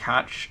even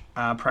catch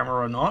Prema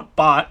or not.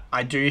 But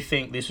I do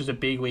think this was a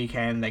big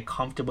weekend. They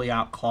comfortably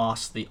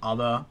outclassed the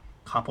other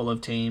couple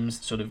of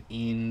teams sort of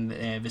in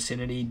their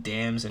vicinity,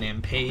 Dams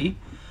and MP.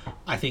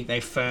 I think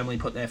they firmly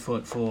put their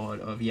foot forward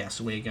of,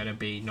 yes, we're going to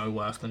be no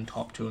worse than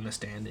top 2 in the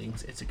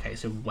standings. It's a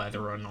case of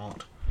whether or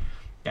not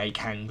they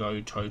can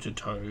go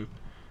toe-to-toe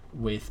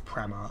with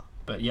Prema.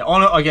 But yeah,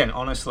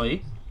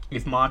 honestly,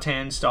 if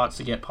Martin starts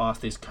to get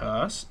past this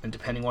curse, and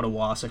depending what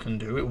Iwasa can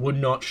do, it would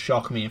not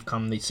shock me if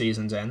come the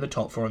season's end, the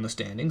top 4 in the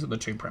standings are the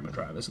 2 Prema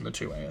drivers and the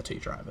 2 ART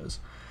drivers.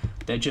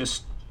 They're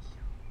just,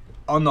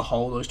 on the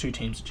whole, those 2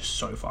 teams are just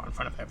so far in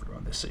front of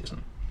everyone this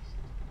season.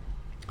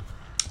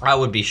 I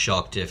would be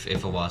shocked if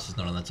Iwasa's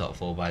not on the top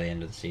 4 by the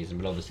end of the season,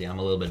 but obviously I'm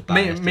a little bit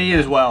biased. Me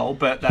as well,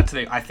 but that's the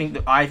thing. I think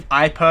that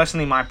I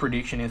personally, my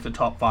prediction is the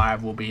top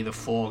 5 will be the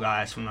 4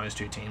 guys from those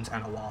 2 teams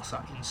and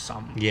Iwasa in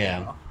some.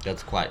 Yeah,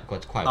 that's quite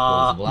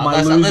plausible.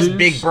 Unless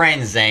Big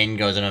Brain Zane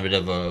goes on a bit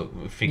of a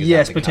figure.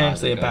 Yes,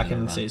 potentially a back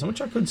end of the season,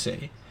 which I could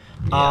see.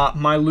 Yeah.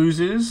 My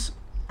losers,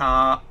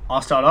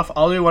 I'll start off.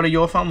 I'll do one of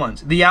your fun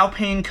ones. The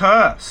Alpine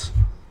Curse.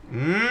 No,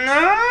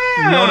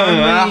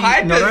 a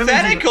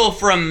hypothetical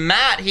from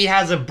Matt. He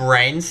has a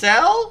brain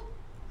cell.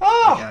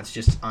 Oh, yeah, it's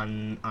just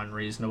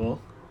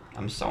unreasonable.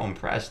 I'm so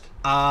impressed.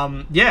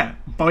 Yeah,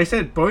 but I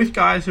said both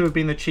guys who have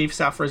been the chief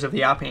sufferers of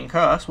the Alpine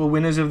curse were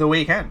winners of the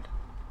weekend,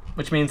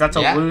 which means that's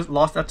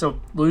that's a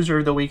loser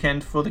of the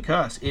weekend for the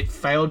curse. It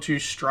failed to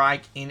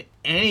strike in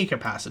any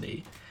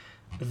capacity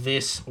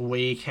this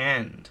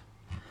weekend.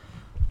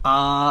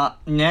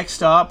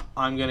 Next up,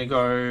 I'm gonna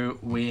go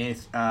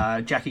with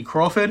Jackie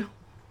Crawford.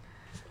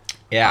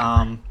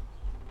 Yeah.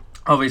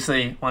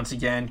 Obviously, once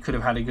again, could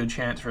have had a good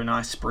chance for a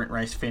nice sprint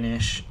race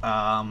finish.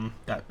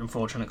 That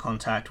unfortunate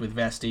contact with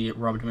Vesti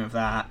robbed him of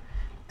that.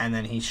 And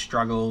then he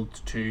struggled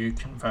to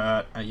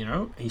convert.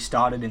 He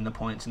started in the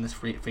points in this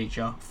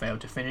feature,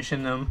 failed to finish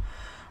in them.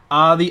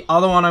 The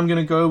other one I'm going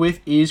to go with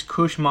is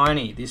Kush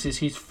Miney. This is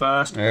his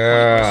first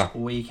pointless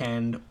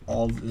weekend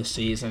of the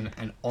season.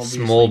 And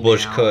obviously Small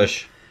bush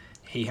Kush.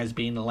 He has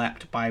been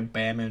lapped by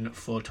Behrman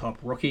for top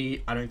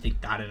rookie. I don't think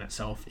that in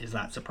itself is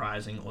that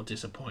surprising or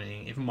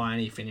disappointing if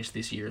Miney finished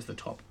this year as the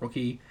top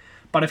rookie.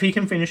 But if he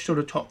can finish sort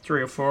of top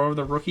 3 or 4 of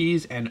the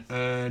rookies and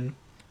earn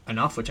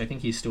enough, which I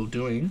think he's still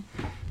doing,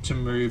 to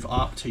move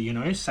up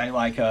to, say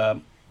like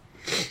an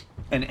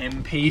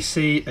MP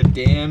seat, a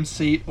DAM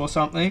seat or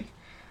something.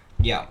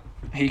 Yeah.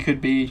 He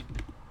could be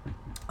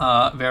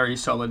very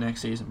solid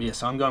next season. But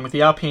yes, I'm going with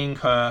the Alpine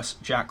Curse,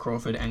 Jack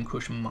Crawford, and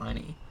Kush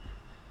Miney.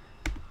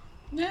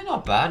 Yeah,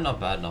 not bad.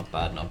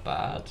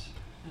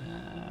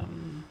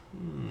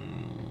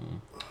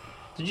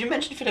 Did you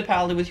mention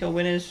Fittipaldi with your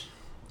winners?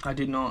 I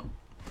did not.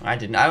 I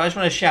didn't. I just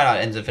want to shout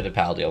out Enzo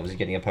Fittipaldi, obviously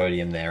getting a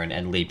podium there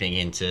and leaping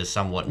into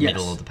somewhat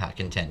middle of the pack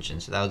contention.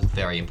 So that was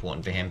very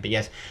important for him. But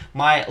yes,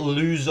 my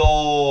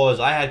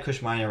losers. I had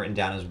Kush Minor written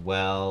down as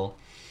well.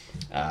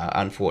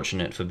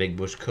 Unfortunate for Big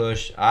Bush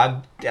Kush.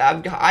 Isaac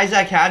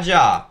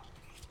Hadjar.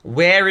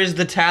 Where is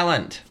the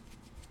talent?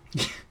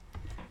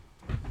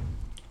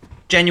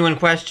 Genuine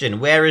question.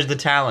 Where is the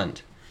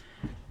talent?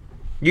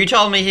 You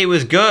told me he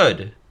was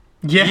good.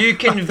 Yeah, you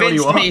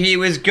convinced me he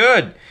was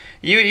good.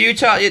 You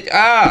told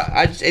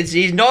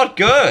he's not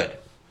good.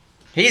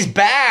 He's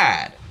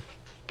bad.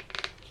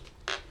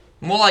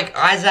 More like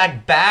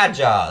Isaac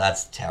Badger.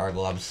 That's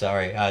terrible. I'm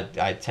sorry.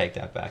 I take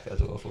that back.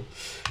 That's awful.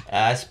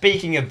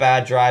 Speaking of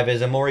bad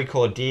drivers, Amaury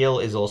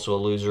Cordial is also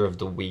a loser of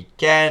the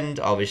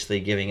weekend. Obviously,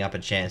 giving up a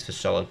chance for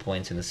solid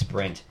points in the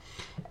sprint.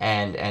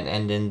 And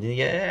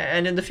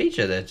in the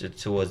feature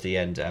towards the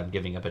end,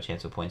 giving up a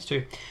chance for points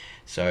too.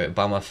 So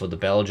bummer for the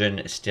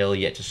Belgian, still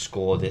yet to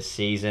score this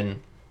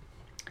season.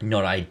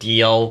 Not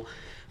ideal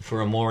for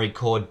Amaury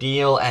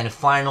Cordial. And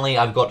finally,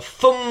 I've got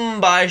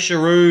Fumbai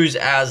Charouz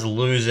as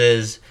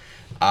losers.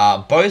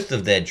 Both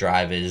of their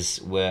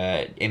drivers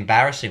were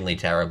embarrassingly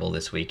terrible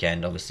this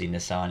weekend. Obviously,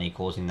 Nissany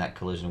causing that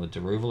collision with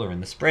Deruvala in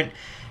the sprint,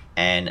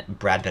 and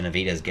Brad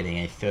Benavides getting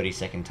a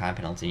 30-second time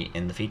penalty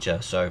in the feature.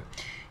 So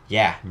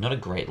yeah, not a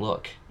great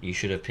look. You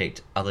should have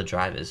picked other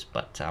drivers,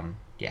 but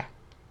yeah,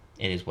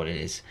 it is what it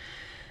is.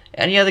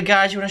 Any other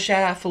guys you want to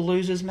shout out for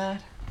losers,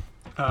 Matt?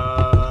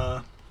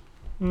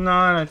 No,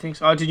 I don't think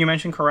so. Oh, did you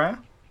mention Correa?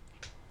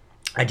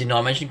 I did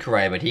not mention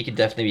Correa, but he could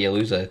definitely be a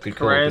loser. Good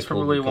call. Correa's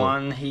probably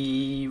one.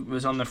 He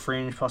was on the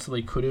fringe,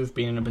 possibly could have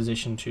been in a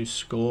position to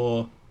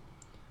score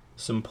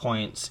some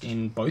points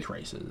in both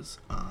races.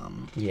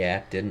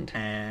 Yeah, didn't.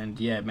 And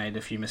yeah, made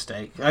a few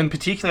mistakes. And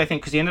particularly, I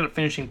think, because he ended up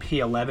finishing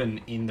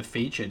P11 in the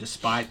feature,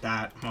 despite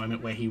that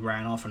moment where he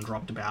ran off and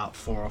dropped about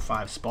 4 or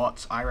 5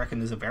 spots. I reckon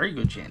there's a very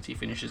good chance he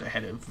finishes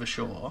ahead of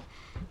Vershaw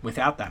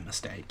without that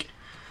mistake.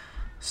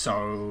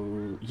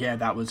 So yeah,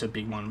 that was a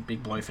big one,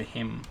 big blow for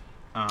him.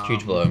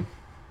 Huge blow.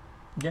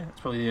 Yeah, that's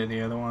probably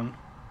the other one.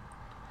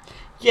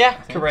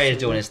 Yeah, Correa's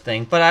doing his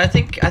thing, but I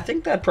think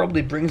that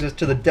probably brings us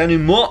to the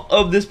denouement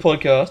of this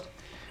podcast,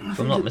 if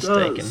I'm not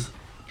mistaken.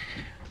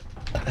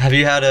 Have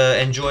you had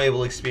an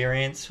enjoyable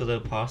experience for the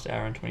past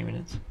hour and 20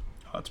 minutes?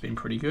 Oh, it's been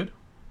pretty good.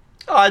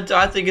 Oh,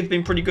 I think it's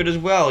been pretty good as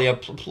well. Yeah,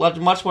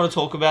 much more to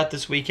talk about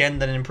this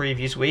weekend than in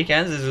previous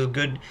weekends. This was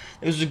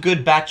a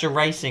good batch of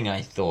racing.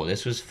 I thought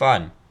this was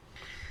fun.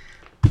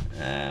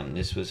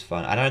 This was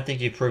fun. I don't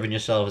think you've proven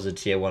yourself as a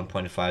tier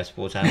 1.5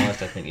 sports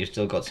analyst. I think you've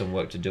still got some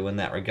work to do in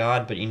that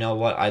regard. But you know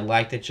what? I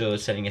like that you're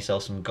setting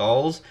yourself some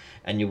goals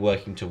and you're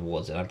working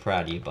towards it. I'm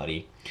proud of you,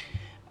 buddy.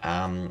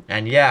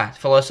 And yeah,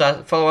 follow us on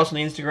the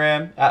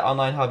Instagram at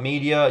Online Hub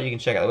Media. You can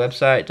check out the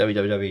website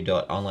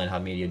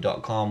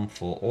www.onlinehubmedia.com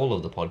for all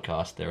of the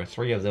podcasts. There are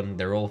 3 of them.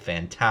 They're all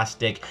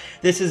fantastic.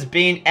 This has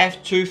been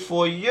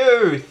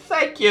F24U.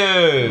 Thank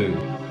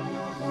you.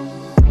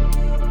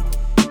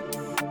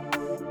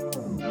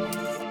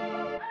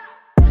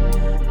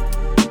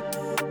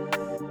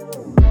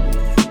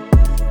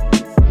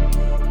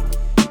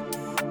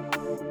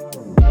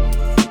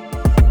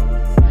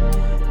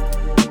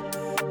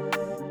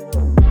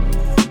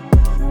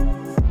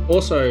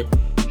 Also,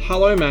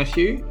 hello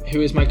Matthew,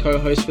 who is my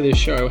co-host for this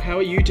show. How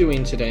are you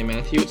doing today,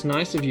 Matthew? It's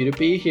nice of you to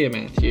be here,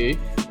 Matthew.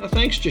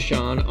 Thanks,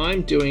 Jashan.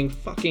 I'm doing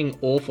fucking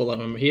awful,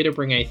 and I'm here to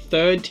bring a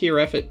 3rd tier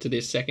effort to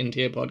this 2nd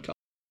tier podcast.